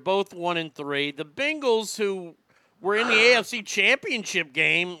Cardinals. They're both 1-3. The Bengals, who were in the AFC Championship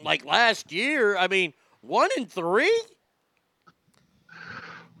game like last year, 1-3?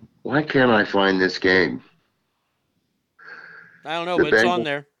 Why can't I find this game? I don't know, but it's on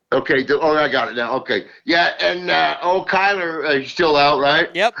there. Okay. I got it now. Okay. Yeah, and Kyler, he's still out, right?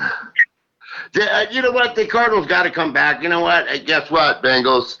 Yep. You know what? The Cardinals got to come back. You know what? Guess what,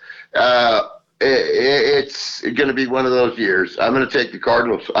 Bengals? It's going to be one of those years. I'm going to take the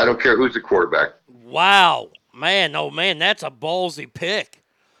Cardinals. I don't care who's the quarterback. Wow. Man, that's a ballsy pick.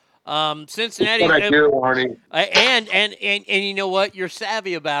 Cincinnati. That's what I do, Arnie. And you know what? You're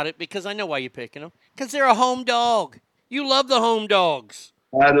savvy about it because I know why you're picking them. Because they're a home dog. You love the home dogs.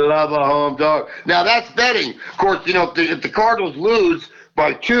 I love a home dog. Now, that's betting. Of course, if the Cardinals lose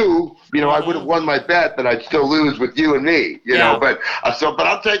by 2, I would have won my bet, but I'd still lose with you and me, know. But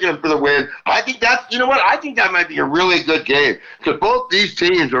I'm taking them for the win. I think that's, I think that might be a really good game because both these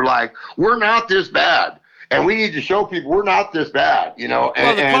teams are like, we're not this bad. And we need to show people we're not this bad, And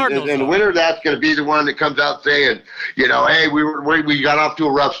the winner of that's going to be the one that comes out saying, hey, we got off to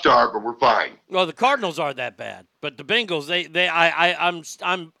a rough start, but we're fine. Well, the Cardinals are that bad, but the Bengals,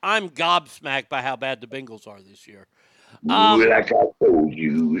 I'm gobsmacked by how bad the Bengals are this year. Like I told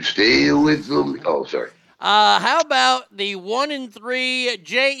you, stay with them. Oh, sorry. How about the 1-3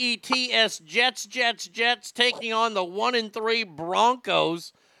 Jets taking on the 1-3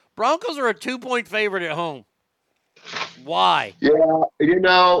 Broncos? Broncos are a 2-point favorite at home. Why? Yeah,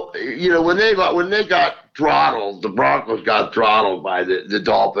 when they got throttled, the Broncos got throttled by the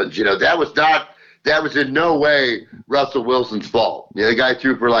Dolphins. That was in no way Russell Wilson's fault. The guy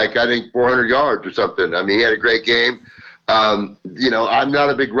threw for 400 yards or something. He had a great game. I'm not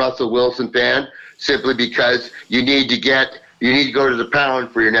a big Russell Wilson fan simply because you need to go to the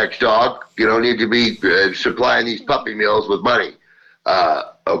pound for your next dog. You don't need to be supplying these puppy mills with money.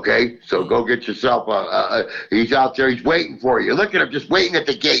 Okay, so go get yourself he's out there, he's waiting for you. Look at him, just waiting at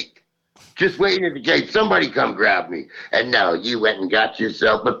the gate. Somebody come grab me. And no, you went and got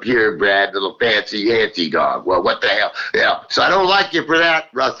yourself a purebred little fancy dog. Well, what the hell? Yeah, so I don't like you for that,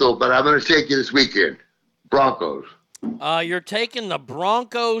 Russell, but I'm going to take you this weekend. Broncos. You're taking the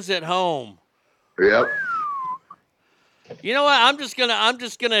Broncos at home. Yep. You know what? I'm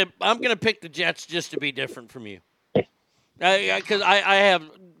gonna pick the Jets just to be different from you. Because I have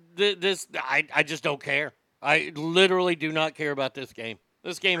this. I just don't care. I literally do not care about this game.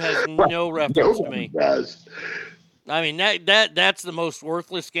 This game has no reference to me. That's the most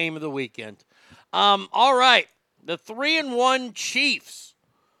worthless game of the weekend. All right, the 3-1 Chiefs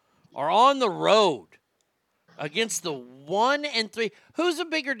are on the road against the 1-3. Who's a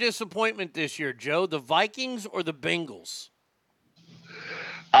bigger disappointment this year, Joe? The Vikings or the Bengals?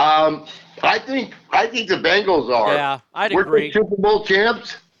 I think the Bengals are. Yeah, I'd agree. Were they Super Bowl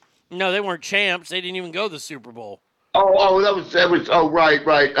champs? No, they weren't champs. They didn't even go to the Super Bowl. That was. Oh, right.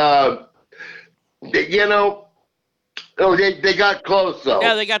 They got close though.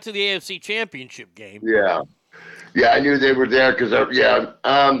 Yeah, they got to the AFC Championship game. Yeah, I knew they were there because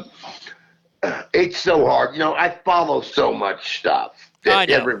it's so hard. I follow so much stuff that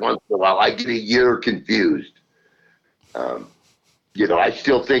every once in a while I get a year confused. I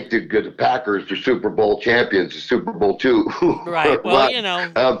still think the Packers are Super Bowl champions, Super Bowl II. Right. Well,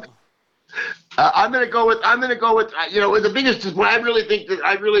 I'm going to go with. The biggest. I really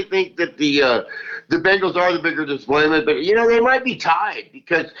think that the Bengals are the bigger disappointment, but they might be tied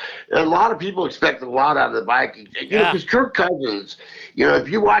because a lot of people expect a lot out of the Vikings. Because Kirk Cousins, if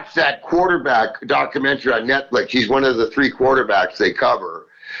you watch that quarterback documentary on Netflix, he's one of the 3 quarterbacks they cover.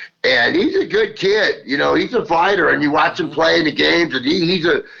 And he's a good kid, he's a fighter, and you watch him play in the games, and he's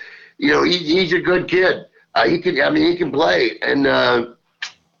a good kid. He can play, and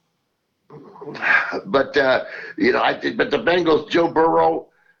but the Bengals, Joe Burrow.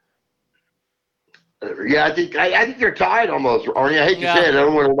 I think they're tied almost, Arnie. I hate to say it, I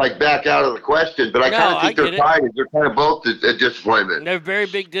don't want to back out of the question, but I kind of think they're tied. They're kind of both a disappointment. They're very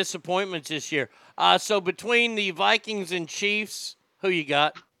big disappointments this year. So between the Vikings and Chiefs, who you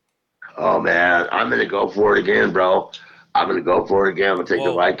got? Oh, man, I'm going to go for it again, bro. I'm going to go for it again. I'm going to take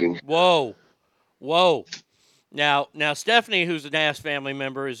the Vikings. Whoa. Now, Stephanie, who's an Ass family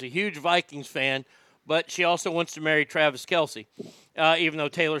member, is a huge Vikings fan, but she also wants to marry Travis Kelce, even though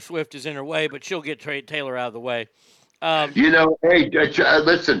Taylor Swift is in her way, but she'll get Taylor out of the way. Hey,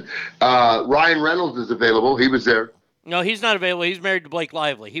 listen, Ryan Reynolds is available. He was there. No, he's not available. He's married to Blake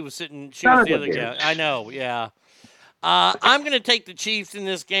Lively. She was the other guy. I know, yeah. I'm going to take the Chiefs in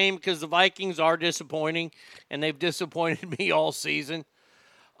this game because the Vikings are disappointing, and they've disappointed me all season.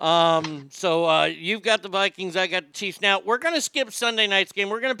 So you've got the Vikings, I got the Chiefs. Now, we're going to skip Sunday night's game.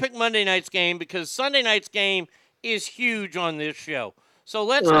 We're going to pick Monday night's game because Sunday night's game is huge on this show. So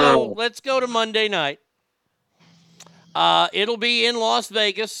let's go to Monday night. It'll be in Las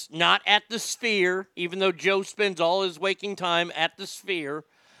Vegas, not at the Sphere, even though Joe spends all his waking time at the Sphere.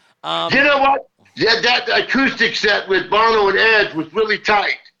 You know what? That acoustic set with Bono and Edge was really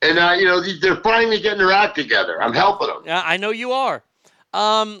tight. And, they're finally getting their act together. I'm helping them. I know you are.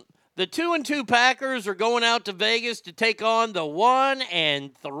 The 2-2 Packers are going out to Vegas to take on the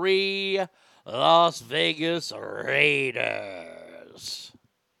 1-3 Las Vegas Raiders.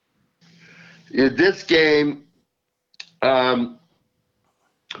 In this game,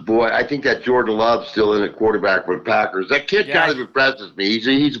 boy, I think that Jordan Love's still in at quarterback for the Packers. That kid kind of impresses me.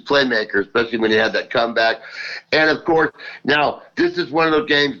 He's a playmaker, especially when he had that comeback. And, of course, now this is one of those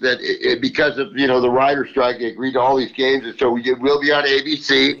games that because of, the writer strike, they agreed to all these games. And so it will be on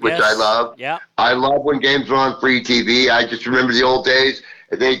ABC, which I love. Yeah. I love when games are on free TV. I just remember the old days.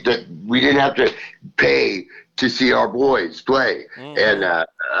 We didn't have to pay to see our boys play. And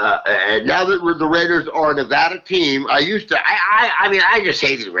now that the Raiders are a Nevada team, I just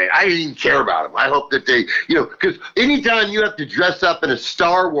hated the Raiders. I didn't even care about them. I hope that they, because anytime you have to dress up in a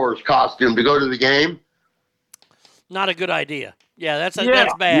Star Wars costume to go to the game, not a good idea. Yeah, that's bad.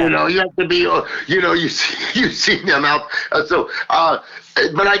 You have to be, you've seen them out.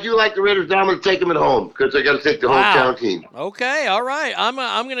 But I do like the Raiders. Now I'm going to take them at home because I got to take the hometown team. Okay, all right. I'm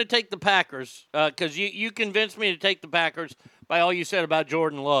going to take the Packers because you convinced me to take the Packers by all you said about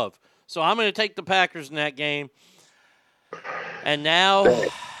Jordan Love. So I'm going to take the Packers in that game. And now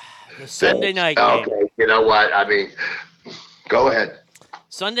the Sunday night game. Okay, you know what? Go ahead.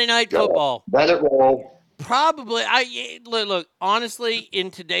 Sunday night football. Let it roll. Probably. Look, honestly,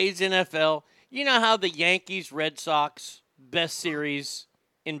 in today's NFL, you know how the Yankees, Red Sox, best series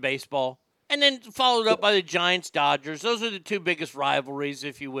in baseball, and then followed up by the Giants, Dodgers. Those are the two biggest rivalries,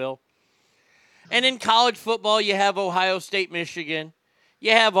 if you will. And in college football, you have Ohio State, Michigan.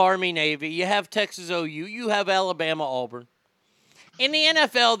 You have Army, Navy. You have Texas OU. You have Alabama, Auburn. In the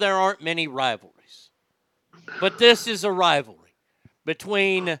NFL, there aren't many rivalries. But this is a rivalry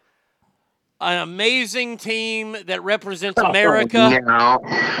between an amazing team that represents America. No,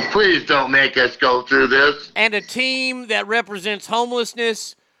 please don't make us go through this. And a team that represents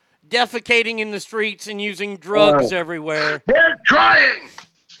homelessness, defecating in the streets, and using drugs everywhere. They're trying.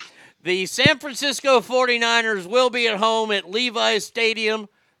 The San Francisco 49ers will be at home at Levi's Stadium,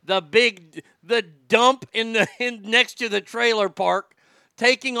 the dump next to the trailer park,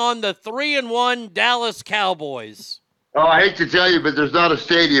 taking on the 3-1 Dallas Cowboys. Oh, I hate to tell you, but there's not a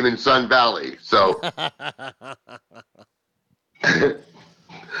stadium in Sun Valley, so.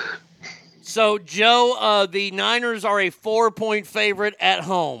 So, Joe, the Niners are a 4-point favorite at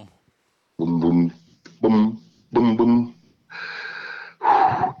home. Boom, boom, boom, boom, boom.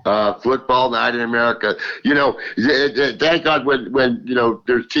 Football night in America. Thank God when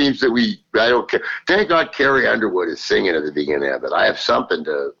there's teams that I don't care. Thank God Carrie Underwood is singing at the beginning of it. I have something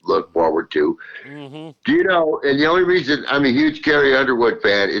to look forward to. Mm-hmm. And the only reason I'm a huge Carrie Underwood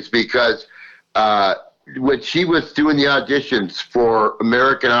fan is because when she was doing the auditions for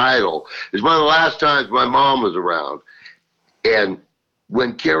American Idol, is one of the last times my mom was around. And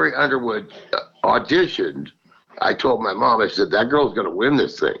when Carrie Underwood auditioned, I told my mom, I said, that girl's going to win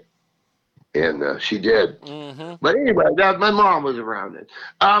this thing. And she did. Mm-hmm. But anyway, my mom was around it.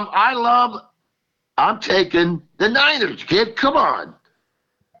 I'm taking the Niners, kid. Come on.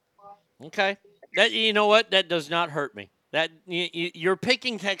 Okay. You know what? That does not hurt me. That you're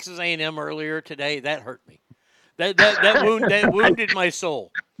picking Texas A&M earlier today. That hurt me. That wounded my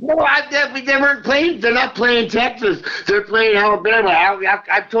soul. No, they weren't playing. They're not playing Texas. They're playing Alabama.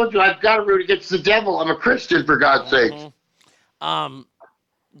 I told you I've got to root against the devil. I'm a Christian, for God's sake.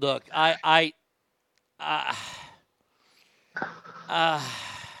 Look, the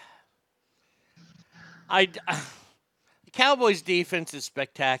Cowboys' defense is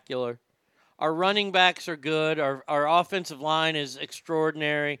spectacular. Our running backs are good. Our offensive line is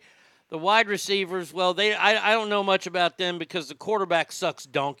extraordinary. The wide receivers, well, I don't know much about them because the quarterback sucks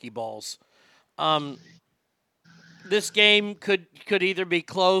donkey balls. This game could either be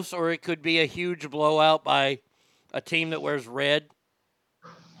close or it could be a huge blowout by a team that wears red.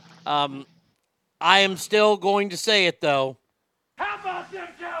 I am still going to say it, though. How about them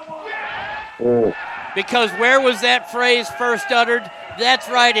Cowboys? Because where was that phrase first uttered? That's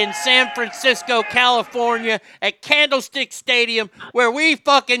right, in San Francisco, California, at Candlestick Stadium, where we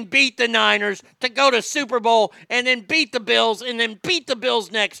fucking beat the Niners to go to Super Bowl and then beat the Bills and then beat the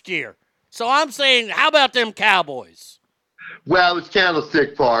Bills next year. So I'm saying, how about them Cowboys? Well, it's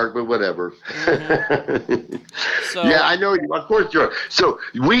Candlestick Park, but whatever. So, yeah, I know you. Of course you are. So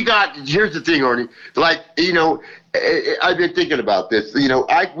here's the thing, Arnie. Like, I've been thinking about this.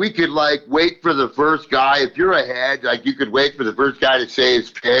 We could wait for the first guy. If you're ahead, you could wait for the first guy to say his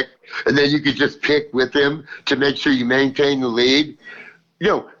pick, and then you could just pick with him to make sure you maintain the lead.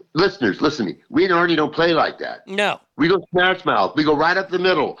 Listeners, listen to me. We and Arnie don't play like that. No. We go smash mouth. We go right up the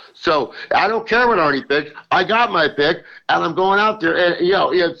middle. So I don't care what Arnie picks. I got my pick, and I'm going out there.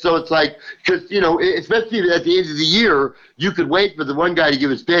 And so it's like, because especially at the end of the year, you could wait for the one guy to give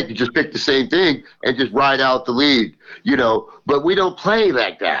his pick and just pick the same thing and just ride out the lead. But we don't play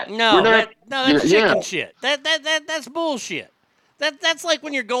like that. No, that's chicken shit. That's bullshit. That's like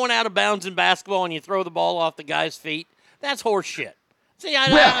when you're going out of bounds in basketball and you throw the ball off the guy's feet. That's horse shit. See,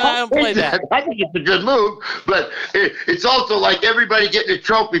 I don't play that. I think it's a good move, but it's also like everybody getting a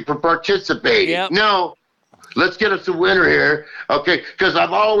trophy for participating. Yep. No, let's get us a winner here, okay? Because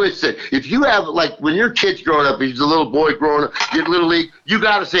I've always said, if you have, when your kid's growing up, he's a little boy growing up, get Little League, you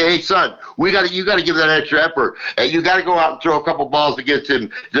got to say, hey, son, you got to give that extra effort. And you got to go out and throw a couple balls against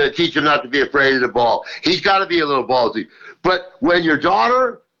him to teach him not to be afraid of the ball. He's got to be a little ballsy. But when your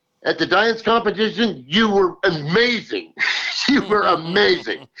daughter at the dance competition, you were amazing. You were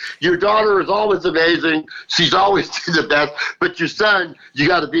amazing. Your daughter is always amazing. She's always the best. But your son, you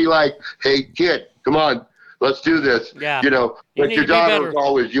got to be like, hey, kid, come on, let's do this. Yeah. But your daughter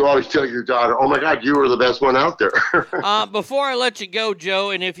is you always tell your daughter, oh, my God, you were the best one out there. Before I let you go, Joe,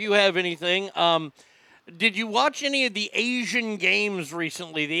 and if you have anything, did you watch any of the Asian games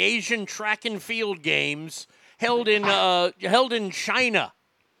recently, the Asian track and field games held in China?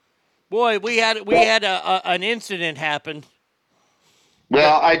 Boy, we had an incident happen.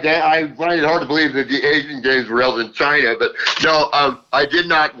 Well, I find it hard to believe that the Asian games were held in China, but no, I did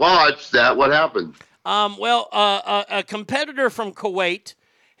not watch that. What happened? A competitor from Kuwait,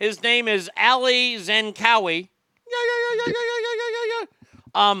 his name is Ali Zenkawi.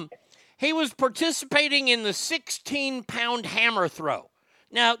 He was participating in the 16-pound hammer throw.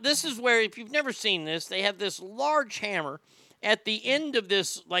 Now, this is where, if you've never seen this, they have this large hammer at the end of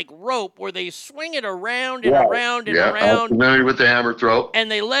this rope where they swing it around and around and around. I'm familiar with the hammer throw. And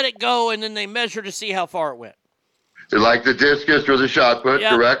they let it go, and then they measure to see how far it went. Like the discus or the shot put,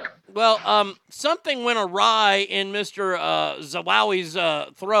 correct? Well, something went awry in Mr. Zawawi's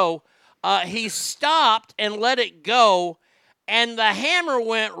throw. He stopped and let it go, and the hammer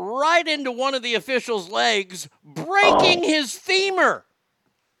went right into one of the official's legs, breaking his femur.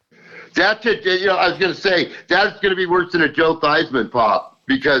 That's it. I was going to say, that's going to be worse than a Joe Theismann pop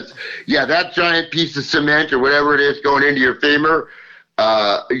because, that giant piece of cement or whatever it is going into your femur,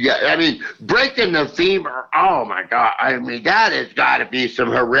 breaking the femur, oh, my God. That has got to be some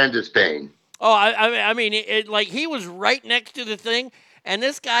horrendous pain. Oh, he was right next to the thing, and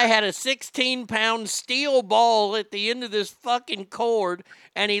this guy had a 16-pound steel ball at the end of this fucking cord,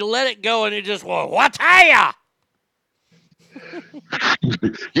 and he let it go, and it just went, what-a-ya?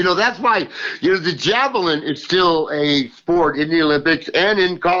 That's why, the javelin is still a sport in the Olympics and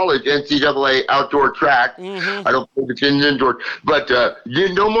in college, NCAA outdoor track. Mm-hmm. I don't think it's in indoor. But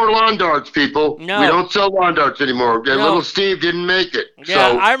no more lawn darts, people. No. We don't sell lawn darts anymore. No. Little Steve didn't make it.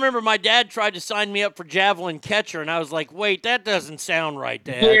 Yeah, so. I remember my dad tried to sign me up for javelin catcher, and I was like, wait, that doesn't sound right,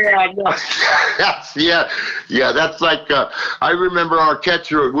 Dad. Yeah, no. That's like, I remember our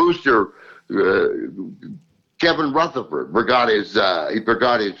catcher at Worcester, Kevin Rutherford forgot his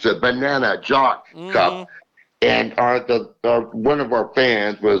banana jock cup, and one of our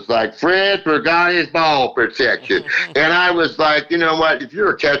fans was like, Fred forgot his ball protection, and I was like, you know what? If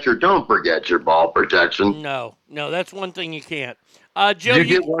you're a catcher, don't forget your ball protection. No, that's one thing you can't. Joe, you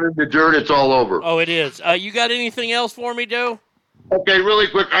get one in the dirt, it's all over. Oh, it is. You got anything else for me, Joe? Okay, really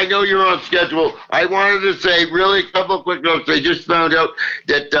quick. I know you're on schedule. I wanted to say a couple of quick notes. They just found out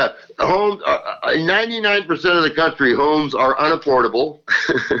that homes, 99% of the country, homes are unaffordable.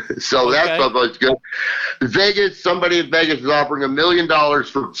 So that's always good. Somebody in Vegas is offering $1 million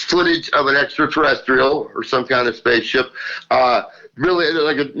for footage of an extraterrestrial or some kind of spaceship. really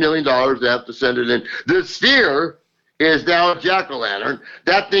like $1 million. They have to send it in. The sphere is now a jack-o'-lantern.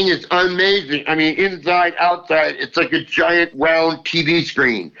 That thing is amazing. I mean, inside, outside, it's like a giant round TV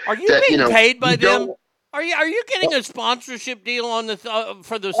screen. Are you being paid by them? Are you getting a sponsorship deal on the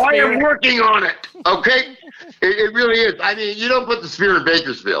for the sphere? I am working on it. Okay, it really is. I mean, you don't put the sphere in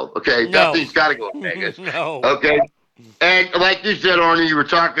Bakersfield. Okay, that thing's got to go in Vegas. No. Okay. And like you said, Arnie, you were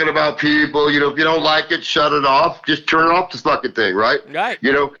talking about people. You know, if you don't like it, shut it off. Just turn off the fucking thing, right? Right.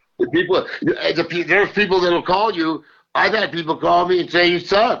 You know, there's people that'll call you. I've had people call me and say you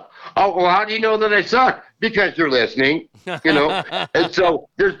suck. Oh, well, how do you know that I suck? Because you're listening, you know. And so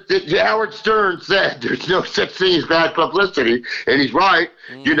Howard Stern said there's no such thing as bad publicity, and he's right.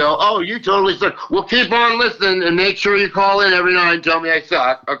 You know, oh, you totally suck. Well, keep on listening and make sure you call in every night and tell me I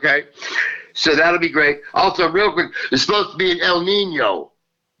suck, okay? So that'll be great. Also, real quick, it's supposed to be an El Nino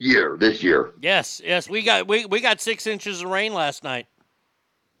year this year. Yes, we got 6 inches of rain last night.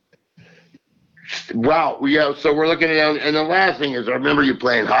 Wow, yeah. So we're looking at, and the last thing is, I remember you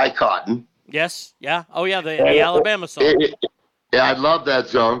playing High Cotton. Yes, yeah. Oh, yeah, the Alabama song. Yeah, I love that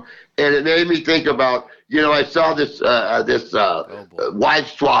song, and it made me think about, you know, I saw this wife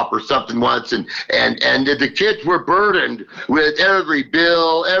swap or something once, and the kids were burdened with every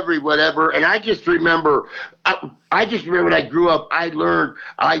bill, every whatever, and I just remember. I just remember when I grew up, I learned.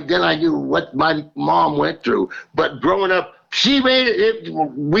 Then I knew what my mom went through, but growing up. She made it.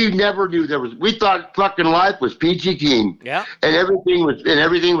 We never knew there was. We thought fucking life was peachy keen. Yeah. And everything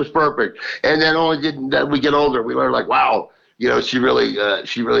was perfect. And then that we get older, we learn like, wow, you know, she really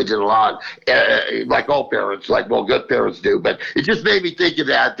did a lot. Like all parents, good parents do. But it just made me think of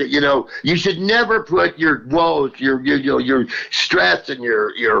that you know, you should never put your woes, your stress and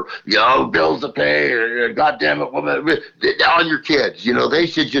your bills to pay or goddamn it woman on your kids. You know, they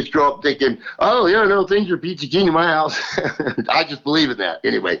should just grow up thinking, oh yeah, no, things are peachy keen in my house. I just believe in that.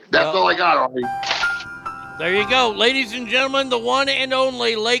 Anyway, that's all I got, Arnie. There you go, ladies and gentlemen, the one and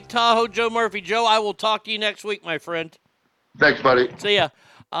only Lake Tahoe Joe Murphy. Joe, I will talk to you next week, my friend. Thanks, buddy. See ya.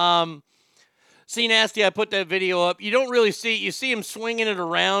 See, Nasty, I put that video up. You don't really see him swinging it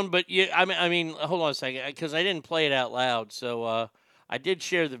around, but I mean, hold on a second, because I didn't play it out loud. So I did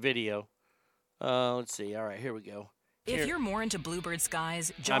share the video. Let's see. All right, here we go. If you're more into bluebird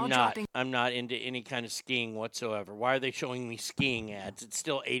skies, I'm not into any kind of skiing whatsoever. Why are they showing me skiing ads? It's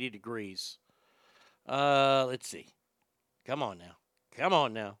still 80 degrees. Let's see. Come on now.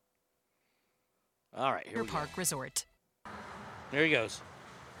 All right, here we go. Park Resort. There he goes.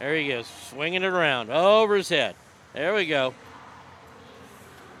 Swinging it around over his head. There we go.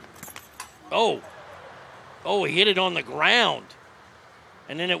 Oh, he hit it on the ground.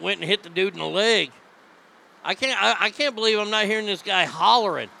 And then it went and hit the dude in the leg. I can't believe I'm not hearing this guy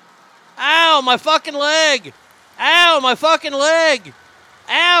hollering. Ow, my fucking leg. Ow, my fucking leg.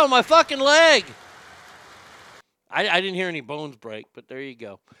 Ow, my fucking leg. I didn't hear any bones break, but there you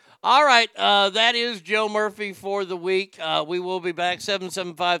go. All right, that is Joe Murphy for the week. We will be back.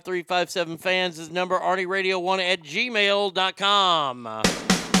 775-357-FANS is the number. ArnieRadio1@gmail.com.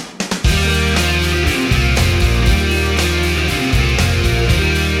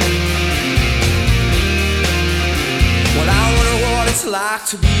 Well, I wonder what it's like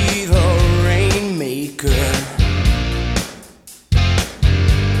to be the rainmaker.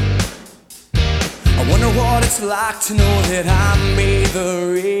 I wonder what it's like to know that I made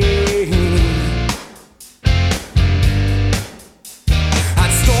the rain.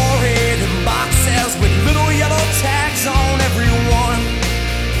 I'd store it in boxes with little yellow tags on every one,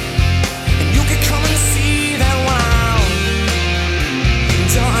 and you could come and see that when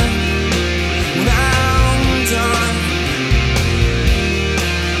I'm done,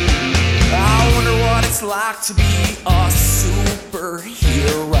 I wonder what it's like to be a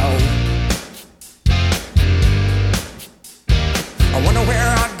superhero. I wonder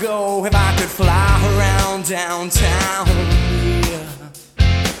where I'd go if I could fly around downtown, yeah.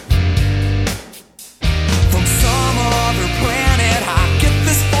 From some other planet I get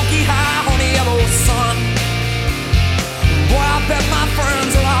this funky high on the yellow sun. Boy, I bet my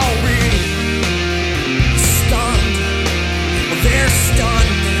friends are all be stunned. Well, they're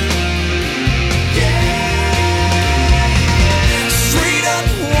stunned. Yeah. Straight up,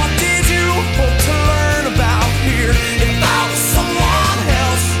 what did you hope to learn about here? If I was someone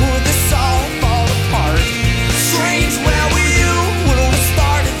else, would this all fall apart? Strange.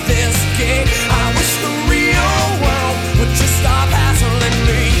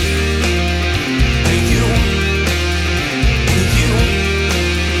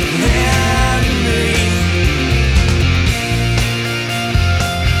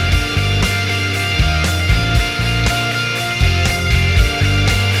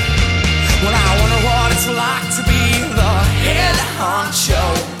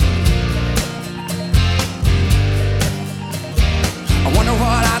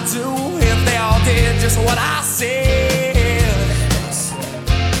 what I said.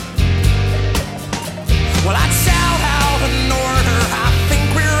 Well, I'd shout out an order. I think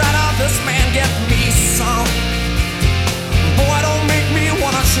we're out of this, man. Get me some. Boy, don't make me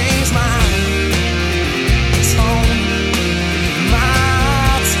wanna change my tone.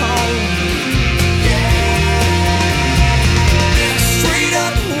 My tone. Straight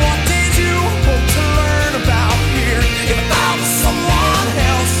up, what did you hope to learn about here? If I was someone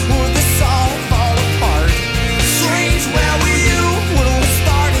else, would this all fall apart? Strange, where were you when we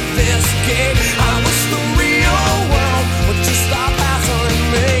started this game? I wish the real world would just stop hassling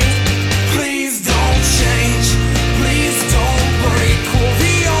me. Please don't change, please don't break. Well,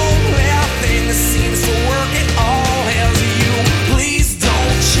 the only thing that seems to work at all is you. Please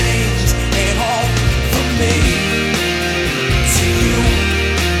don't change at all for me. To you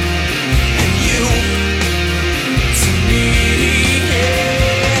and you to me.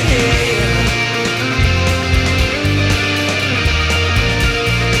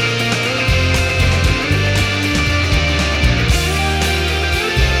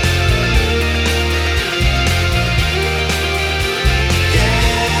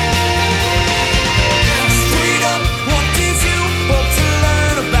 Straight up, what did you hope to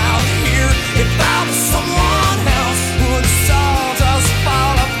learn about here? If I was someone else, would this all just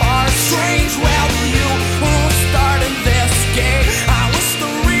fall apart? Strange, where were you when we started this game? I wish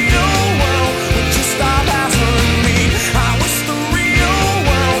the real world would just stop hassling me. I wish the real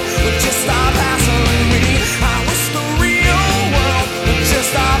world would just stop hassling me. I wish the real world would just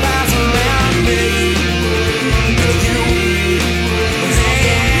stop hassling me. You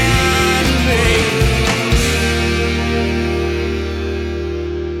and me.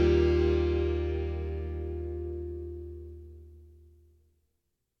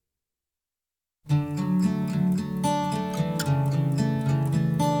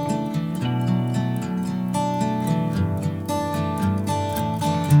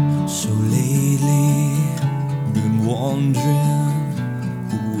 So lately, been wondering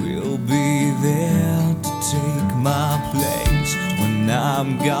who will be there to take my place when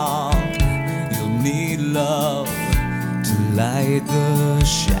I'm gone. You'll need love to light the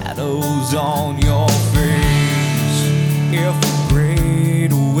shadows on your face. If a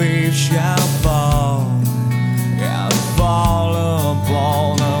great wave shall fall and fall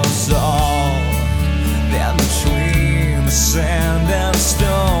upon us all, then between the sand and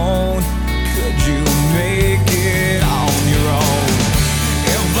stone, could you make it on your own?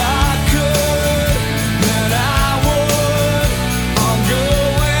 If I could, then I would. I'll go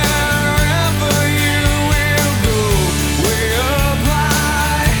wherever you will go, way up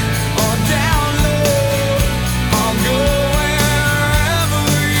high or down low. I'll go wherever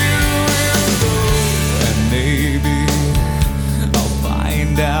you will go, and maybe I'll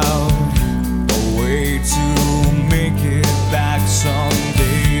find out a way to make it back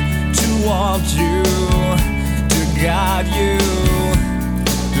someday, to want you, to guide you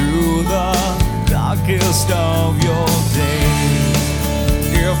through the darkest of your days.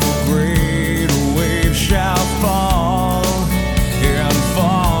 If a great wave shall fall and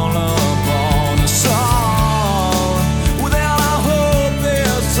fall upon us all, well, then I hope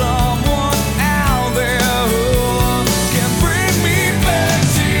there's someone out there who can bring me back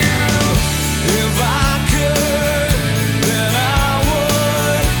to you. If I could, then I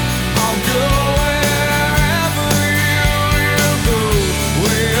would. I'll go wherever you will go,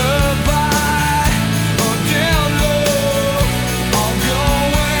 way up high or down low. I'll go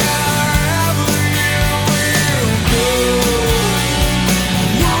wherever you will go.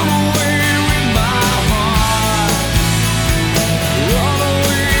 Run away with my heart, run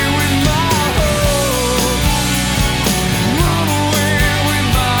away with my hope, run away with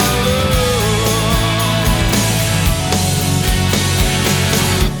my love.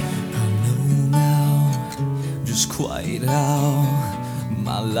 I know now just quite how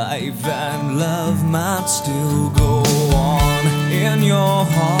my life and love might still go on. In your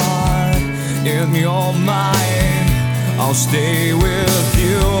heart, in your mind, I'll stay with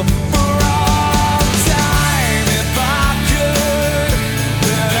you for all time. If I could,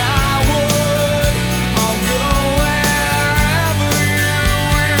 then I would. I'll go wherever you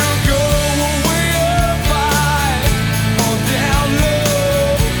will go, way up high or down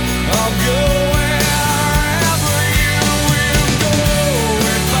low. I'll go wherever you will go.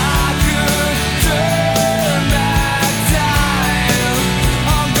 If I could turn back time,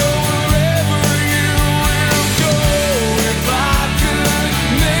 I'll go wherever you will go. If I could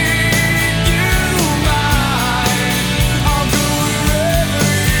make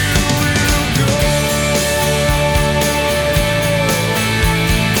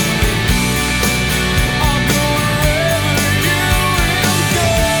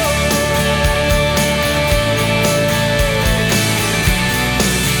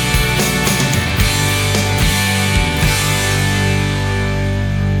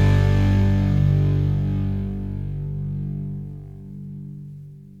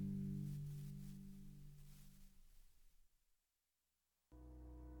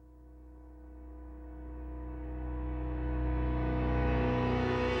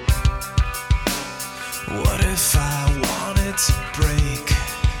if I wanted to break?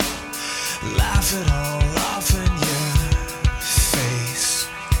 Laugh it all off in your face.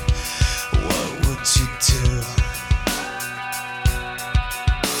 What would you do?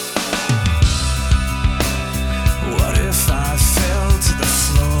 What if I fell to the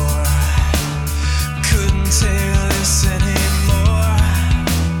floor? Couldn't take this anymore.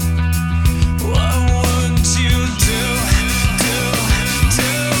 What would you do?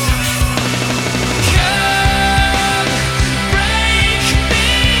 Come break me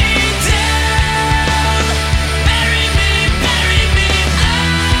down, bury me, I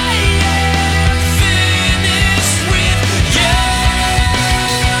am finished with you.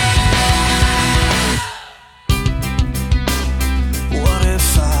 What if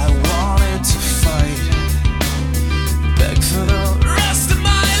I wanted to fight, beg for the rest of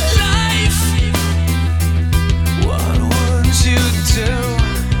my life? What would you do?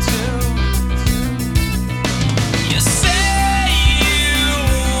 You say you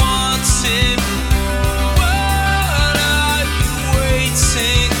wanted more. What are you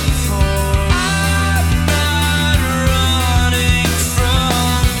waiting for? I'm not running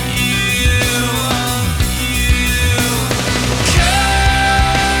from you.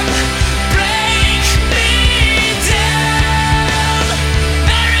 Come break me down,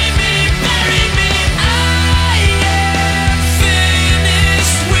 bury me, I am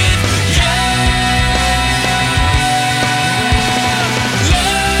finished with you. Look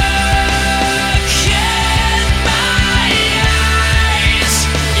in my eyes,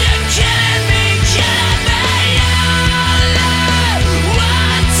 you're killing me, all I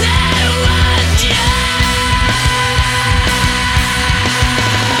wanted was you.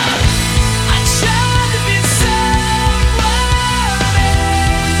 I tried to be someone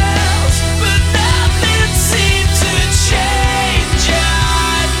else, but nothing seemed to change. I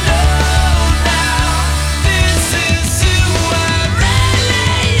know now this is who I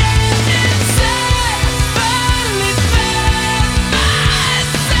really am inside. Finally found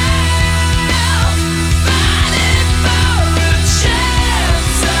myself, fighting for a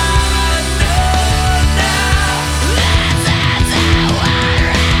chance. I know now this is who I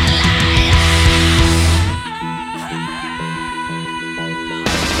really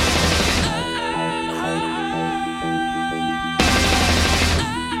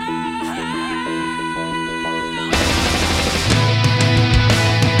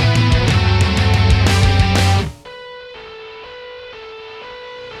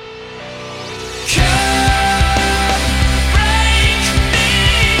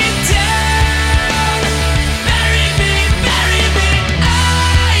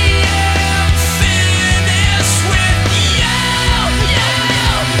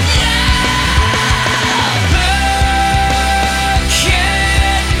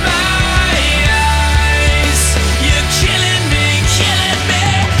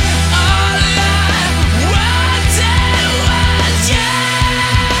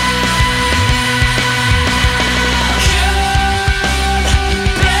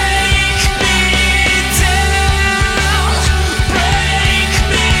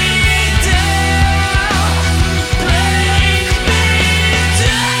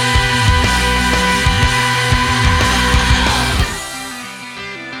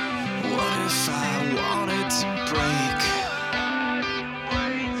What if I wanted to break?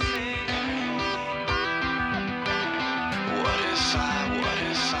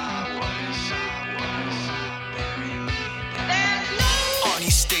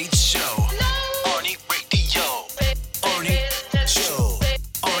 Arnie State Show. Arnie Radio. Arnie Show.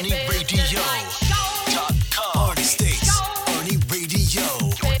 Arnie Radio.com. Arnie States. Arnie Radio.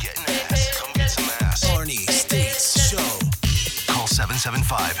 You're getting ass. Come get some ass. Arnie States Show. Call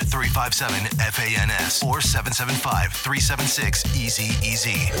 775-357-FANS or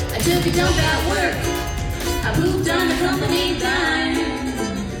 775-376-EASY-EASY. I took a dump at work. I pooped on the company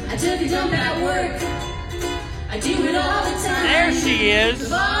dime. I took a dump at work. I do it all the time. There she is. The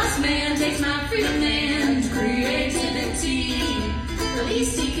boss man takes my freedom and creativity. The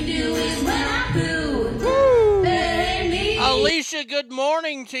least he can do is when I poo. Pay me. Alicia, good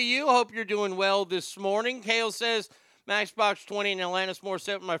morning to you. Hope you're doing well this morning. Kale says, Matchbox 20 in Atlantis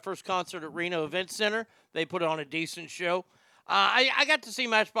Morissette, my first concert at Reno Event Center. They put on a decent show. I got to see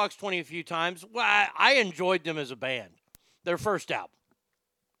Matchbox 20 a few times. Well, I enjoyed them as a band. Their first album.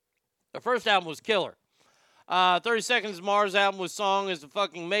 Their first album was killer. 30 Seconds Mars album with song is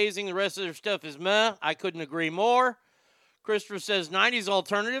fucking amazing. The rest of their stuff is meh. I couldn't agree more. Christopher says 90s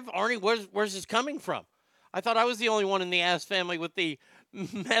alternative. Arnie, where's this coming from? I thought I was the only one in the ass family with the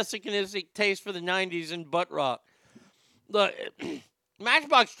masochistic taste for the 90s and butt rock. Look,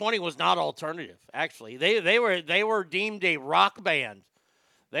 Matchbox 20 was not alternative, actually. They were deemed a rock band.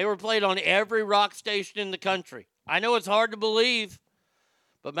 They were played on every rock station in the country. I know it's hard to believe,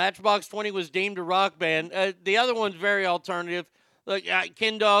 but Matchbox 20 was deemed a rock band. The other one's very alternative. Look,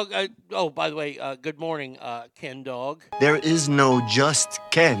 Ken Dog. By the way, good morning, Ken Dog. There is no just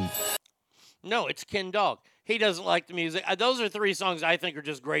Ken. No, it's Ken Dog. He doesn't like the music. Those are 3 songs I think are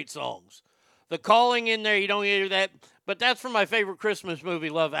just great songs. The Calling in there, you don't hear that. But that's from my favorite Christmas movie,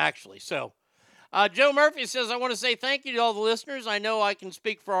 Love Actually. So, Joe Murphy says, I want to say thank you to all the listeners. I know I can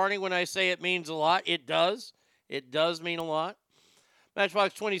speak for Arnie when I say it means a lot. It does. It does mean a lot.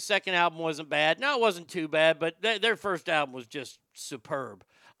 Matchbox 20's second album wasn't bad. No, it wasn't too bad, but their first album was just superb.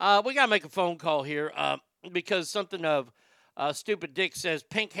 We got to make a phone call here because something of Stupid Dick says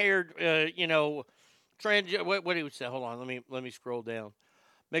pink-haired, what do you say? Hold on, let me scroll down.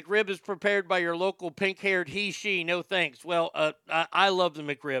 McRib is prepared by your local pink-haired he, she. No thanks. Well, I love the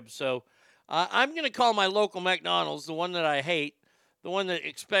McRib, so I'm going to call my local McDonald's, the one that I hate, the one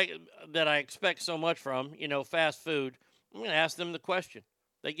that I expect so much from, fast food. I'm going to ask them the question.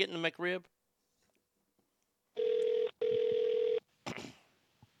 They getting the McRib?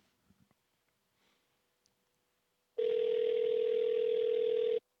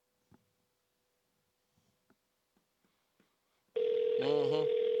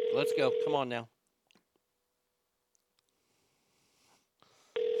 Let's go. Come on now.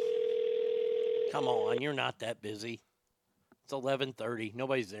 Come on. You're not that busy. It's 11:30.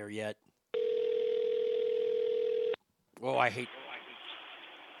 Nobody's there yet. Oh, I hate.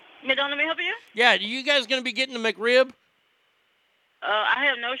 Madonna, may I help you? Yeah, are you guys going to be getting the McRib? I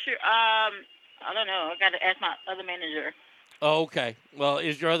have no sure. I don't know. I got to ask my other manager. Oh, okay. Well,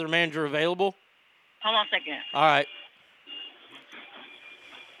 is your other manager available? Hold on a second. All right.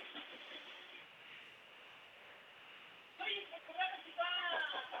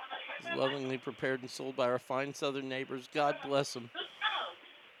 Lovingly prepared and sold by our fine southern neighbors. God bless them.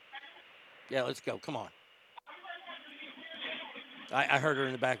 Yeah, let's go. Come on. I heard her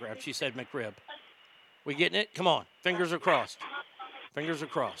in the background. She said McRib. We getting it? Come on. Fingers are crossed. Fingers are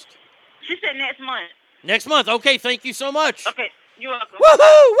crossed. She said next month. Next month. Okay, thank you so much. Okay, you're welcome.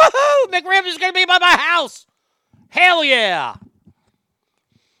 Woohoo! Woohoo! McRib is going to be by my house. Hell yeah.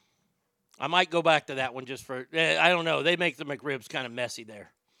 I might go back to that one just for, I don't know. They make the McRibs kind of messy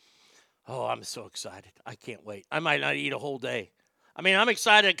there. Oh, I'm so excited. I can't wait. I might not eat a whole day. I mean, I'm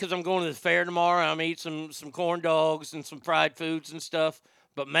excited because I'm going to the fair tomorrow. I'm going to eat some corn dogs and some fried foods and stuff.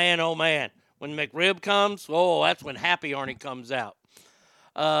 But man, oh man, when McRib comes, oh, that's when Happy Arnie comes out.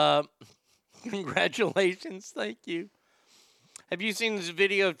 Congratulations. Thank you. Have you seen this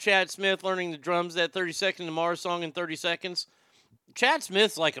video of Chad Smith learning the drums, that 30 Seconds to Mars song in 30 seconds? Chad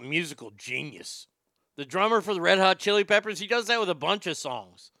Smith's like a musical genius. The drummer for the Red Hot Chili Peppers, he does that with a bunch of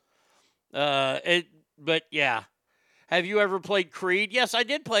songs. But yeah. Have you ever played Creed? Yes, I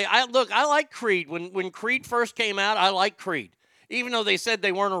did play. I like Creed. When Creed first came out, I liked Creed. Even though they said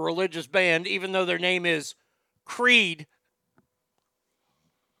they weren't a religious band, even though their name is Creed.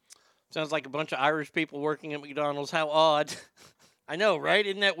 Sounds like a bunch of Irish people working at McDonald's. How odd. I know, right?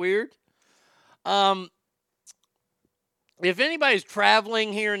 Isn't that weird? If anybody's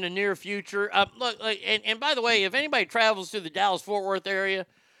traveling here in the near future, and by the way, if anybody travels to the Dallas-Fort Worth area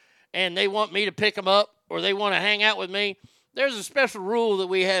and they want me to pick them up or they want to hang out with me, there's a special rule that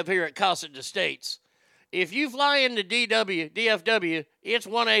we have here at Casa de States. If you fly into DFW, it's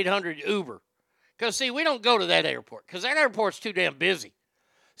 1-800-UBER. Because, see, we don't go to that airport because that airport's too damn busy.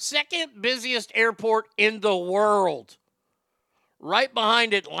 Second busiest airport in the world, right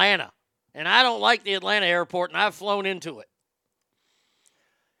behind Atlanta. And I don't like the Atlanta airport, and I've flown into it.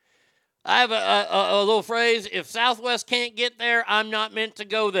 I have a little phrase, if Southwest can't get there, I'm not meant to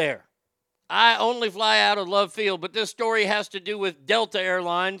go there. I only fly out of Love Field, but this story has to do with Delta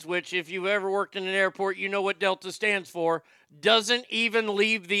Airlines, which if you've ever worked in an airport, you know what Delta stands for. Doesn't even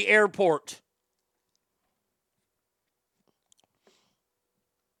leave the airport.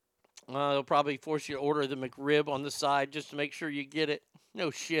 They'll probably force you to order the McRib on the side just to make sure you get it. No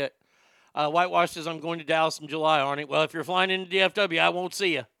shit. Whitewash says, I'm going to Dallas in July, Arnie. Well, if you're flying into DFW, I won't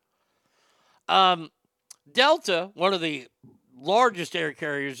see you. Delta, one of the largest air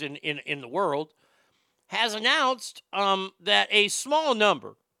carriers in the world, has announced that a small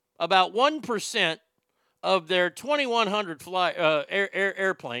number, about 1% of their 2,100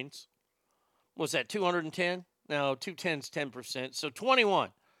 airplanes, what's that, 210? No, 210's 10%, so 21.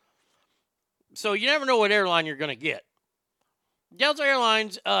 So you never know what airline you're going to get. Delta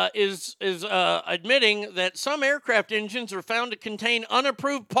Airlines is admitting that some aircraft engines are found to contain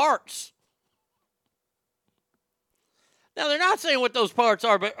unapproved parts. Now, they're not saying what those parts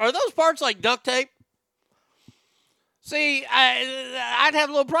are, but are those parts like duct tape? See, I'd have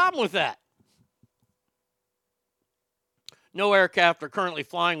a little problem with that. No aircraft are currently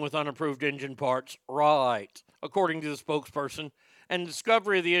flying with unapproved engine parts. Right, according to the spokesperson. And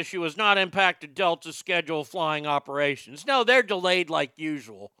discovery of the issue has not impacted Delta's schedule of flying operations. No, they're delayed like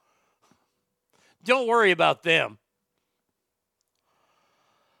usual. Don't worry about them.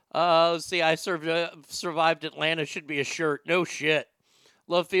 Let's see, I survived Atlanta should be a shirt. No shit.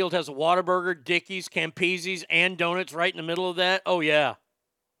 Love Field has a Whataburger, Dickies, Campese's, and donuts right in the middle of that. Oh, yeah.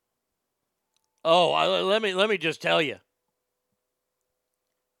 Oh, let me just tell you.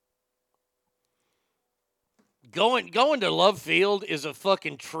 Going to Love Field is a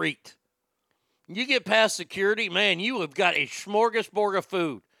fucking treat. You get past security, man, you have got a smorgasbord of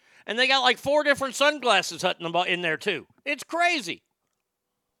food. And they got like 4 different sunglasses in there, too. It's crazy.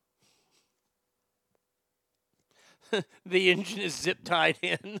 The engine is zip-tied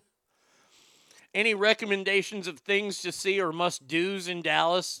in. Any recommendations of things to see or must-dos in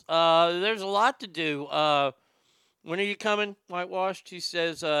Dallas? There's a lot to do. When are you coming, Whitewashed? He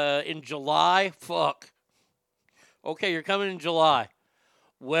says in July. Fuck. Okay, you're coming in July.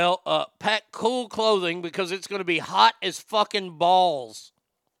 Well, pack cool clothing because it's going to be hot as fucking balls.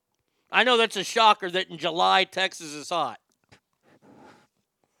 I know that's a shocker that in July, Texas is hot.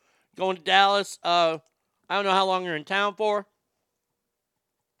 Going to Dallas, I don't know how long you're in town for.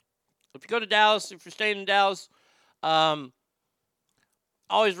 If you go to Dallas, if you're staying in Dallas, always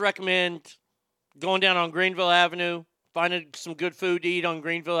recommend going down on Greenville Avenue, finding some good food to eat on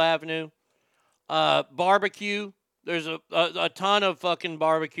Greenville Avenue. Barbecue. There's a ton of fucking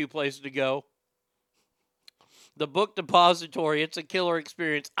barbecue places to go. The Book Depository, it's a killer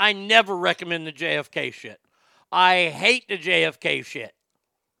experience. I never recommend the JFK shit. I hate the JFK shit.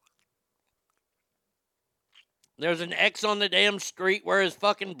 There's an X on the damn street where his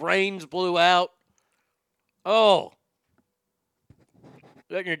fucking brains blew out. Oh.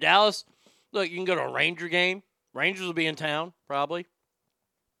 Look, you're Dallas. Look, you can go to a Ranger game. Rangers will be in town, probably.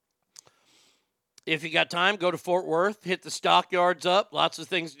 If you got time, go to Fort Worth. Hit the stockyards up. Lots of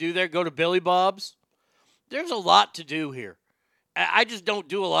things to do there. Go to Billy Bob's. There's a lot to do here. I just don't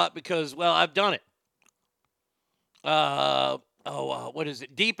do a lot because, well, I've done it. What is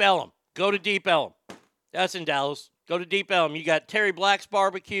it? Deep Ellum. Go to Deep Ellum. That's in Dallas. Go to Deep Ellum. You got Terry Black's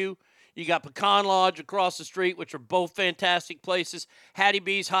Barbecue. You got Pecan Lodge across the street, which are both fantastic places. Hattie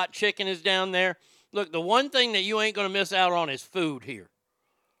B's Hot Chicken is down there. Look, the one thing that you ain't going to miss out on is food here.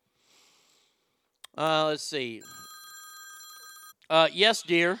 Let's see. Yes,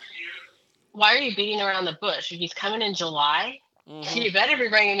 dear. Why are you beating around the bush? If he's coming in July, you better be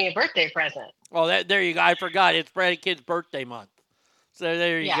bringing me a birthday present. Oh, there you go. I forgot. It's Brady Kid's birthday month. So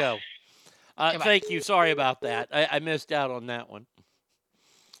there you go. Thank you. Sorry about that. I missed out on that one.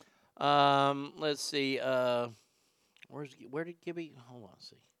 Let's see. Where did Gibby? Hold on.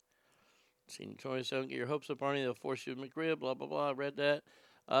 See. Notorious, don't get your hopes up, Arnie. They'll force you to McRib. Blah blah blah. I read that.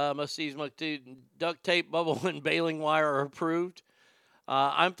 Must seize duct tape, bubble, and baling wire are approved.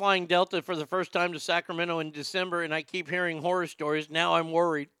 I'm flying Delta for the first time to Sacramento in December, and I keep hearing horror stories. Now I'm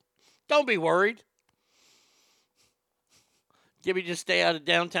worried. Don't be worried. Gibby, just stay out of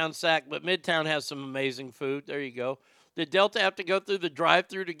downtown Sac, but Midtown has some amazing food. There you go. Did Delta have to go through the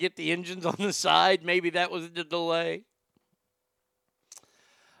drive-thru to get the engines on the side? Maybe that was the delay.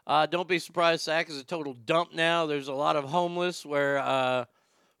 Don't be surprised. Sac is a total dump now. There's a lot of homeless who are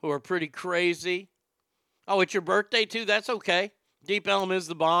pretty crazy. Oh, it's your birthday, too? That's okay. Deep Ellum is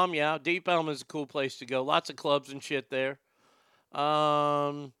the bomb. Yeah, Deep Ellum is a cool place to go. Lots of clubs and shit there.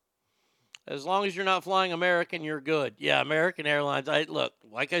 As long as you're not flying American, you're good. Yeah, American Airlines. Look,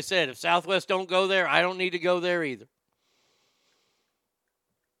 like I said, if Southwest don't go there, I don't need to go there either.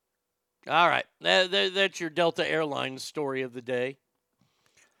 All right, that's your Delta Airlines story of the day.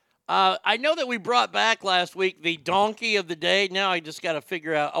 I know that we brought back last week the donkey of the day. Now I just got to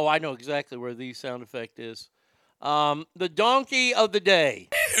figure out. Oh, I know exactly where the sound effect is. The donkey of the day.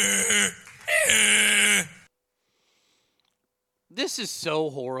 This is so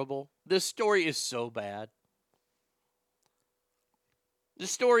horrible. This story is so bad. This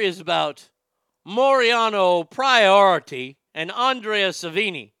story is about Mariano Priority and Andrea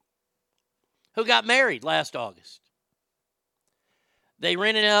Savini, who got married last August. They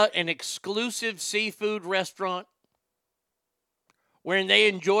rented out an exclusive seafood restaurant wherein they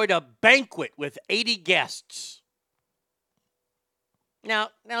enjoyed a banquet with 80 guests. Now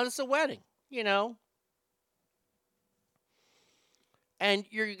it's a wedding, you know. And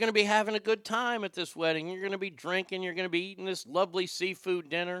you're going to be having a good time at this wedding. You're going to be drinking. You're going to be eating this lovely seafood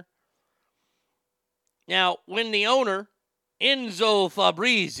dinner. Now, when the owner Enzo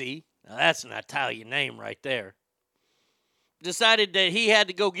Fabrizi, now that's an Italian name right there, decided that he had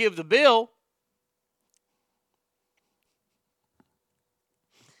to go give the bill.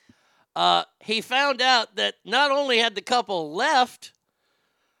 He found out that not only had the couple left,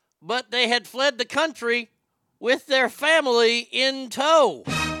 but they had fled the country with their family in tow.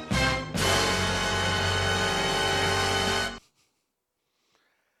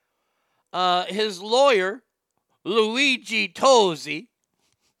 His lawyer, Luigi Tosi,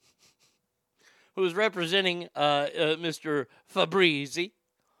 who was representing Mr. Fabrizi,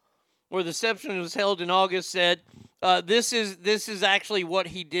 where the reception was held in August, said, this is actually what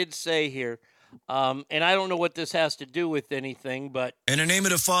he did say here. And I don't know what this has to do with anything, but... In the name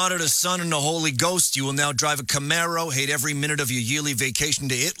of the Father, the Son, and the Holy Ghost, you will now drive a Camaro, hate every minute of your yearly vacation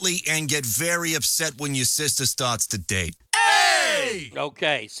to Italy, and get very upset when your sister starts to date. Hey!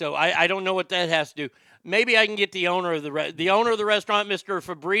 Okay, so I don't know what that has to do. Maybe I can get the owner of the restaurant, Mr.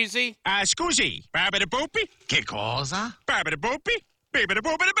 Fabrizi. Scusi, babidi boopy? Che cosa? Babidi boopy? Babidi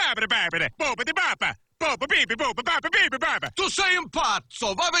boopity babidi babidi. Boopity bapa. Bopa bibi bopa bapa bibi baba. Tu sei un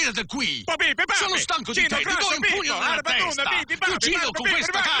pazzo, va via da qui. Sono stanco di te, ti do un pugno nella testa. Ti uccido con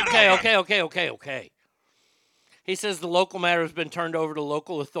questa cara. Okay. He says the local matter has been turned over to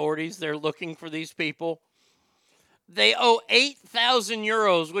local authorities. They're looking for these people. They owe 8,000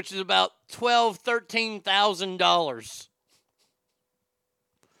 euros, which is about $12,000, $13,000.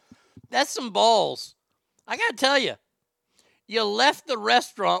 That's some balls. I got to tell you, you left the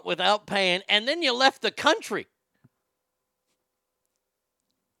restaurant without paying, and then you left the country.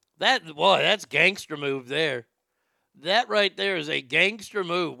 That's gangster move there. That right there is a gangster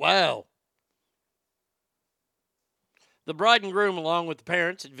move. Wow. The bride and groom, along with the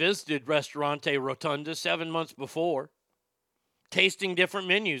parents, had visited Ristorante Rotunda 7 months before, tasting different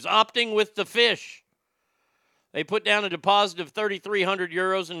menus, opting with the fish. They put down a deposit of 3,300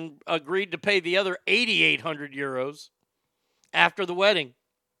 euros and agreed to pay the other 8,800 euros after the wedding.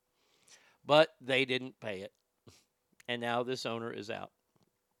 But they didn't pay it. And now this owner is out.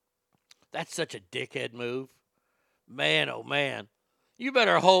 That's such a dickhead move. Man, oh man. You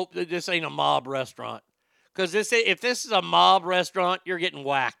better hope that this ain't a mob restaurant. Because if this is a mob restaurant, you're getting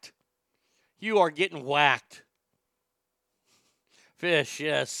whacked. You are getting whacked. Fish,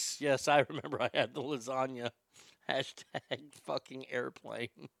 yes, I remember I had the lasagna. Hashtag fucking airplane.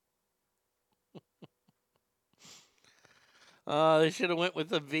 They should have went with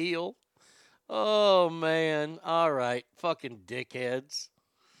the veal. Oh, man. All right. Fucking dickheads.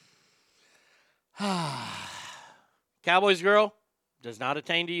 Cowboys girl does not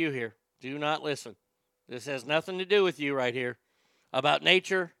attain to you here. Do not listen. This has nothing to do with you right here. About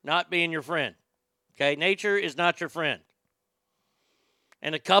nature not being your friend. Okay? Nature is not your friend.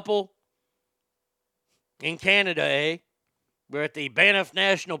 And a couple in Canada, eh? We're at the Banff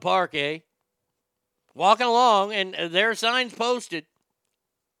National Park, eh? Walking along, and there are signs posted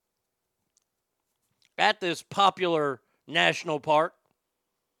at this popular national park.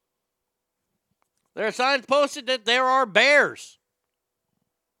 There are signs posted that there are bears.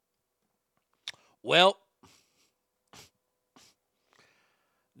 Well,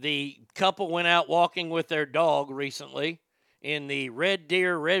 the couple went out walking with their dog recently in the Red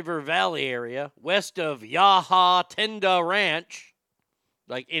Deer River Valley area, west of Yaha Tenda Ranch.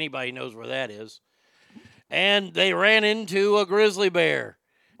 Like anybody knows where that is. And they ran into a grizzly bear.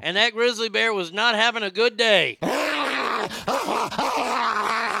 And that grizzly bear was not having a good day.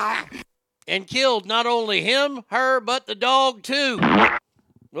 And killed not only him, her, but the dog too.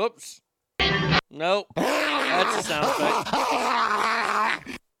 Whoops. Nope. That's a sound effect.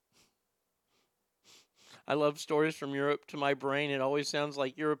 I love stories from Europe to my brain. It always sounds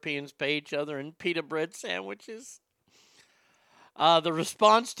like Europeans pay each other in pita bread sandwiches. The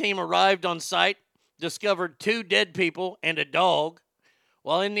response team arrived on site, discovered 2 dead people and a dog.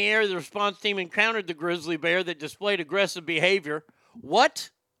 While in the area, the response team encountered the grizzly bear that displayed aggressive behavior. What?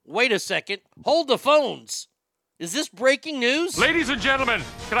 Wait a second. Hold the phones. Is this breaking news? Ladies and gentlemen,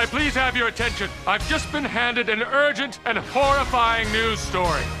 can I please have your attention? I've just been handed an urgent and horrifying news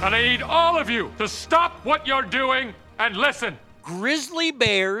story, and I need all of you to stop what you're doing and listen. Grizzly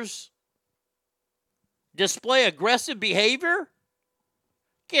bears display aggressive behavior?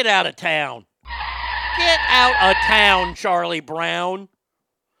 Get out of town. Get out of town, Charlie Brown.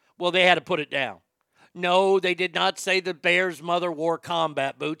 Well, they had to put it down. No, they did not say the bear's mother wore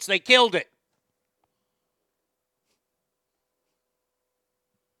combat boots. They killed it.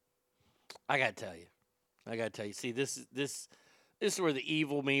 I got to tell you. See, this is where the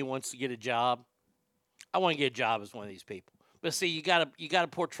evil me wants to get a job. I want to get a job as one of these people. But see, you gotta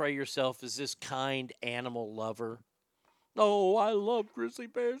portray yourself as this kind animal lover. Oh, I love grizzly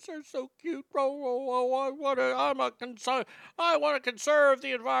bears. They're so cute. I want to conserve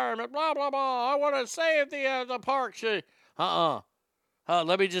the environment. Blah blah blah. I want to save the parks.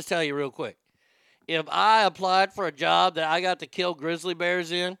 Let me just tell you real quick. If I applied for a job that I got to kill grizzly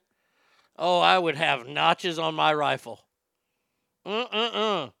bears in, I would have notches on my rifle.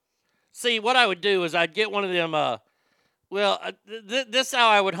 See, what I would do is I'd get one of them. This is how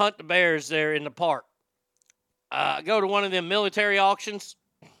I would hunt the bears there in the park. Go to one of them military auctions,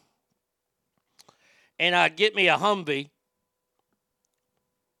 and I'd get me a Humvee,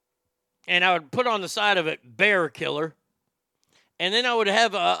 and I would put on the side of it "Bear Killer," and then I would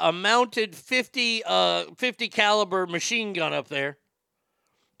have a mounted 50 caliber machine gun up there.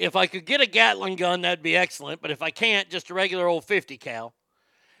 If I could get a Gatling gun, that'd be excellent. But if I can't, just a regular old 50 cal.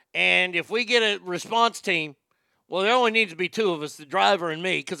 And if we get a response team, well, there only needs to be two of us, the driver and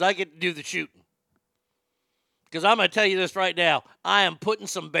me, because I get to do the shooting. Because I'm going to tell you this right now. I am putting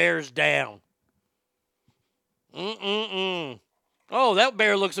some bears down. Oh, that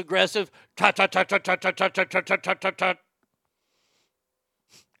bear looks aggressive. Tut, tut, tut, tut, tut, tut, tut, tut, tut, tut, tut, tut.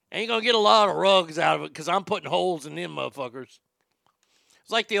 Ain't going to get a lot of rugs out of it because I'm putting holes in them motherfuckers.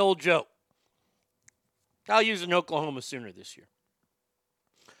 It's like the old joke. I'll use an Oklahoma Sooner this year.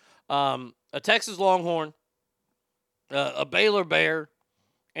 A Texas Longhorn, a Baylor Bear,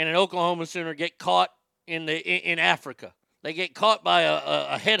 and an Oklahoma Sooner get caught in Africa. They get caught by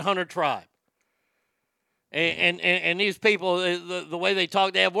a headhunter tribe. And these people, the way they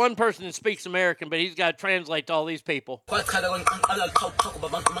talk, they have one person that speaks American, but he's got to translate to all these people.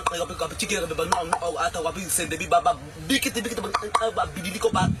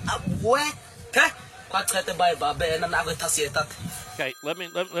 Okay,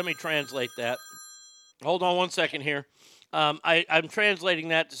 let me translate that. Hold on one second here. I'm translating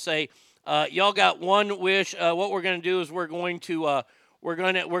that to say, y'all got one wish. What we're going to do is we're going to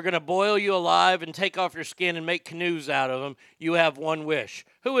boil you alive and take off your skin and make canoes out of them. You have one wish.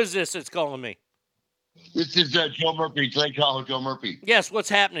 Who is this that's calling me? This is Joe Murphy, Clay College, Joe Murphy. Yes, what's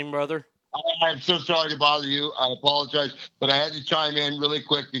happening, brother? I'm so sorry to bother you. I apologize, but I had to chime in really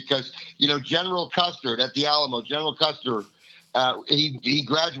quick because, General Custer at the Alamo, General Custer, he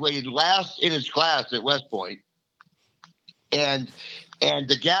graduated last in his class at West Point. And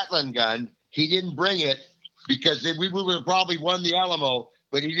the Gatling gun, he didn't bring it because we would have probably won the Alamo,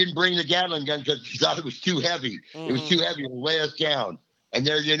 but he didn't bring the Gatling gun because he thought it was too heavy. Mm-hmm. It was too heavy to weigh us down. And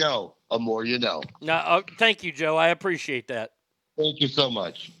there you know, a more you know. No, thank you, Joe. I appreciate that. Thank you so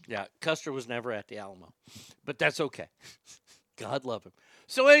much. Yeah, Custer was never at the Alamo, but that's okay. God love him.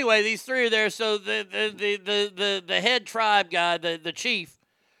 So anyway, these three are there. So the head tribe guy, the chief,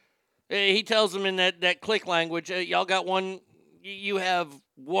 he tells them in that click language, y'all got one. You have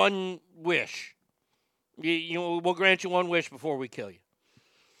one wish. We'll grant you one wish before we kill you.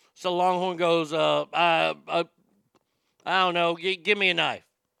 So Longhorn goes, I don't know, give me a knife.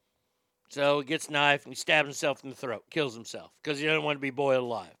 So he gets a knife and he stabs himself in the throat, kills himself because he doesn't want to be boiled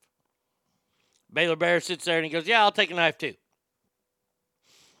alive. Baylor Bear sits there and he goes, yeah, I'll take a knife too.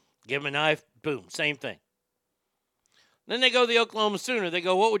 Give him a knife, boom, same thing. Then they go to the Oklahoma Sooner. They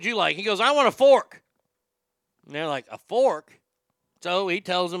go, what would you like? He goes, I want a fork. And they're like, a fork? So he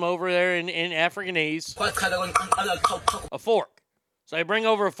tells them over there in Afrikanese, a fork. So they bring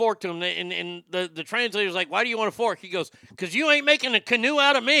over a fork to him, and the translator's like, why do you want a fork? He goes, because you ain't making a canoe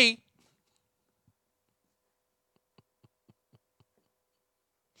out of me.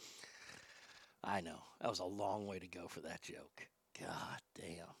 I know. That was a long way to go for that joke. God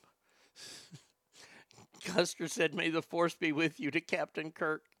damn. Custer said, may the force be with you to Captain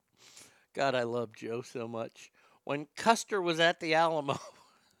Kirk. God, I love Joe so much. When Custer was at the Alamo.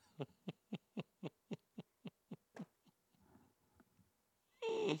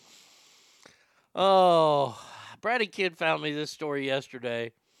 Oh, Brady Kid found me this story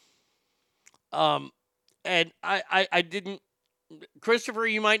yesterday. And I didn't. Christopher,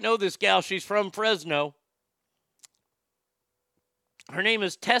 you might know this gal. She's from Fresno. Her name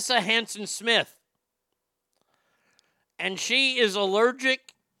is Tessa Hanson Smith. And she is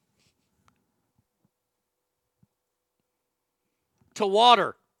allergic to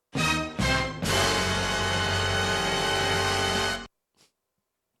water.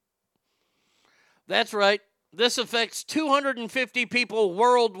 That's right. This affects 250 people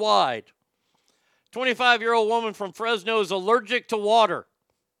worldwide. 25-year-old woman from Fresno is allergic to water.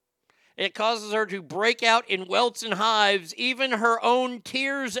 It causes her to break out in welts and hives, even her own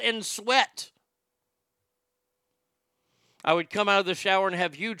tears and sweat. I would come out of the shower and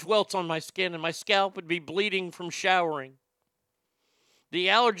have huge welts on my skin, and my scalp would be bleeding from showering. The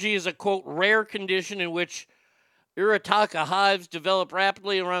allergy is a, quote, rare condition in which Urataka hives develop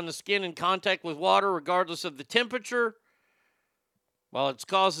rapidly around the skin in contact with water, regardless of the temperature. While its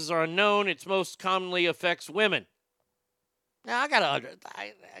causes are unknown, it most commonly affects women. Now, I gotta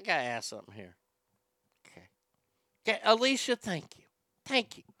ask something here. Okay, Alicia, thank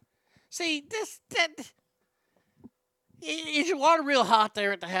you. See, is your water real hot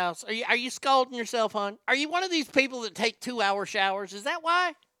there at the house? Are you scalding yourself, hon? Are you one of these people that take 2-hour showers? Is that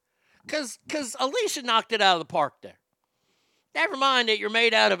why? Because Alicia knocked it out of the park there. Never mind that you're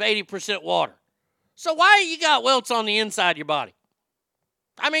made out of 80% water. So why you got welts on the inside of your body?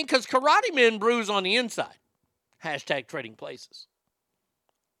 I mean, because karate men bruise on the inside. Hashtag trading places.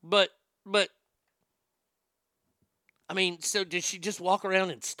 But, I mean, so did she just walk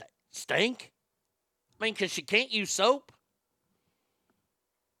around and stink? I mean, because she can't use soap?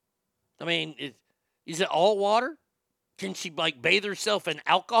 I mean, is it all water? Can she, like, bathe herself in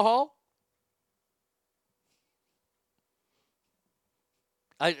alcohol?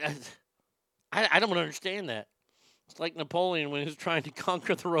 I don't understand that. It's like Napoleon when he was trying to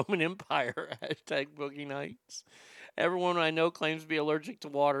conquer the Roman Empire. Hashtag Boogie Nights. Everyone I know claims to be allergic to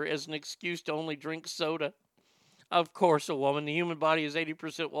water as an excuse to only drink soda. Of course, a woman. The human body is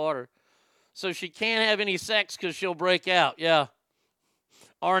 80% water. So she can't have any sex because she'll break out. Yeah.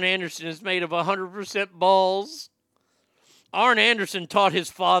 Arn Anderson is made of 100% balls. Arn Anderson taught his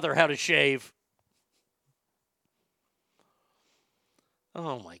father how to shave.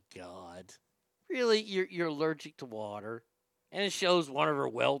 Oh, my God. Really? You're allergic to water? And it shows one of her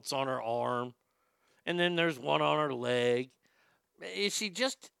welts on her arm. And then there's one on her leg. Is she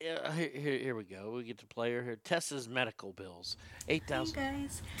just... here we go. We get to play her here. Tessa's medical bills. $8,000. Hey,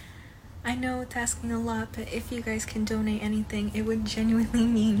 guys. I know it's asking a lot, but if you guys can donate anything, it would genuinely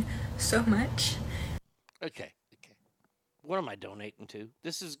mean so much. Okay. What am I donating to?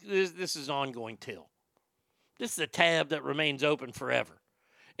 This is ongoing till. This is a tab that remains open forever.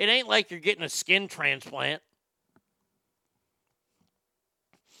 It ain't like you're getting a skin transplant.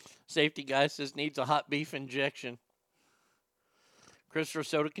 Safety guy says needs a hot beef injection. Christopher,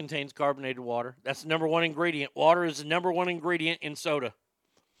 soda contains carbonated water. That's the number one ingredient. Water is the number one ingredient in soda.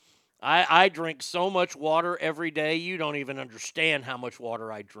 I drink so much water every day, you don't even understand how much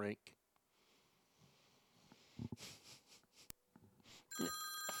water I drink. Oh,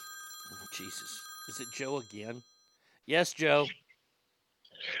 Jesus. Is it Joe again? Yes, Joe.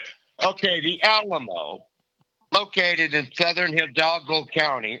 Okay, the Alamo, located in southern Hidalgo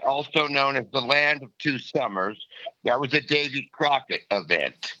County, also known as the Land of Two Summers. That was a Davy Crockett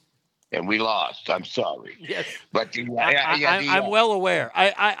event, and we lost. I'm sorry. Yes, but I'm well aware.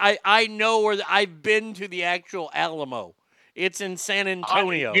 I know where I've been to the actual Alamo. It's in San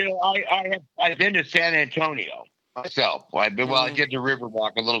Antonio. I've been to San Antonio myself. I did the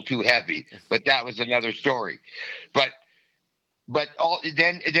Riverwalk a little too heavy, but that was another story. But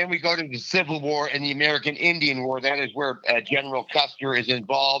then we go to the Civil War and the American Indian War. That is where General Custer is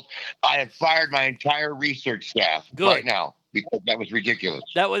involved. I have fired my entire research staff right now because that was ridiculous.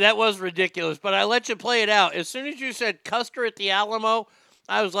 That was ridiculous, but I let you play it out. As soon as you said Custer at the Alamo,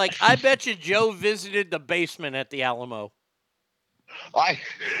 I was like, I bet you Joe visited the basement at the Alamo.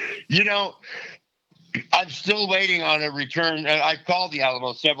 I'm still waiting on a return. I called the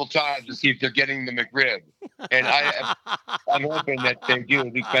Alamo several times to see if they're getting the McRib. And I'm hoping that they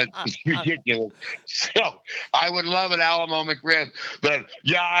do because it's ridiculous. So I would love an Alamo McRib. But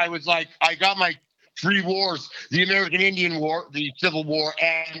yeah, I was like, I got my three wars, the American Indian War, the Civil War,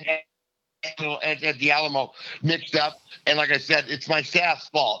 and the Alamo mixed up. And like I said, it's my staff's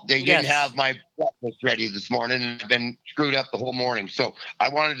fault. They didn't have my breakfast ready this morning and I've been screwed up the whole morning. So I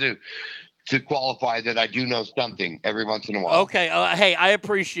wanted to qualify that I do know something every once in a while. Okay. Hey, I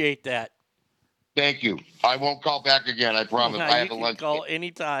appreciate that. Thank you. I won't call back again. I promise. I have a lunch. Call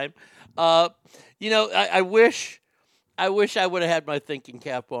anytime. I wish I would have had my thinking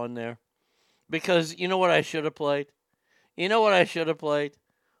cap on there, because you know what I should have played.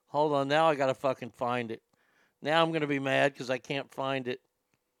 Hold on. Now I gotta fucking find it. Now I'm gonna be mad because I can't find it.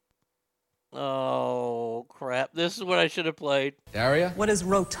 Oh crap! This is what I should have played. Daria? What is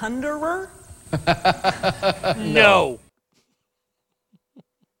rotunderer? No.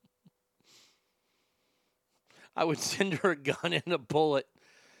 I would send her a gun and a bullet.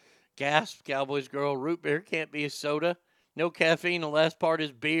 Gasp, Cowboys girl. Root beer can't be a soda. No caffeine. The last part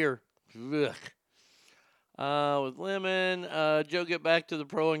is beer. Ugh. With lemon. Joe, get back to the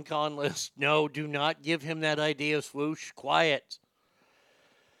pro and con list. No, do not give him that idea, Swoosh. Quiet.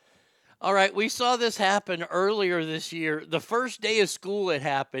 All right, we saw this happen earlier this year. The first day of school it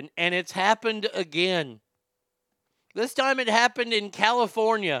happened, and it's happened again. This time it happened in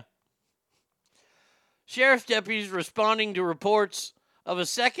California. Sheriff's deputies responding to reports of a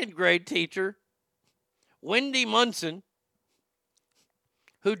second grade teacher, Wendy Munson,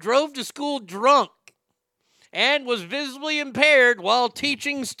 who drove to school drunk and was visibly impaired while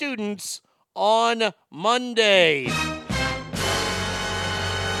teaching students on Monday.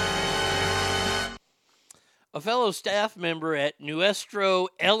 A fellow staff member at Nuestro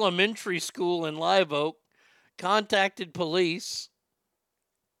Elementary School in Live Oak contacted police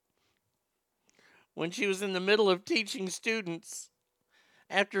when she was in the middle of teaching students.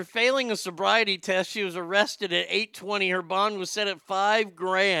 After failing a sobriety test, she was arrested at 8:20. Her bond was set at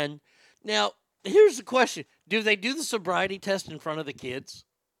 $5,000. Now, here's the question. Do they do the sobriety test in front of the kids?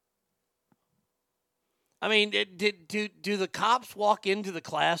 I mean, do the cops walk into the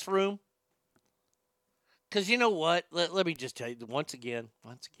classroom? Because you know what? Let me just tell you once again,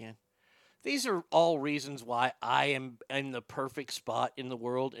 these are all reasons why I am in the perfect spot in the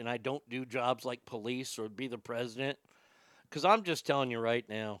world and I don't do jobs like police or be the president. Because I'm just telling you right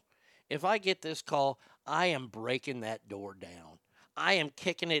now, if I get this call, I am breaking that door down. I am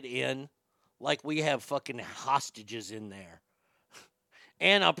kicking it in like we have fucking hostages in there.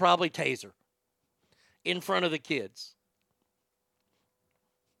 And I'll probably taser in front of the kids.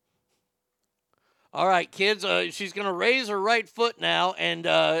 All right, kids, she's going to raise her right foot now and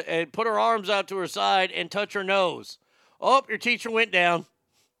put her arms out to her side and touch her nose. Oh, your teacher went down.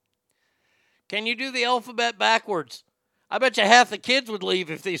 Can you do the alphabet backwards? I bet you half the kids would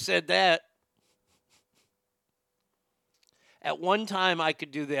leave if they said that. At one time, I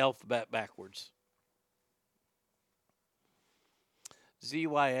could do the alphabet backwards.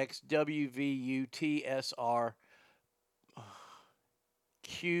 ZYXWVUTSR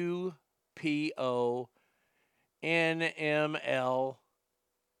QPONML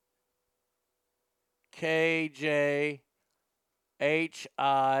KJ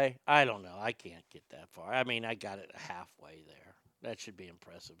HI. I don't know. I can't get that far. I mean, I got it halfway there. That should be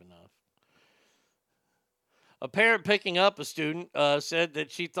impressive enough. A parent picking up a student said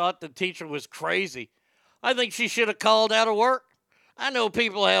that she thought the teacher was crazy. I think she should have called out of work. I know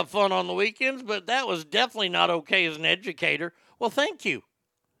people have fun on the weekends, but that was definitely not okay as an educator. Well, thank you.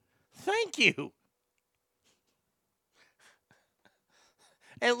 Thank you.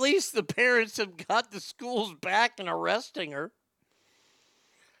 At least the parents have got the schools back and arresting her.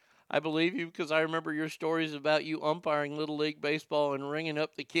 I believe you because I remember your stories about you umpiring Little League Baseball and ringing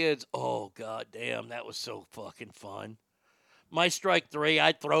up the kids. Oh, god damn, that was so fucking fun. My strike three,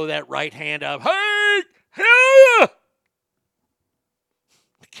 I'd throw that right hand up. Hey! Hell yeah!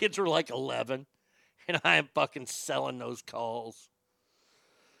 The kids were like 11, and I am fucking selling those calls.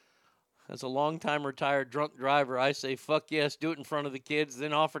 As a longtime retired drunk driver, I say, fuck yes, do it in front of the kids,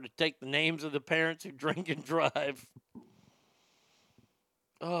 then offer to take the names of the parents who drink and drive.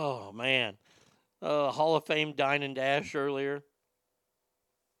 Oh, man. Hall of Fame Dine and Dash earlier.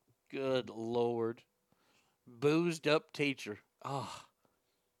 Good Lord. Boozed up teacher. Oh.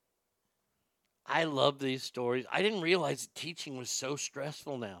 I love these stories. I didn't realize that teaching was so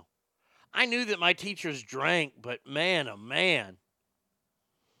stressful now. I knew that my teachers drank, but man, oh man.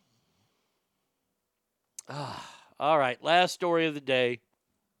 All right, last story of the day.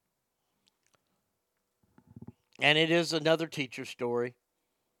 And it is another teacher story.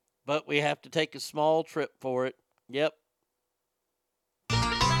 But we have to take a small trip for it. Yep. Wish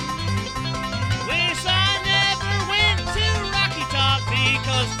I never went to Rocky Top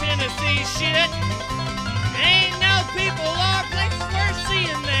because Tennessee's shit. Ain't no people or places worth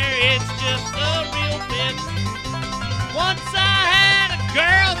seeing there. It's just a real pit. Once I had a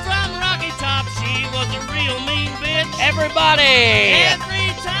girl from Rocky Top. She was a real mean bitch. Everybody! Every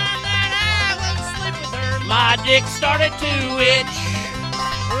time that I would sleep with her, my dick started to itch.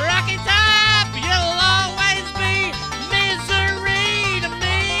 Rocky Top, you'll always be misery to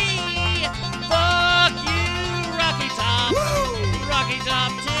me. Fuck you, Rocky Top. Woo! Rocky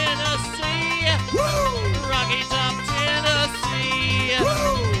Top, Tennessee. Woo! Rocky Top, Tennessee.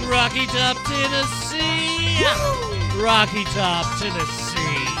 Woo! Rocky Top, Tennessee. Woo! Rocky Top,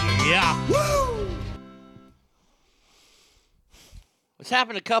 Tennessee. Yeah. Woo! This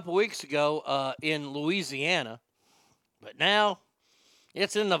happened a couple weeks ago in Louisiana, but now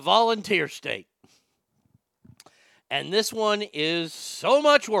it's in the volunteer state. And this one is so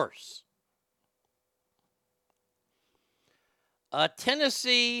much worse. A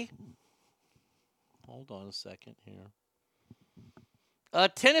Tennessee, hold on a second here. A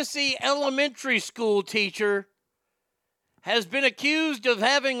Tennessee elementary school teacher has been accused of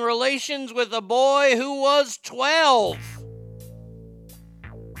having relations with a boy who was 12.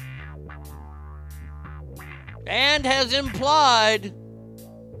 And has implied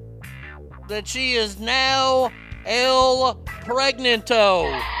that she is now el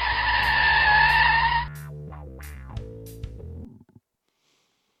pregnanto.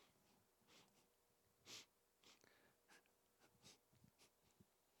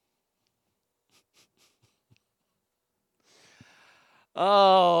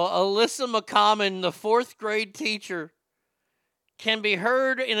 Oh, Alyssa McCommon, the 4th grade teacher, can be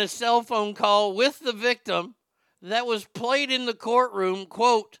heard in a cell phone call with the victim that was played in the courtroom,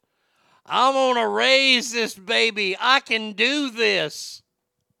 quote, "I'm gonna raise this baby. I can do this."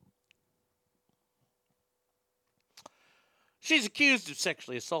 She's accused of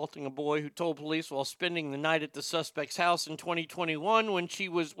sexually assaulting a boy who told police while spending the night at the suspect's house in 2021 when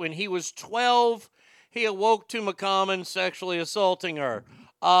he was 12, he awoke to McCommon sexually assaulting her.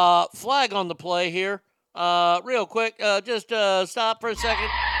 Flag on the play here. Real quick, just stop for a second.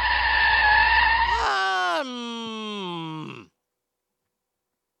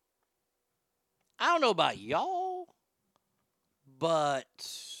 I don't know about y'all, but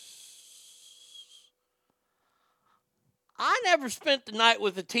I never spent the night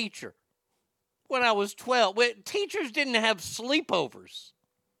with a teacher when I was 12. Teachers didn't have sleepovers.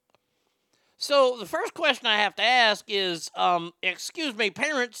 So the first question I have to ask is, excuse me,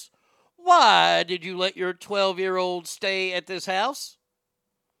 parents, why did you let your 12-year-old stay at this house?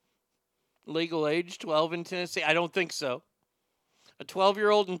 Legal age, 12 in Tennessee? I don't think so. A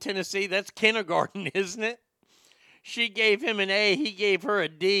 12-year-old in Tennessee, that's kindergarten, isn't it? She gave him an A, he gave her a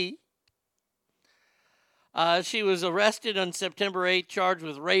D. She was arrested on September 8th, charged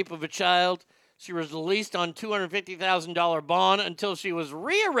with rape of a child. She was released on $250,000 bond until she was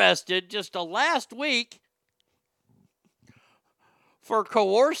rearrested just last week for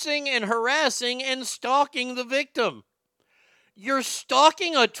coercing and harassing and stalking the victim. You're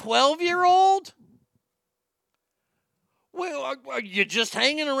stalking a 12-year-old? Well, are you just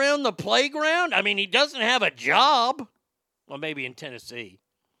hanging around the playground? I mean, he doesn't have a job. Well, maybe in Tennessee.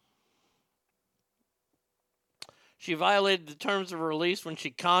 She violated the terms of her release when she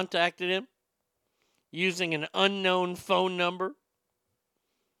contacted him using an unknown phone number.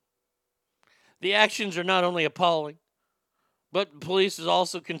 The actions are not only appalling, but police is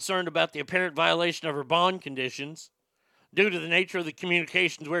also concerned about the apparent violation of her bond conditions. Due to the nature of the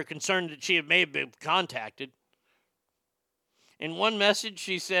communications, we're concerned that she may have been contacted. In one message,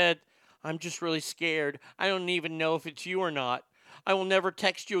 she said, "I'm just really scared. I don't even know if it's you or not. I will never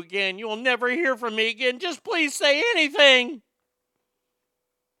text you again. You will never hear from me again. Just please say anything."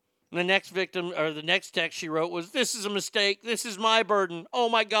 And the next text she wrote was, "This is a mistake. This is my burden. Oh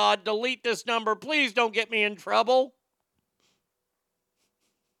my God, delete this number. Please don't get me in trouble."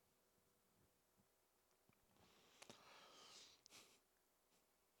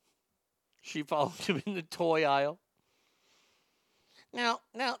 She followed him in the toy aisle. Now,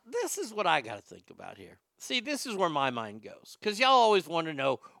 this is what I got to think about here. See, this is where my mind goes. Because y'all always want to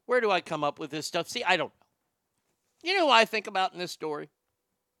know, where do I come up with this stuff? See, I don't know. You know what I think about in this story?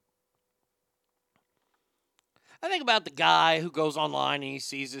 I think about the guy who goes online and he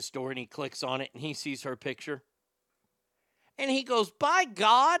sees this story and he clicks on it and he sees her picture. And he goes, "By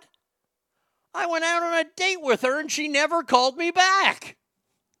God, I went out on a date with her and she never called me back."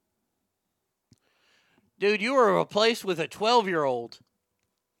 Dude, you were replaced with a 12-year-old.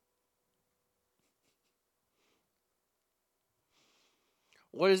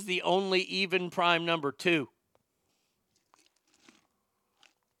 What is the only even prime number? 2?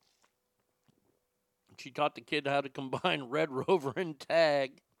 She taught the kid how to combine Red Rover and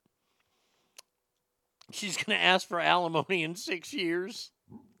Tag. She's going to ask for alimony in 6 years.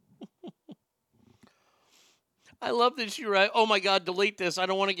 I love that she wrote, "Oh my God, delete this. I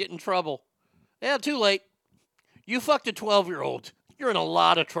don't want to get in trouble." Yeah, too late. You fucked a 12-year-old. You're in a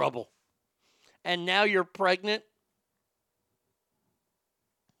lot of trouble. And now you're pregnant.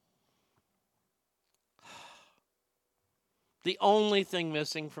 The only thing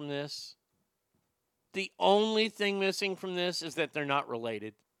missing from this is that they're not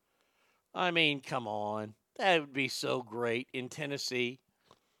related. I mean, come on. That would be so great in Tennessee.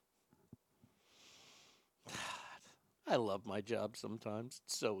 I love my job sometimes.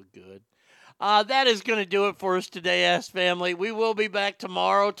 It's so good. That is going to do it for us today, Ask Family. We will be back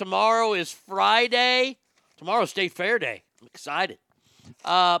tomorrow. Tomorrow is Friday. Tomorrow's State Fair Day. I'm excited.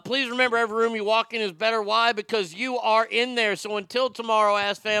 Please remember, every room you walk in is better. Why? Because you are in there. So until tomorrow,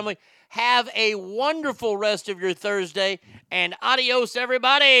 Ask Family, have a wonderful rest of your Thursday. And adios,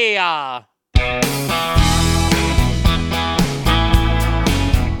 everybody.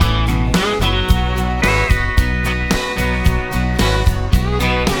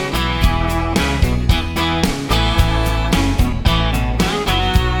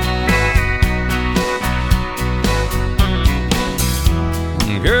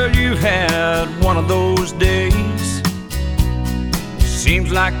 had one of those days.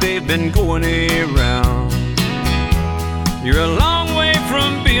 Seems like they've been going around. You're a long way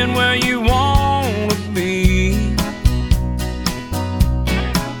from being where you want to be.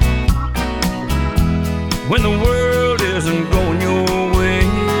 When the world isn't going your way,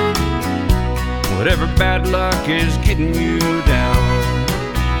 whatever bad luck is getting you down,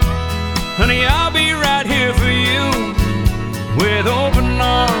 honey, I'll be right here for you. With open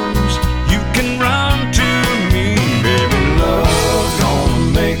arms, you can run to me. Baby, love's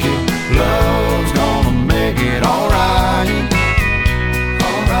gonna make it. Love's gonna make it alright.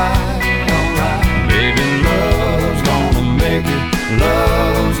 Alright, alright. Baby, love's gonna make it.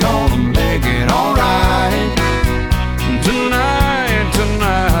 Love's gonna make it alright. Tonight,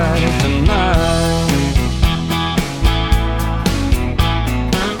 tonight, tonight.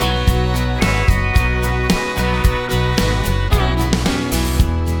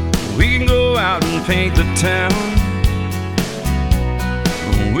 We can go out and paint the town.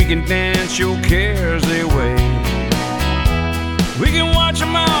 We can dance your cares away. We can watch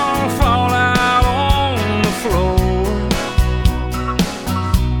them all fall out on the floor.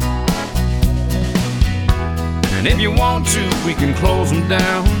 And if you want to, we can close them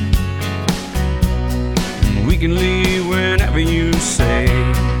down. And we can leave whenever you say.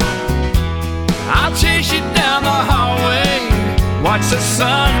 I'll chase you down the hallway, watch the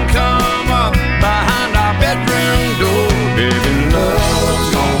sun come up behind our bedroom door. Baby, love's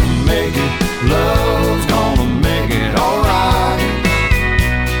gonna make it. Love's gonna make it alright.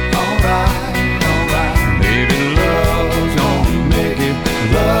 Alright, alright. Baby, love's gonna make it.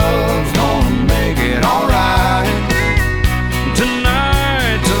 Love's gonna make it alright.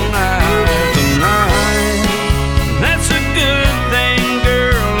 Tonight, tonight, tonight. That's a good thing,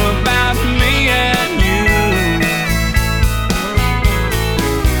 girl, about me and you.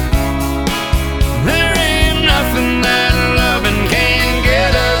 There ain't nothing that loving can't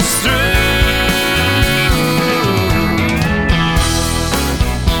get us through.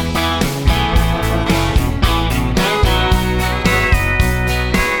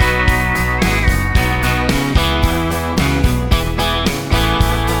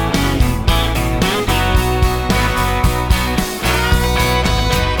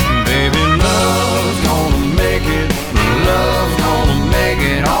 Baby, love's gonna make it. Love's gonna make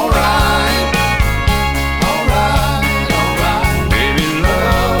it alright. Alright, alright. Baby,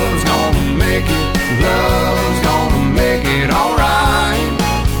 love's gonna make it. Love's gonna make it alright.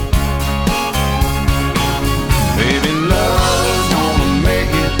 Baby, love's gonna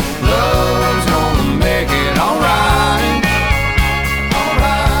make it. Love's gonna make it alright.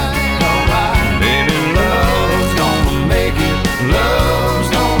 Alright, alright. Baby, love's gonna make it. Love's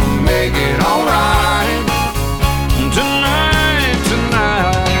gonna make it alright. Tonight,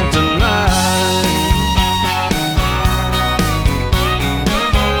 tonight, tonight.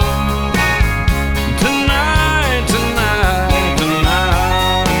 Tonight, tonight, tonight.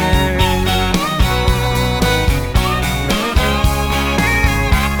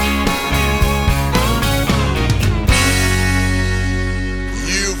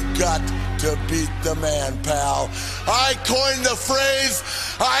 You've got to beat the man, pal. I coined the phrase,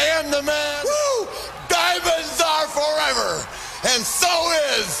 I am the man. Woo! Diamonds are forever. And so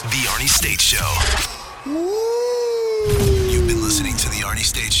is The Arnie State Show. Woo! You've been listening to The Arnie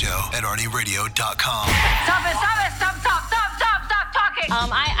State Show at ArnieRadio.com. Stop it, stop it, stop talking.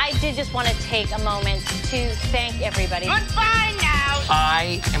 I did just want to take a moment to thank everybody. Goodbye now.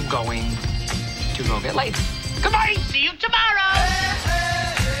 I am going to go get laid. Goodbye. See you tomorrow.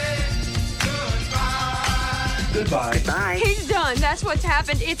 Goodbye. Goodbye. He's done. That's what's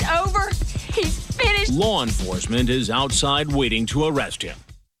happened. It's over. He's finished. Law enforcement is outside waiting to arrest him.